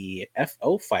in the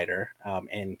FO fighter,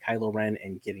 and Kylo Ren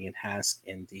and Gideon Hask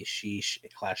in the Sheesh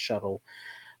class shuttle.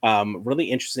 Really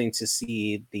interesting to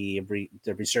see the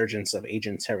resurgence of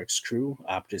Agent Tarek's crew,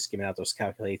 just giving out those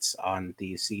calculates on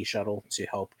the Sea shuttle to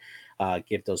help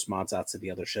give those mods out to the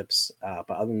other ships. But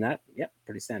other than that, yeah,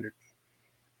 pretty standard.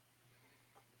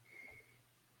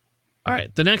 All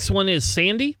right, the next one is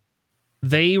Sandy.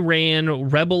 They ran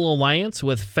Rebel Alliance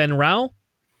with Fen Rao,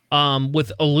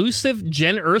 with elusive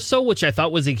Jen Urso, which I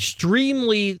thought was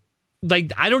extremely,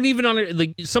 like, I don't even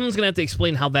like. Someone's gonna have to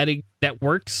explain how that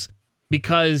works,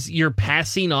 because you're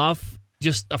passing off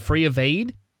just a free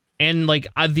evade, and like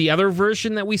the other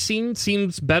version that we've seen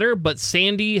seems better, but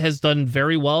Sandy has done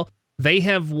very well. They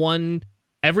have won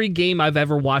every game I've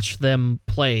ever watched them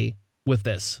play with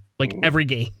this, like every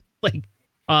game, like.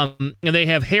 And they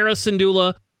have Hera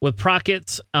Syndulla with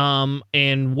Prockets,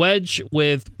 and Wedge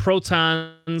with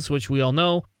Protons, which we all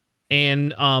know.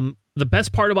 And the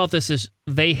best part about this is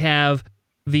they have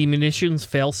the munitions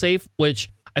failsafe,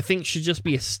 which I think should just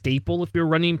be a staple if you're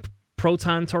running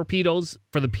proton torpedoes,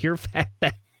 for the pure fact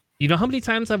that, you know how many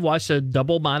times I've watched a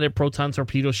double modded proton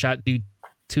torpedo shot do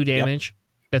 2 damage?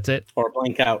 Yep. That's it. Or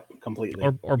blink out completely.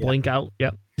 Or blink out.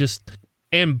 Yep.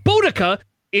 And Boudica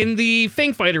in the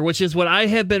Fang Fighter, which is what I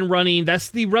have been running. That's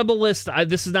the Rebel list.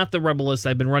 This is not the Rebel list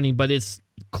I've been running, but it's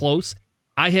close.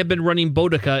 I have been running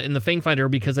Boudica in the Fang Fighter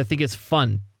because I think it's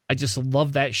fun. I just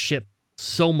love that ship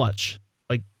so much.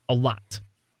 Like, a lot.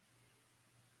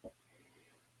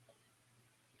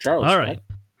 Charles. All right.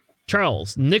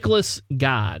 Charles, Nicholas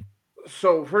God.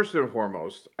 So first and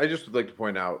foremost, I just would like to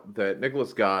point out that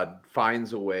Nicholas God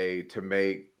finds a way to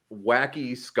make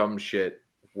wacky scum shit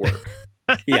work.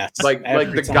 Yes, like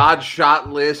the time. God shot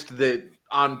list that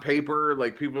on paper,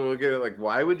 like people look at it like,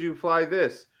 why would you fly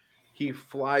this? He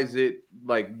flies it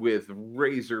like with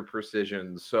razor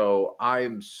precision. So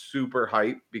I'm super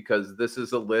hyped because this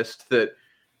is a list that,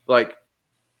 like,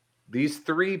 these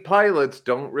 3 pilots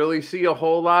don't really see a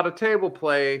whole lot of table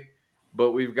play,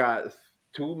 but we've got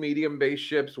 2 medium base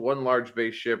ships, 1 large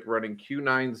base ship running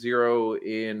Q90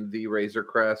 in the Razor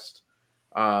Crest.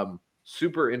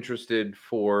 Super interested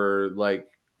for, like,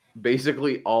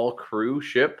 basically all crew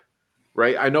ship,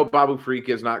 right? I know Babu Freak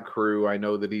is not crew. I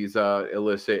know that he's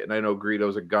illicit, and I know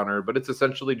Greedo's a gunner, but it's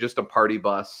essentially just a party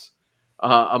bus,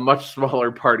 a much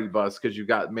smaller party bus, because you've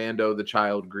got Mando, the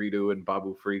Child, Greedo, and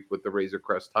Babu Freak with the Razor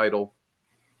Crest title.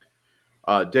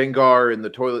 Dengar in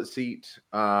the toilet seat,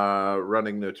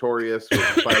 running Notorious with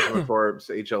Plasma Corps,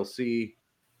 HLC.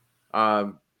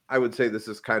 I would say this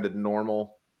is kind of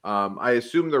normal. I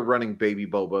assume they're running Baby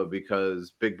Boba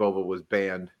because Big Boba was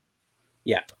banned.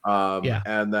 Yeah.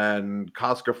 And then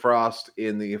Casca Frost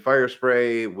in the Fire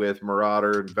Spray with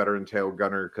Marauder and Veteran Tail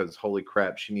Gunner, because holy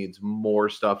crap, she needs more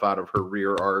stuff out of her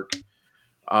rear arc.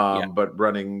 But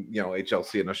running,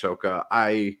 HLC and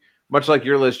Ahsoka. Much like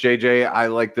your list, JJ, I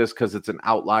like this because it's an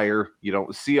outlier. You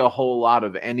don't see a whole lot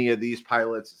of any of these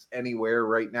pilots anywhere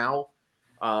right now.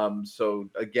 So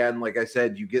again, like I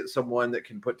said, you get someone that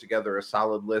can put together a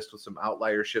solid list with some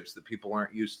outlier ships that people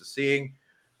aren't used to seeing,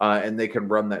 and they can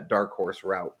run that dark horse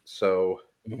route. So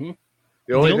the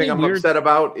only thing I'm upset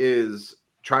about is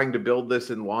trying to build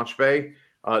this in Launch Bay.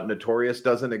 Notorious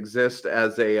doesn't exist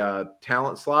as a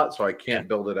talent slot, so I can't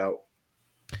build it out.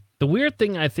 The weird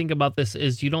thing I think about this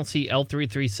is you don't see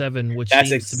L337, which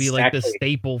seems to be like the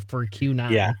staple for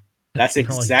Q9. Yeah. That's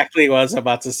exactly what I was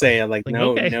about to say.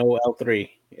 No L3.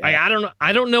 Yeah.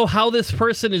 I don't know how this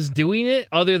person is doing it,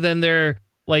 other than they're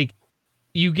like,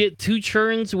 you get 2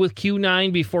 churns with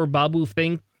Q9 before Babu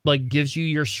Fink gives you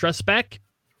your stress back.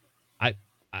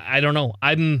 I don't know.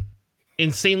 I'm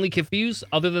insanely confused.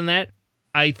 Other than that,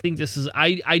 I think this is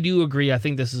I do agree. I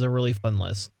think this is a really fun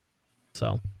list.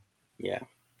 So yeah.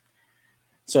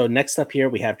 So next up here,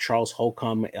 we have Charles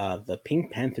Holcomb, the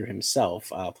Pink Panther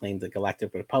himself, playing the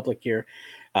Galactic Republic here.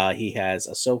 He has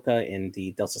Ahsoka in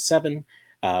the Delta 7,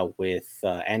 with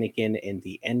Anakin in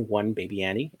the N1 Baby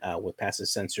Annie, with passive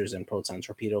sensors and proton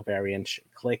torpedo variant.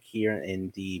 Click here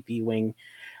in the B-Wing,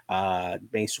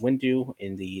 Mace Windu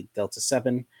in the Delta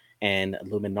 7, and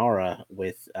Luminara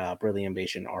with Brilliant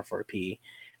Invasion R4P.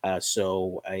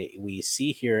 We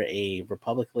see here a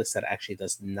Republic list that actually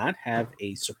does not have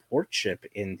a support ship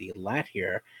in the lat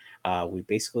here. We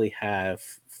basically have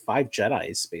 5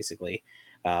 Jedis, basically.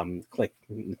 Click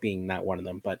being not one of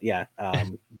them, but yeah,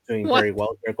 doing very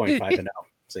well. They're going 5-0.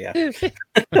 So yeah,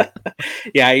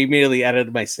 yeah. I immediately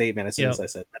edited my statement as soon as I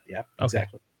said that. Yeah,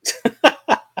 exactly.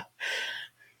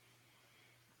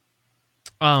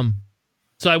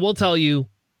 So I will tell you,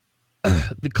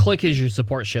 the Click is your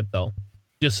support ship, though.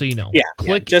 Just so you know. Yeah,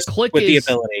 Click. Just Click with is,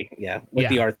 the ability. Yeah, with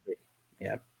the R3.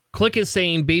 Yeah. Click is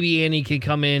saying Baby Annie can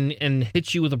come in and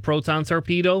hit you with a proton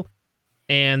torpedo,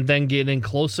 and then get in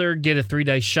closer, get a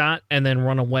 3-dice shot, and then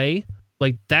run away.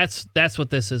 Like that's what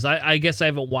this is. I guess I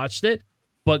haven't watched it,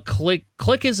 but Click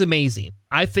is amazing.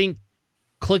 I think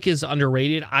Click is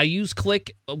underrated. I used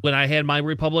Click when I had my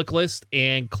Republic list,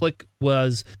 and Click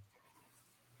was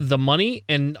the money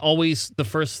and always the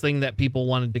first thing that people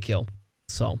wanted to kill.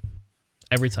 So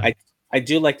every time. I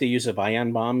do like the use of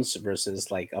ion bombs versus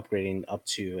like upgrading up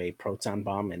to a proton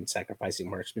bomb and sacrificing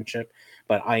marksmanship.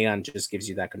 But ion just gives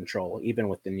you that control, even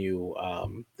with the new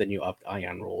upped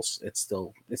ion rules. It's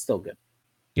still good.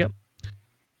 Yep.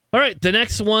 All right, the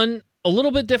next one, a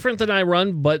little bit different than I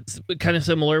run, but kind of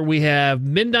similar. We have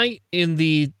Midnight in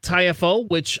the TIFO,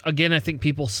 which again I think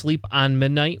people sleep on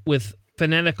Midnight with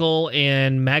Fanatical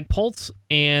and Magpulse,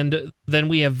 and then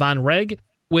we have Von Reg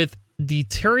with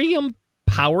Deuterium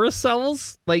power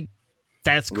cells. Like,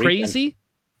 that's crazy.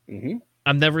 Mm-hmm.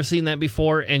 I've never seen that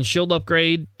before. And Shield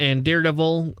Upgrade and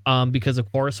Daredevil, because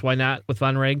of course, why not with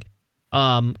Von Reg?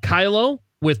 Kylo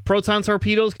with Proton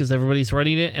Torpedoes, because everybody's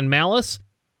running it, and Malice.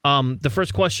 The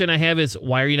first question I have is,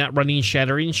 why are you not running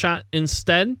Shattering Shot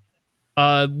instead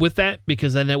with that?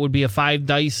 Because then that would be a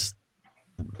 5-dice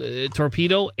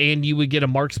torpedo, and you would get a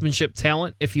marksmanship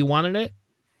talent if you wanted it.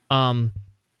 And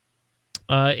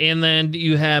then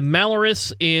you have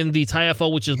Malorus in the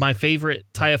TIFO, which is my favorite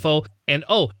TIFO. And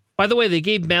by the way, they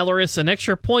gave Malorus an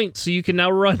extra point, so you can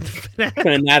now run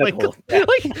Fanatical.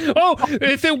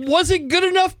 If it wasn't good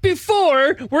enough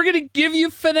before, we're gonna give you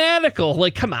Fanatical.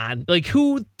 Like, come on. Like,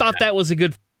 who thought that was a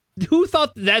good? Who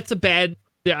thought that's a bad?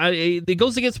 It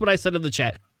goes against what I said in the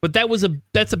chat, but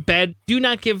that's a bad. Do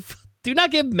not give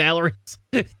Malorus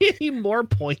any more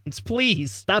points,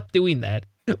 please. Stop doing that.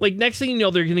 Like, next thing you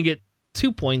know, they're gonna get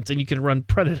 2 points, and you can run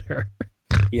Predator.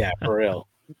 Yeah, for real.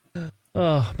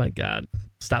 Oh my God.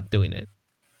 Stop doing it.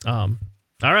 All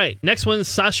right. Next one is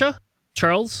Sasha.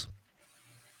 Charles.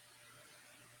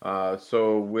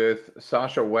 So with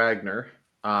Sasha Wagner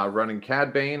running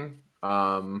Cad Bane,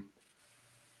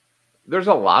 there's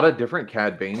a lot of different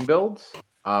Cad Bane builds,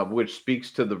 which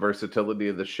speaks to the versatility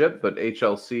of the ship. But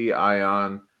HLC,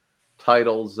 Ion,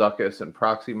 Tidal, Zuckuss, and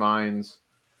Proxy Mines.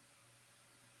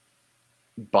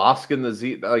 Bosk and the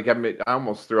Z, like I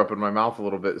almost threw up in my mouth a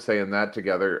little bit saying that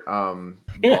together.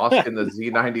 Bosk and the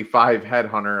Z95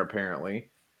 Headhunter,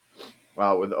 apparently,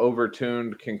 with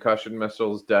overtuned concussion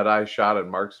missiles, Deadeye shot,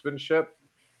 and marksmanship.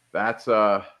 That's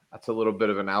a little bit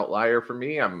of an outlier for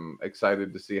me. I'm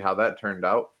excited to see how that turned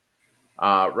out.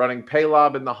 Running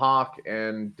Paylob in the Hawk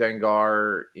and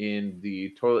Dengar in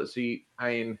the toilet seat.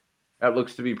 I mean, that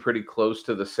looks to be pretty close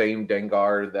to the same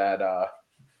Dengar that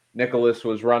Nicholas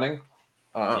was running.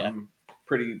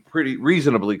 Pretty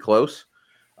reasonably close.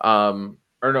 Or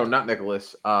no, not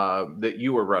Nicholas. That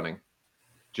you were running,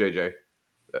 JJ.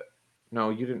 No,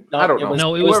 you didn't. I don't know.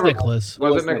 No, it was Nicholas.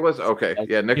 Was it Nicholas? Okay,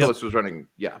 yeah, Nicholas was running.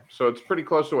 Yeah, so it's pretty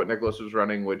close to what Nicholas was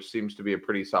running, which seems to be a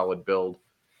pretty solid build.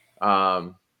 But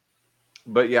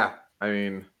yeah, I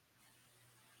mean,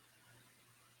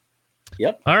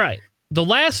 yep. All right. The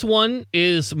last one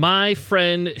is my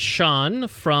friend Sean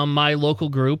from my local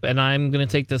group, and I'm going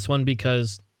to take this one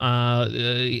because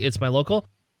it's my local.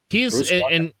 He's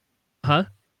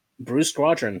Bruce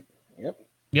Squadron.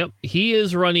 Yep. He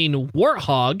is running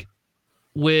Warthog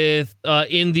with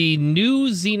in the new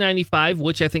Z95,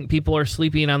 which I think people are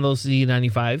sleeping on those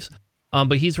Z95s.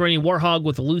 But he's running Warthog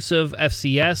with Elusive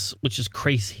FCS, which is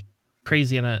crazy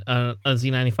on a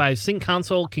Z95. Sync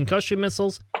console, concussion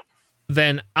missiles.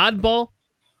 Then Oddball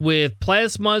with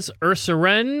Plasmas,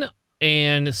 Ursaren,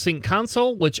 and Sync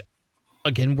Console, which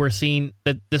again we're seeing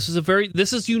that this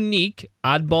is unique.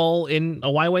 Oddball in a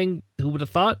Y-Wing, who would have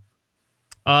thought?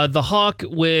 The Hawk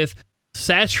with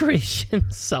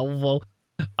Saturation Salvo,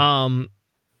 Barrage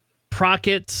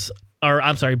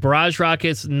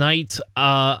Rockets, Night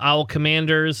Owl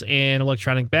Commanders, and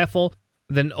Electronic Baffle.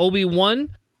 Then Obi-Wan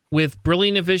with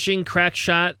Brilliant Vision, Crack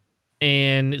Shot,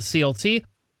 and CLT.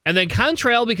 And then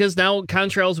Contrail, because now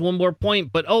Contrail's 1 more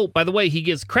point. But, by the way, he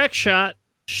gets Crack Shot,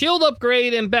 Shield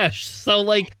Upgrade, and Besh. So,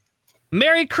 like,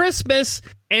 Merry Christmas.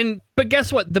 But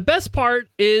guess what? The best part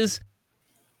is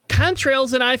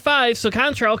Contrail's an I-5, so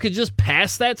Contrail could just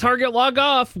pass that target log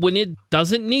off when it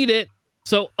doesn't need it.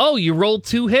 So, you rolled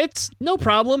 2 hits? No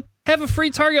problem. Have a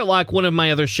free target lock one of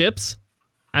my other ships.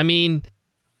 I mean,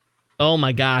 oh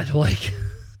my god,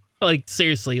 like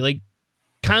seriously, like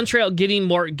Contrail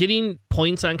getting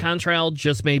points on Contrail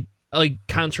just made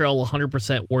Contrail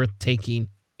 100% worth taking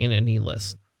in any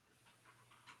list.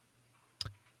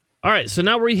 All right, so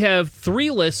now we have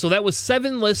 3 lists. So that was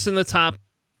 7 lists in the top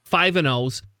 5 and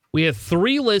O's. We have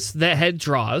 3 lists that had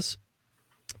draws.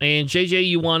 And JJ,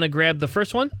 you want to grab the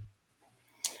first one?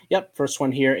 Yep, first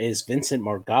one here is Vincent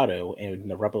Morgado in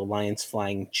the Rebel Alliance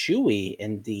flying Chewie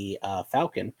in the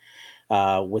Falcon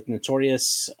with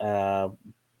Notorious,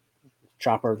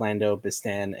 Chopper, Lando,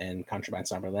 Bistan, and Contraband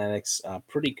Cybernetics.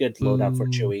 Pretty good loadout for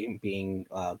Chewie, being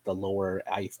the lower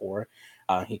I4.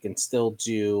 He can still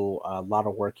do a lot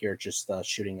of work here, just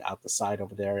shooting out the side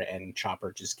over there, and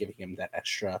Chopper just giving him that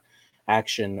extra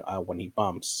action when he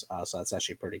bumps. So that's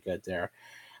actually pretty good there.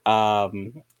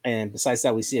 And besides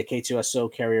that, we see a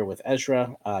K2SO carrier with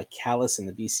Ezra, Callus in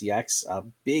the BCX, a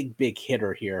big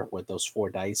hitter here with those 4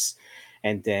 dice.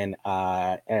 And then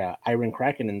Iron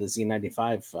Kraken in the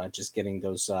Z95, just getting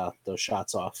those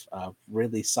shots off.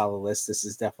 Really solid list. This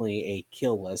is definitely a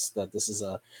kill list. This is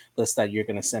a list that you're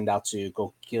going to send out to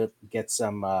go get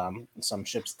some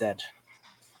ships dead.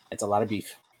 It's a lot of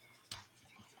beef.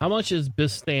 How much is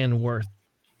Bistan worth?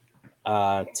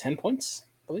 10 points,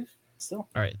 I believe. Still.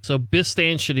 All right, so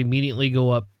Bistan should immediately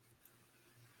go up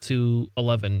to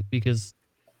 11 because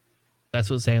that's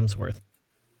what Sam's worth.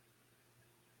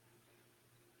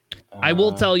 I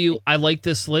will tell you, I like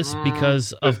this list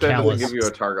because of Callus. Give you a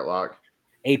target lock.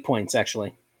 8 points,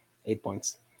 actually. 8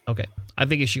 points. Okay, I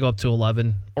think it should go up to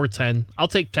 11 or 10. I'll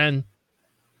take 10.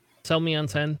 Sell me on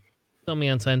 10. Sell me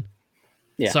on 10.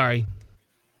 Yeah. Sorry.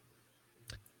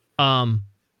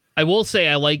 I will say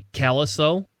I like Callus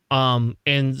though.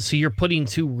 And so you're putting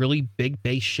 2 really big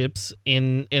base ships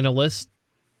in a list.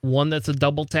 One that's a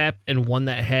double tap and one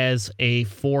that has a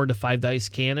 4 to 5 dice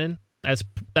cannon.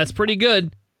 That's pretty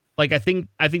good. Like I think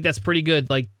that's pretty good.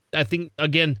 Like I think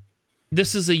again,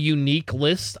 this is a unique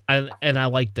list, and I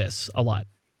like this a lot.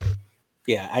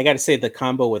 Yeah, I got to say the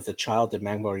combo with the Child and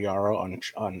Magma Yarrow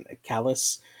on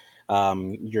Callus.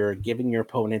 You're giving your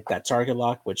opponent that target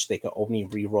lock, which they can only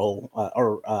re-roll,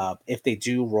 or if they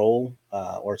do roll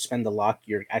or spend the lock,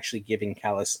 you're actually giving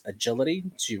Callus agility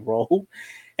to roll,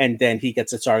 and then he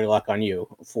gets a target lock on you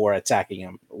for attacking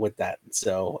him with that.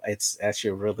 So it's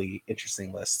actually a really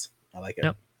interesting list. I like it.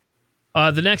 Yep.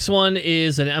 The next one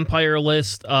is an Empire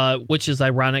list, which is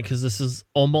ironic because this is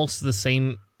almost the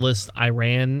same list I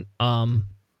ran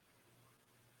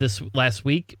this last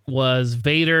week. Was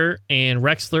Vader and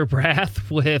Rexler Brath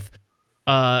with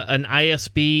an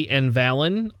ISB and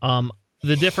Valen.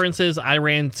 The difference is I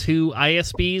ran 2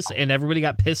 ISBs and everybody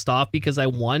got pissed off because I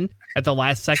won at the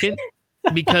last second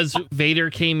because Vader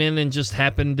came in and just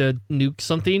happened to nuke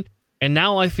something. And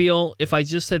now I feel if I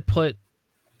just had put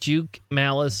Juke,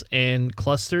 Malice, and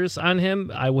Clusters on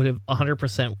him, I would have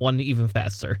 100% won even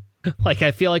faster. Like, I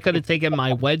feel I could have taken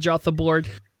my Wedge off the board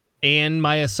and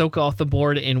my Ahsoka off the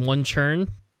board in one churn,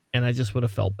 and I just would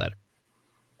have felt better.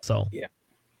 So, yeah.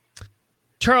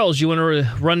 Charles, you want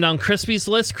to run down Crispy's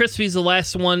list? Crispy's the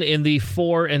last one in the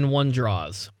 4 and 1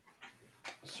 draws.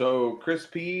 So,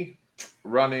 Crispy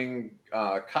running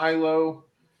Kylo,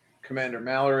 Commander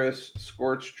Malaris,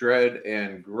 Scorched Dread,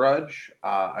 and Grudge.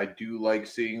 I do like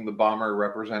seeing the bomber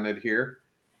represented here.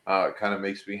 It kind of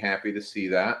makes me happy to see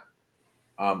that.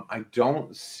 I'm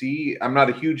not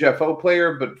a huge FO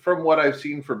player, but from what I've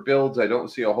seen for builds, I don't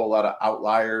see a whole lot of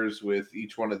outliers with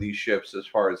each one of these ships as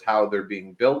far as how they're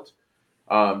being built.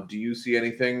 Do you see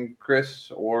anything,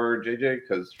 Chris or JJ?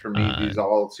 Because for me, these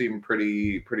all seem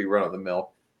pretty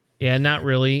run-of-the-mill. Yeah, not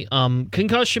really.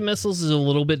 Concussion missiles is a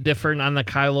little bit different on the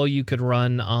Kylo. You could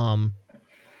run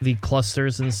the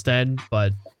clusters instead,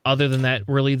 but other than that,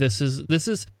 really, this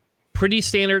is pretty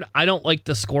standard. I don't like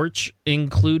the Scorch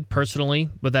include personally,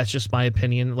 but that's just my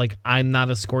opinion. Like, I'm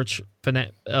not a Scorch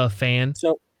fan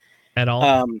at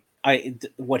all.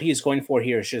 What he's going for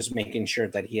here is just making sure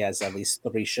that he has at least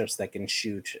 3 ships that can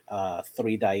shoot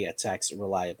 3 die attacks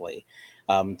reliably.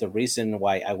 The reason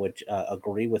why I would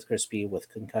agree with Crispy with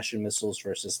concussion missiles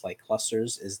versus like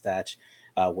clusters is that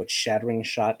with Shattering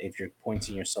Shot, if you're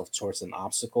pointing yourself towards an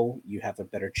obstacle, you have a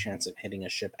better chance of hitting a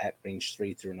ship at range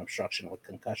 3 through an obstruction with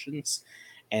concussions,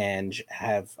 and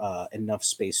have enough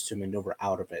space to maneuver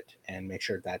out of it and make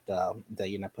sure that that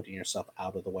you're not putting yourself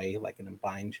out of the way like in a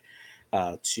bind.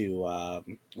 To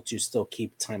still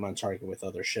keep time on target with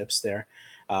other ships there.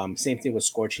 Same thing with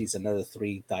Scorch. He's another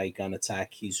 3 die gun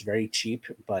attack. He's very cheap,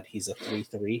 but he's a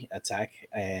 3/3 attack,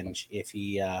 and if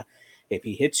he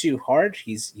hits you hard,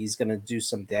 he's gonna do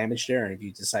some damage there. And if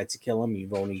you decide to kill him,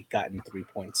 you've only gotten 3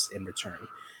 points in return.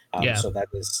 Yeah. So that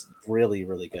is really,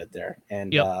 really good there.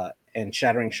 And and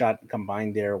Shattering Shot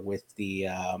combined there with the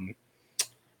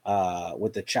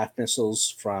chaff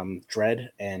missiles from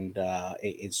Dread, and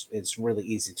it's really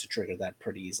easy to trigger that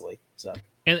pretty easily. So.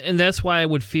 And that's why I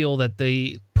would feel that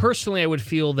the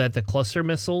cluster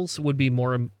missiles would be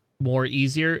more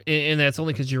easier, and that's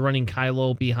only because you're running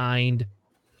Kylo behind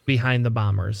the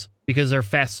bombers, because they're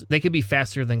fast. They could be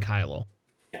faster than Kylo.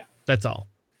 Yeah, that's all.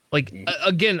 Like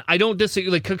again, I don't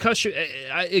disagree. Like concussion,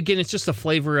 again, it's just a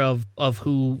flavor of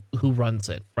who runs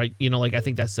it, right? You know, like I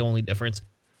think that's the only difference.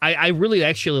 I really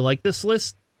actually like this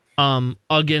list.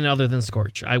 Again, other than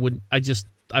Scorch, I would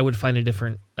find a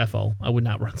different FO. I would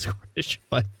not run Scorch,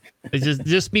 but it's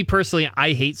just me personally.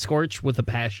 I hate Scorch with a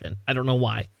passion. I don't know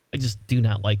why. I just do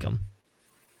not like him.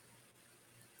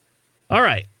 All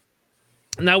right.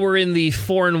 Now we're in the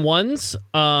 4 and 1s.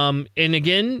 And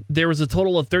again, there was a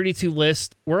total of 32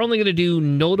 lists. We're only going to do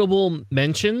notable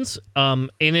mentions.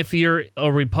 And if you're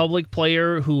a Republic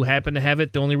player who happened to have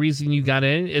it, the only reason you got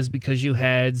in is because you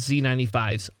had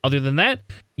Z95s. Other than that,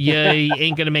 you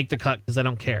ain't going to make the cut because I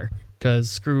don't care.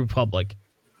 Because screw Republic.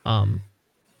 Even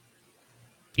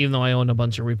though I own a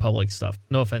bunch of Republic stuff.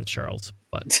 No offense, Charles.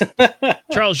 But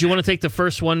Charles, you want to take the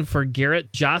first one for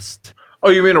Garrett Just? Oh,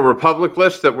 you mean a Republic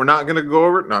list that we're not going to go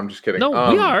over? No, I'm just kidding. No,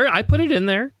 we are. I put it in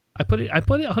there. I put it 100%.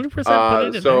 Put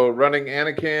it in so there. Running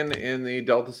Anakin in the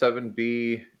Delta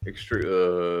 7B,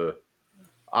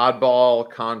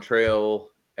 Oddball, Contrail,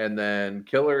 and then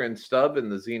Killer and Stub in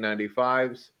the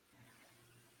Z95s.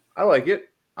 I like it.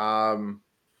 I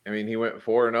mean, he went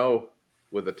 4-0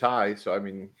 with a tie, so I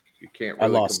mean, you can't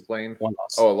really complain. 1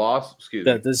 loss. Oh, a loss. Excuse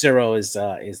me. The 0 is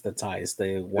the ties.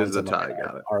 The ones is the tie.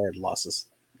 Got it. Are losses.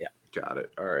 Yeah. Got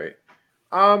it. All right.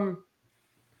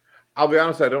 I'll be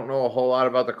honest. I don't know a whole lot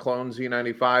about the clone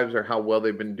Z95s or how well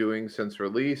they've been doing since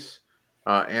release.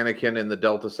 Anakin in the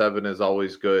Delta 7 is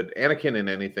always good. Anakin in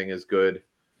anything is good.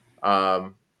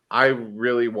 I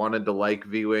really wanted to like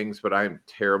V-Wings, but I'm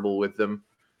terrible with them.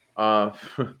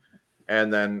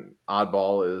 And then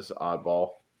Oddball is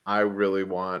Oddball. I really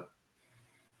want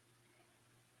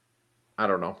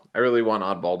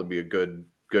Oddball to be a good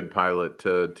pilot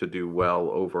to do well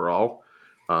overall.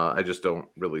 I just don't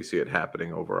really see it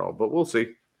happening overall, but we'll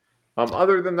see.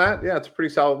 Other than that, yeah, it's a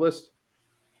pretty solid list.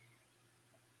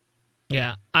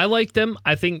 Yeah, I like them.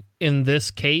 I think in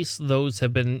this case, those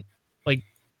have been like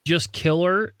just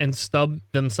Killer and Stub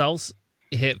themselves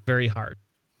hit very hard.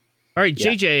 All right,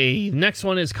 Yeah. JJ, next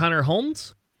one is Connor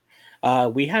Holmes.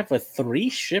 We have a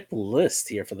 3-ship list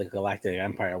here for the Galactic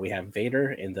Empire. We have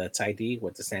Vader in the TIE D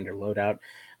with the standard loadout,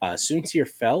 Soontir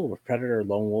Fel with Predator,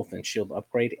 Lone Wolf, and Shield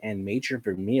upgrade, and Major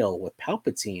Vermeil with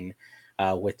Palpatine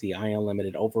with the Ion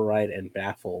Limited Override and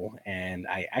Baffle. And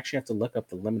I actually have to look up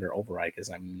the Limiter Override because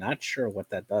I'm not sure what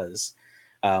that does.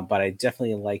 But I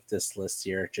definitely like this list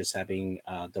here, just having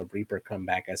the Reaper come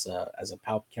back as a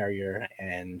Palp carrier,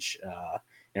 and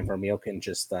Vermeil can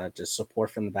just support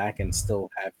from the back and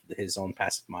still have his own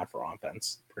passive mod for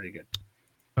offense. Pretty good.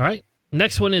 All right.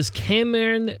 Next one is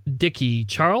Cameron Dickey.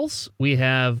 Charles, we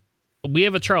have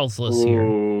a Charles list here.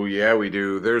 Oh, yeah, we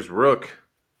do. There's Rook.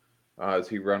 Is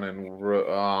he running?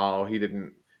 Oh, he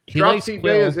didn't. Drop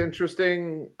CJ is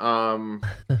interesting. With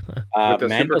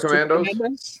the Super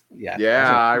Commandos.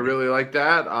 Yeah, I really like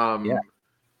that. Yeah.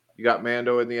 You got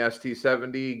Mando in the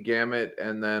ST-70, Gamut,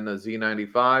 and then a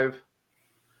Z95.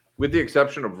 With the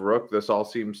exception of Rook, this all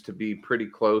seems to be pretty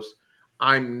close.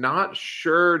 I'm not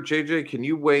sure, JJ, can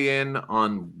you weigh in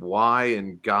on why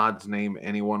in God's name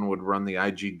anyone would run the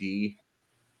IGD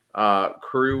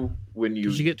crew when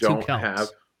you don't have...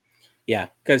 Yeah,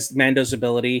 because Mando's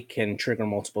ability can trigger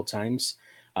multiple times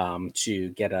to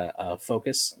get a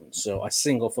focus, so a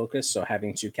single focus. So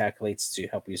having 2 calculates to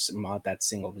help you mod that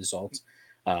single result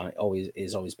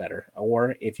is always better.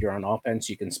 Or if you're on offense,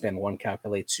 you can spend 1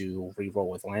 calculate to reroll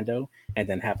with Lando, and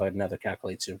then have another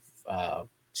calculate to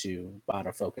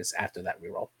auto focus after that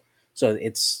reroll. So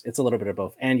it's a little bit of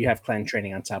both, and you have clan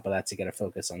training on top of that to get a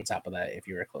focus on top of that if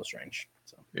you're at close range.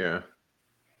 So yeah,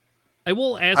 I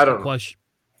will ask a question.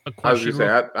 I was going to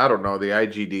say, I don't know. The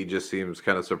IGD just seems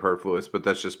kind of superfluous, but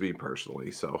that's just me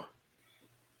personally. So,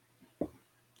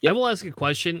 I will ask a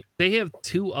question. They have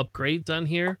 2 upgrades on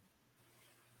here.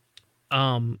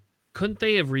 Couldn't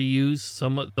they have reused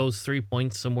some of those 3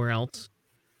 points somewhere else?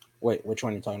 Wait, which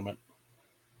one are you talking about?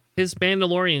 His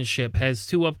Mandalorian ship has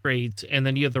 2 upgrades, and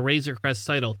then you have the Razor Crest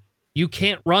title. You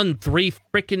can't run 3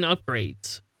 freaking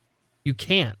upgrades. You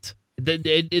can't.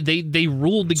 They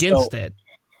ruled against it.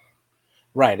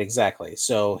 Right, exactly.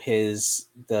 So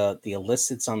the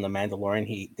elicits on the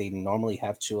Mandalorian, they normally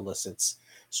have 2 elicits.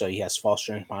 So he has false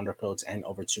transponder codes and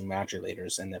over 2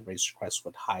 modulators, and then Razor Crest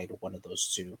would hide one of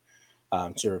those 2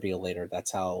 to reveal later.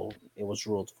 That's how it was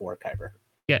ruled for Kyber.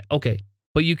 Yeah, okay.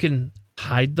 But you can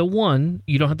hide the one.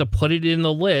 You don't have to put it in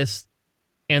the list,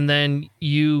 and then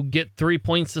you get 3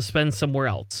 points to spend somewhere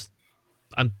else.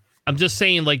 I'm just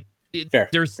saying, like,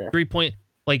 there's fair. 3 point.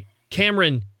 Like,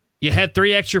 Cameron, you had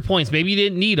 3 extra points. Maybe you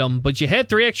didn't need them, but you had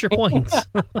 3 extra points.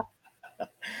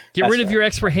 Get rid of your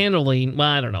expert handling. Well,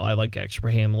 I don't know. I like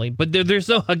expert handling, but there's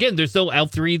no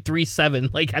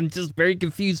L337. Like, I'm just very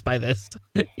confused by this.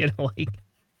 You know, like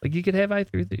you could have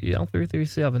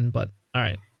L337, but all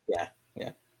right. Yeah.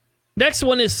 Next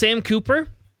one is Sam Cooper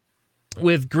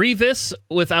with Grievous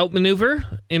without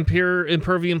maneuver,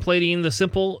 Impervium plating the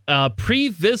simple,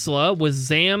 Pre-Vizsla with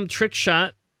Zam,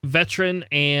 Trickshot, Veteran,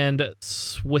 and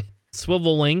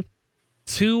Swiveling.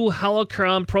 2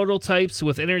 holocron prototypes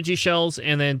with energy shells,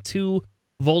 and then 2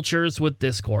 vultures with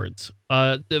discords.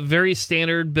 The very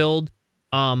standard build.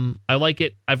 I like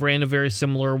it. I've ran a very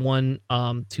similar one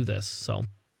to this. So,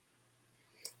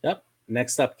 yep.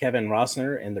 Next up, Kevin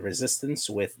Rosner in the Resistance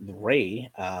with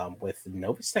Ray, with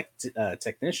Novus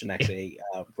Technician. Actually,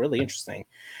 really interesting.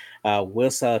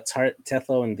 Wilsa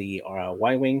Tethlo in the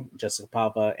Y-Wing, Jessica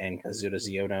Pava, and Kazuda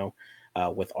Ziono.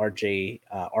 With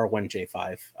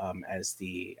R1J5 as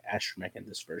the astromech in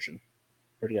this version.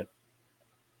 Pretty good.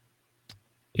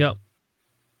 Yep.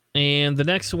 And the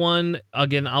next one,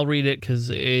 again, I'll read it because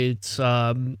it's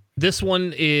this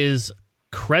one is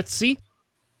Kretzy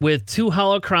with 2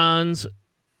 holocrons,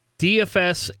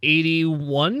 DFS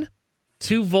 81,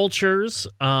 2 vultures,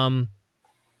 3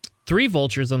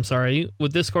 vultures, I'm sorry,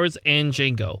 with discords and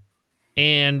Django.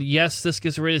 And yes, this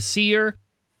gets rid of Seer.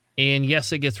 And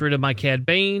yes, it gets rid of my Cad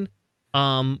Bane,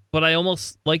 but I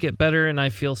almost like it better, and I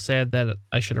feel sad that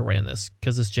I should have ran this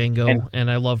because it's Django,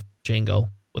 and I love Django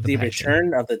with the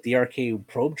return of the DRK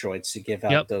probe droids to give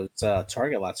out those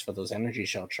target lots for those energy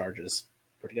shell charges.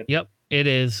 Pretty good. Yep, it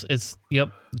is. It's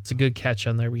a good catch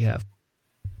on there we have.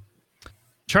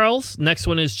 Charles, next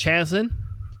one is Chazin.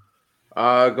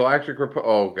 Galactic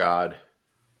oh God.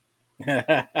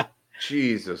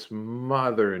 Jesus,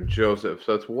 mother and Joseph.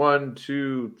 So that's 1,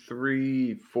 2,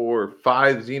 3, 4,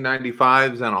 5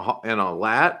 Z95s and a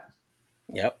lat.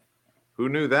 Yep. Who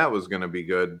knew that was going to be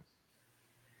good?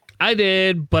 I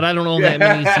did, but I don't own that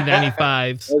many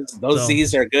Z95s. Those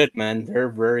Z's are good, man. They're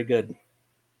very good.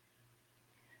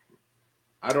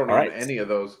 I don't own any of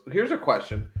those. Here's a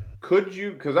question. Could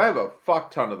you, because I have a fuck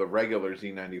ton of the regular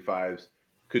Z95s,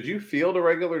 could you field a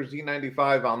regular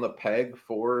Z95 on the peg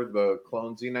for the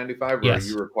clone Z95, or are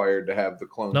you required to have the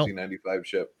clone Z95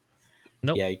 ship?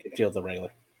 Nope. Yeah, you can field the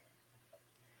regular.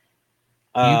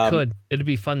 You could. It'd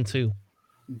be fun too.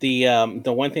 The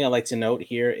one thing I like to note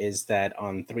here is that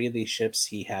on 3 of these ships,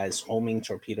 he has homing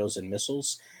torpedoes and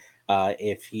missiles.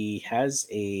 If he has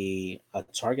a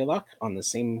target lock on the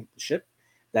same ship,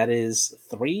 that is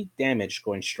 3 damage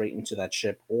going straight into that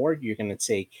ship, or you're going to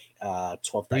take 12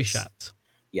 3 dice. shots.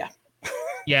 Yeah.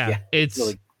 Yeah, it's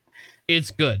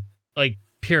good. Like,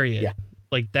 period. Yeah.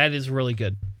 Like, that is really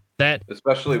good. That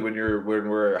especially when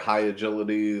we're high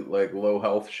agility, like low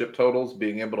health ship totals,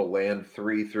 being able to land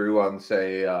 3 through on,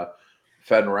 say,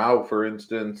 Fen Rao, for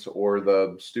instance, or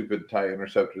the stupid TIE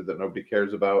Interceptor that nobody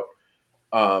cares about.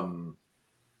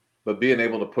 But being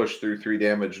able to push through 3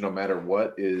 damage no matter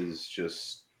what is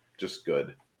just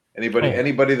good.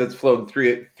 Anybody that's flown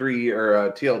three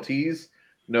or TLTs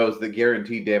knows that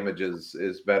guaranteed damage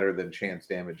is better than chance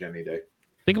damage any day.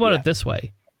 Think about it this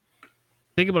way.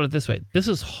 This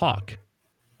is Hawk,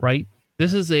 right?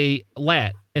 This is a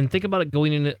lat, and think about it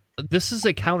going in. This is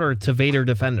a counter to Vader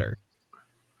Defender.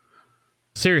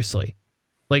 Seriously.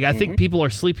 Like, I think people are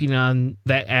sleeping on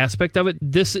that aspect of it.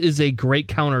 This is a great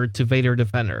counter to Vader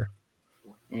Defender.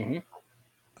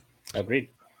 Agreed.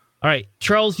 All right,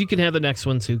 Charles, you can have the next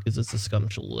one too because it's a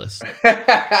scumshell list.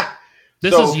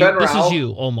 This So is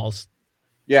you almost.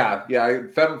 Yeah.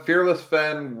 Fearless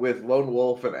Fen with Lone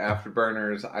Wolf and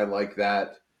Afterburners. I like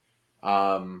that.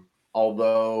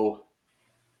 Although,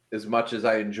 as much as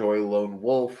I enjoy Lone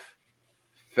Wolf,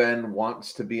 Fen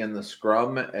wants to be in the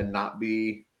scrum and not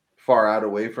be far out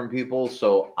away from people.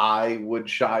 So I would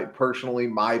shy, personally,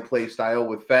 my play style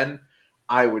with Fen,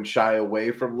 I would shy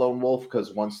away from Lone Wolf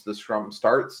because once the scrum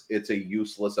starts, it's a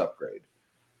useless upgrade.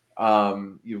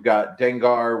 You've got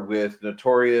Dengar with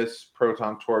Notorious,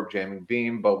 Proton Torp, Jamming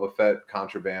Beam, Boba Fett,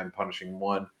 Contraband, Punishing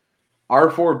One.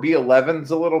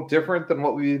 R4B11's a little different than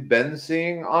what we've been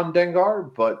seeing on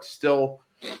Dengar, but still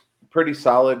pretty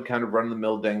solid, kind of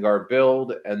run-of-the-mill Dengar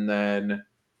build. And then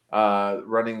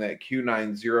running that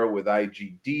Q90 with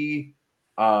IGD,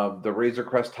 the Razor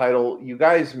Crest title. You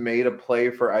guys made a play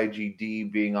for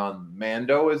IGD being on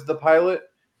Mando as the pilot.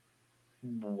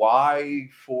 Why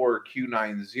for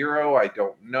Q90? I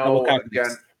don't know.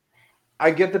 Again,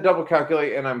 I get the double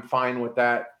calculate, and I'm fine with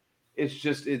that. It's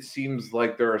just, it seems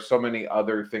like there are so many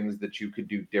other things that you could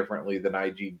do differently than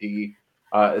IGD,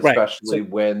 especially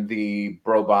when the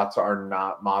Brobots are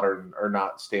not modern or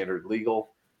not standard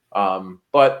legal.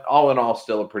 But all in all,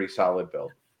 still a pretty solid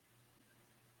build.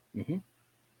 Mm-hmm.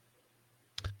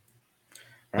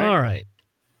 All right.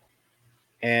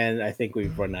 And I think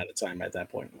we've run out of time at that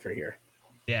point for here.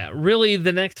 Yeah, really,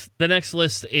 the next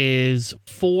list is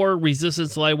 4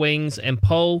 Resistance Light Wings and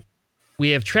Poe. We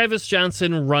have Travis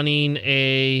Johnson running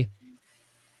a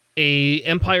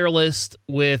Empire list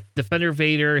with Defender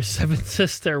Vader, Seven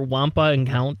Sister, Wampa, and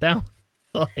Countdown.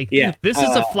 This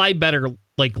is a fly better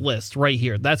list right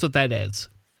here. That's what that is.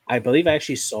 I believe I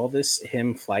actually saw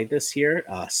him fly this here.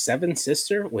 Seven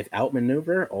Sister with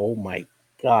Outmaneuver. Oh my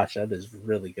gosh, that is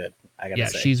really good. I gotta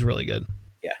say, she's really good.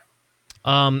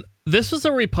 Yeah. This was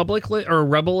a Republic or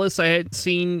Rebel list I hadn't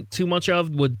seen too much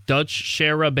of with Dutch,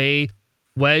 Shara Bay,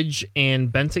 Wedge,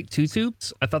 and Bentic 2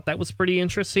 tubes. I thought that was pretty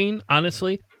interesting,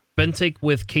 honestly. Bentic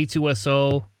with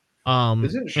K2SO.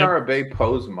 Isn't Shara Bay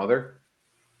Poe's mother?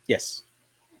 Yes.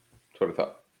 That's what I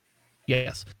thought.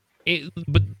 Yes.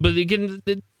 But again,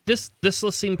 this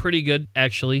list seemed pretty good,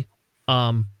 actually.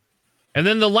 And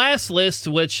then the last list,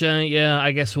 which,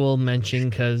 I guess we'll mention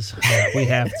because we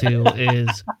have to,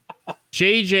 is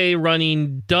JJ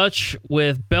running Dutch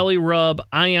with Belly Rub,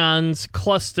 Ions,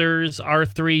 Clusters,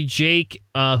 R3, Jake,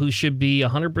 who should be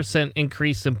 100%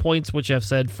 increase in points, which I've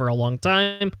said for a long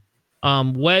time.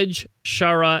 Wedge,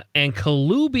 Shara, and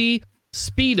Kalubi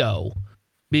Speedo,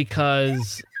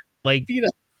 because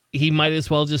he might as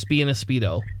well just be in a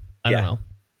Speedo. I don't know.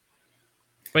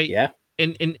 Wait, yeah.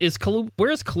 And is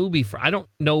where's Kalubi from? I don't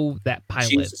know that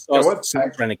pilot. She's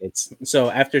Renegades.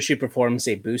 So after she performs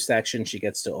a boost action, she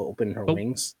gets to open her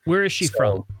wings. Where is she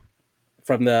from?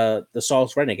 From the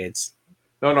Saul's Renegades.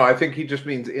 No, I think he just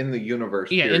means in the universe.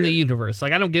 Yeah, period. In the universe. I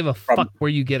don't give a fuck where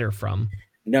you get her from.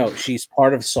 No, she's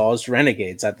part of Saul's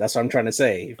Renegades. That's what I'm trying to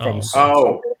say. From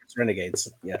Saul's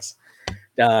Renegades. Yes.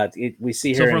 We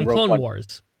see her from in Rogue Clone One.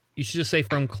 Wars. You should just say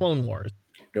from Clone Wars.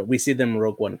 We see them in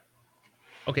Rogue One.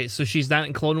 Okay, so she's not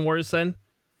in Clone Wars then?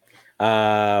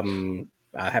 I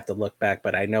have to look back,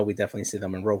 but I know we definitely see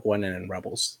them in Rogue One and in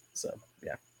Rebels. So,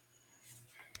 yeah.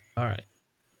 All right.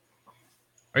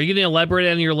 Are you going to elaborate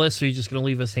on your list, or are you just going to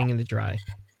leave us hanging to dry?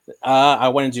 I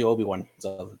want to do Obi-Wan,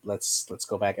 so let's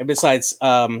go back. And besides,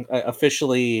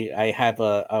 officially, I have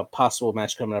a possible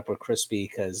match coming up with Crispy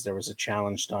because there was a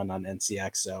challenge done on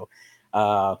NCX. So,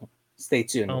 stay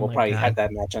tuned. We'll probably have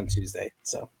that match on Tuesday.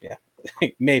 So, yeah.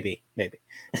 maybe.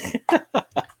 All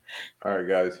right,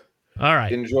 guys. All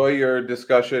right. Enjoy your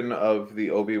discussion of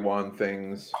the Obi-Wan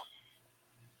things.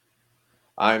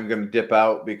 I'm going to dip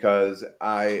out because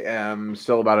I am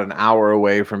still about an hour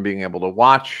away from being able to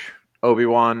watch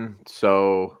Obi-Wan.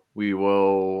 So I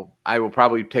will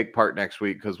probably take part next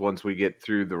week because once we get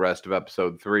through the rest of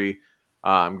episode 3,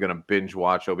 I'm going to binge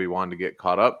watch Obi-Wan to get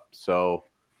caught up. So,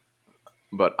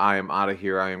 but I am out of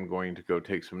here. I am going to go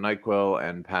take some NyQuil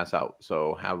and pass out.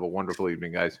 So have a wonderful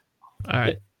evening, guys. All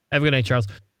right. Have a good night, Charles.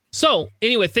 So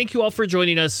anyway, thank you all for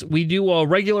joining us. We do a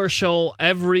regular show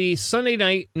every Sunday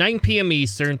night, 9 p.m.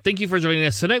 Eastern. Thank you for joining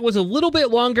us. Tonight was a little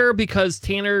bit longer because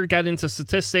Tanner got into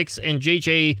statistics and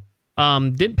JJ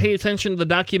didn't pay attention to the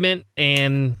document.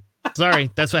 And sorry,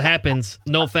 that's what happens.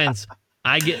 No offense.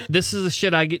 This is the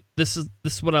shit I get. This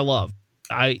is what I love.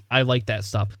 I like that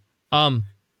stuff.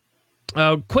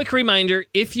 Quick reminder,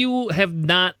 if you have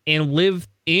not and live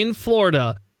in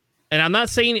Florida, and I'm not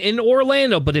saying in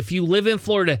Orlando, but if you live in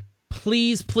Florida,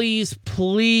 please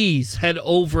head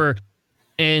over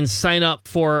and sign up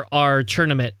for our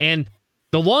tournament. And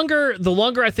the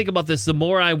longer I think about this, the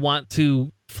more I want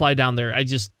to fly down there.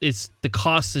 The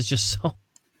cost is just so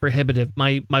prohibitive.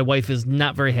 My wife is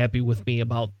not very happy with me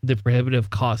about the prohibitive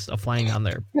cost of flying down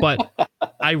there, but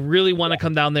I really want to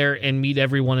come down there and meet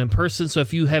everyone in person. So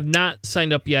if you have not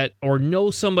signed up yet or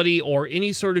know somebody or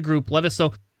any sort of group, let us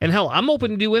know. And hell, I'm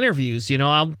open to do interviews.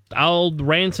 I'll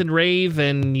rant and rave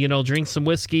and, drink some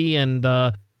whiskey and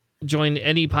join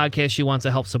any podcast you want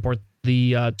to help support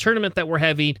the tournament that we're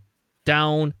having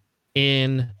down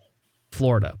in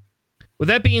Florida. With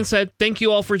that being said, thank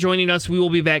you all for joining us. We will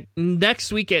be back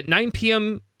next week at 9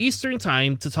 p.m. Eastern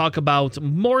Time to talk about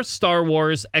more Star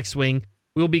Wars X-Wing.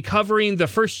 We'll be covering the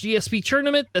first GSP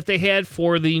tournament that they had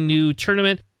for the new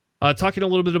tournament, talking a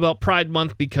little bit about Pride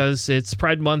Month because it's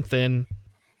Pride Month, and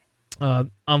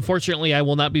unfortunately, I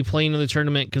will not be playing in the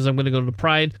tournament because I'm going to go to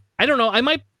Pride. I don't know. I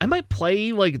might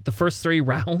play like the first 3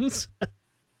 rounds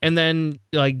and then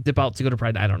like dip out to go to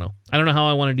Pride. I don't know. I don't know how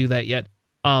I want to do that yet.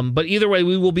 But either way,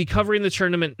 we will be covering the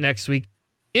tournament next week.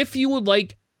 If you would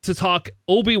like to talk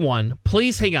Obi-Wan,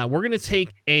 please hang on. We're going to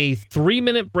take a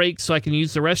 3-minute break so I can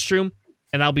use the restroom,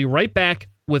 and I'll be right back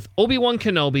with Obi-Wan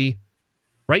Kenobi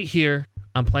right here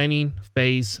on Planning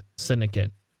Phase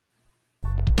Syndicate.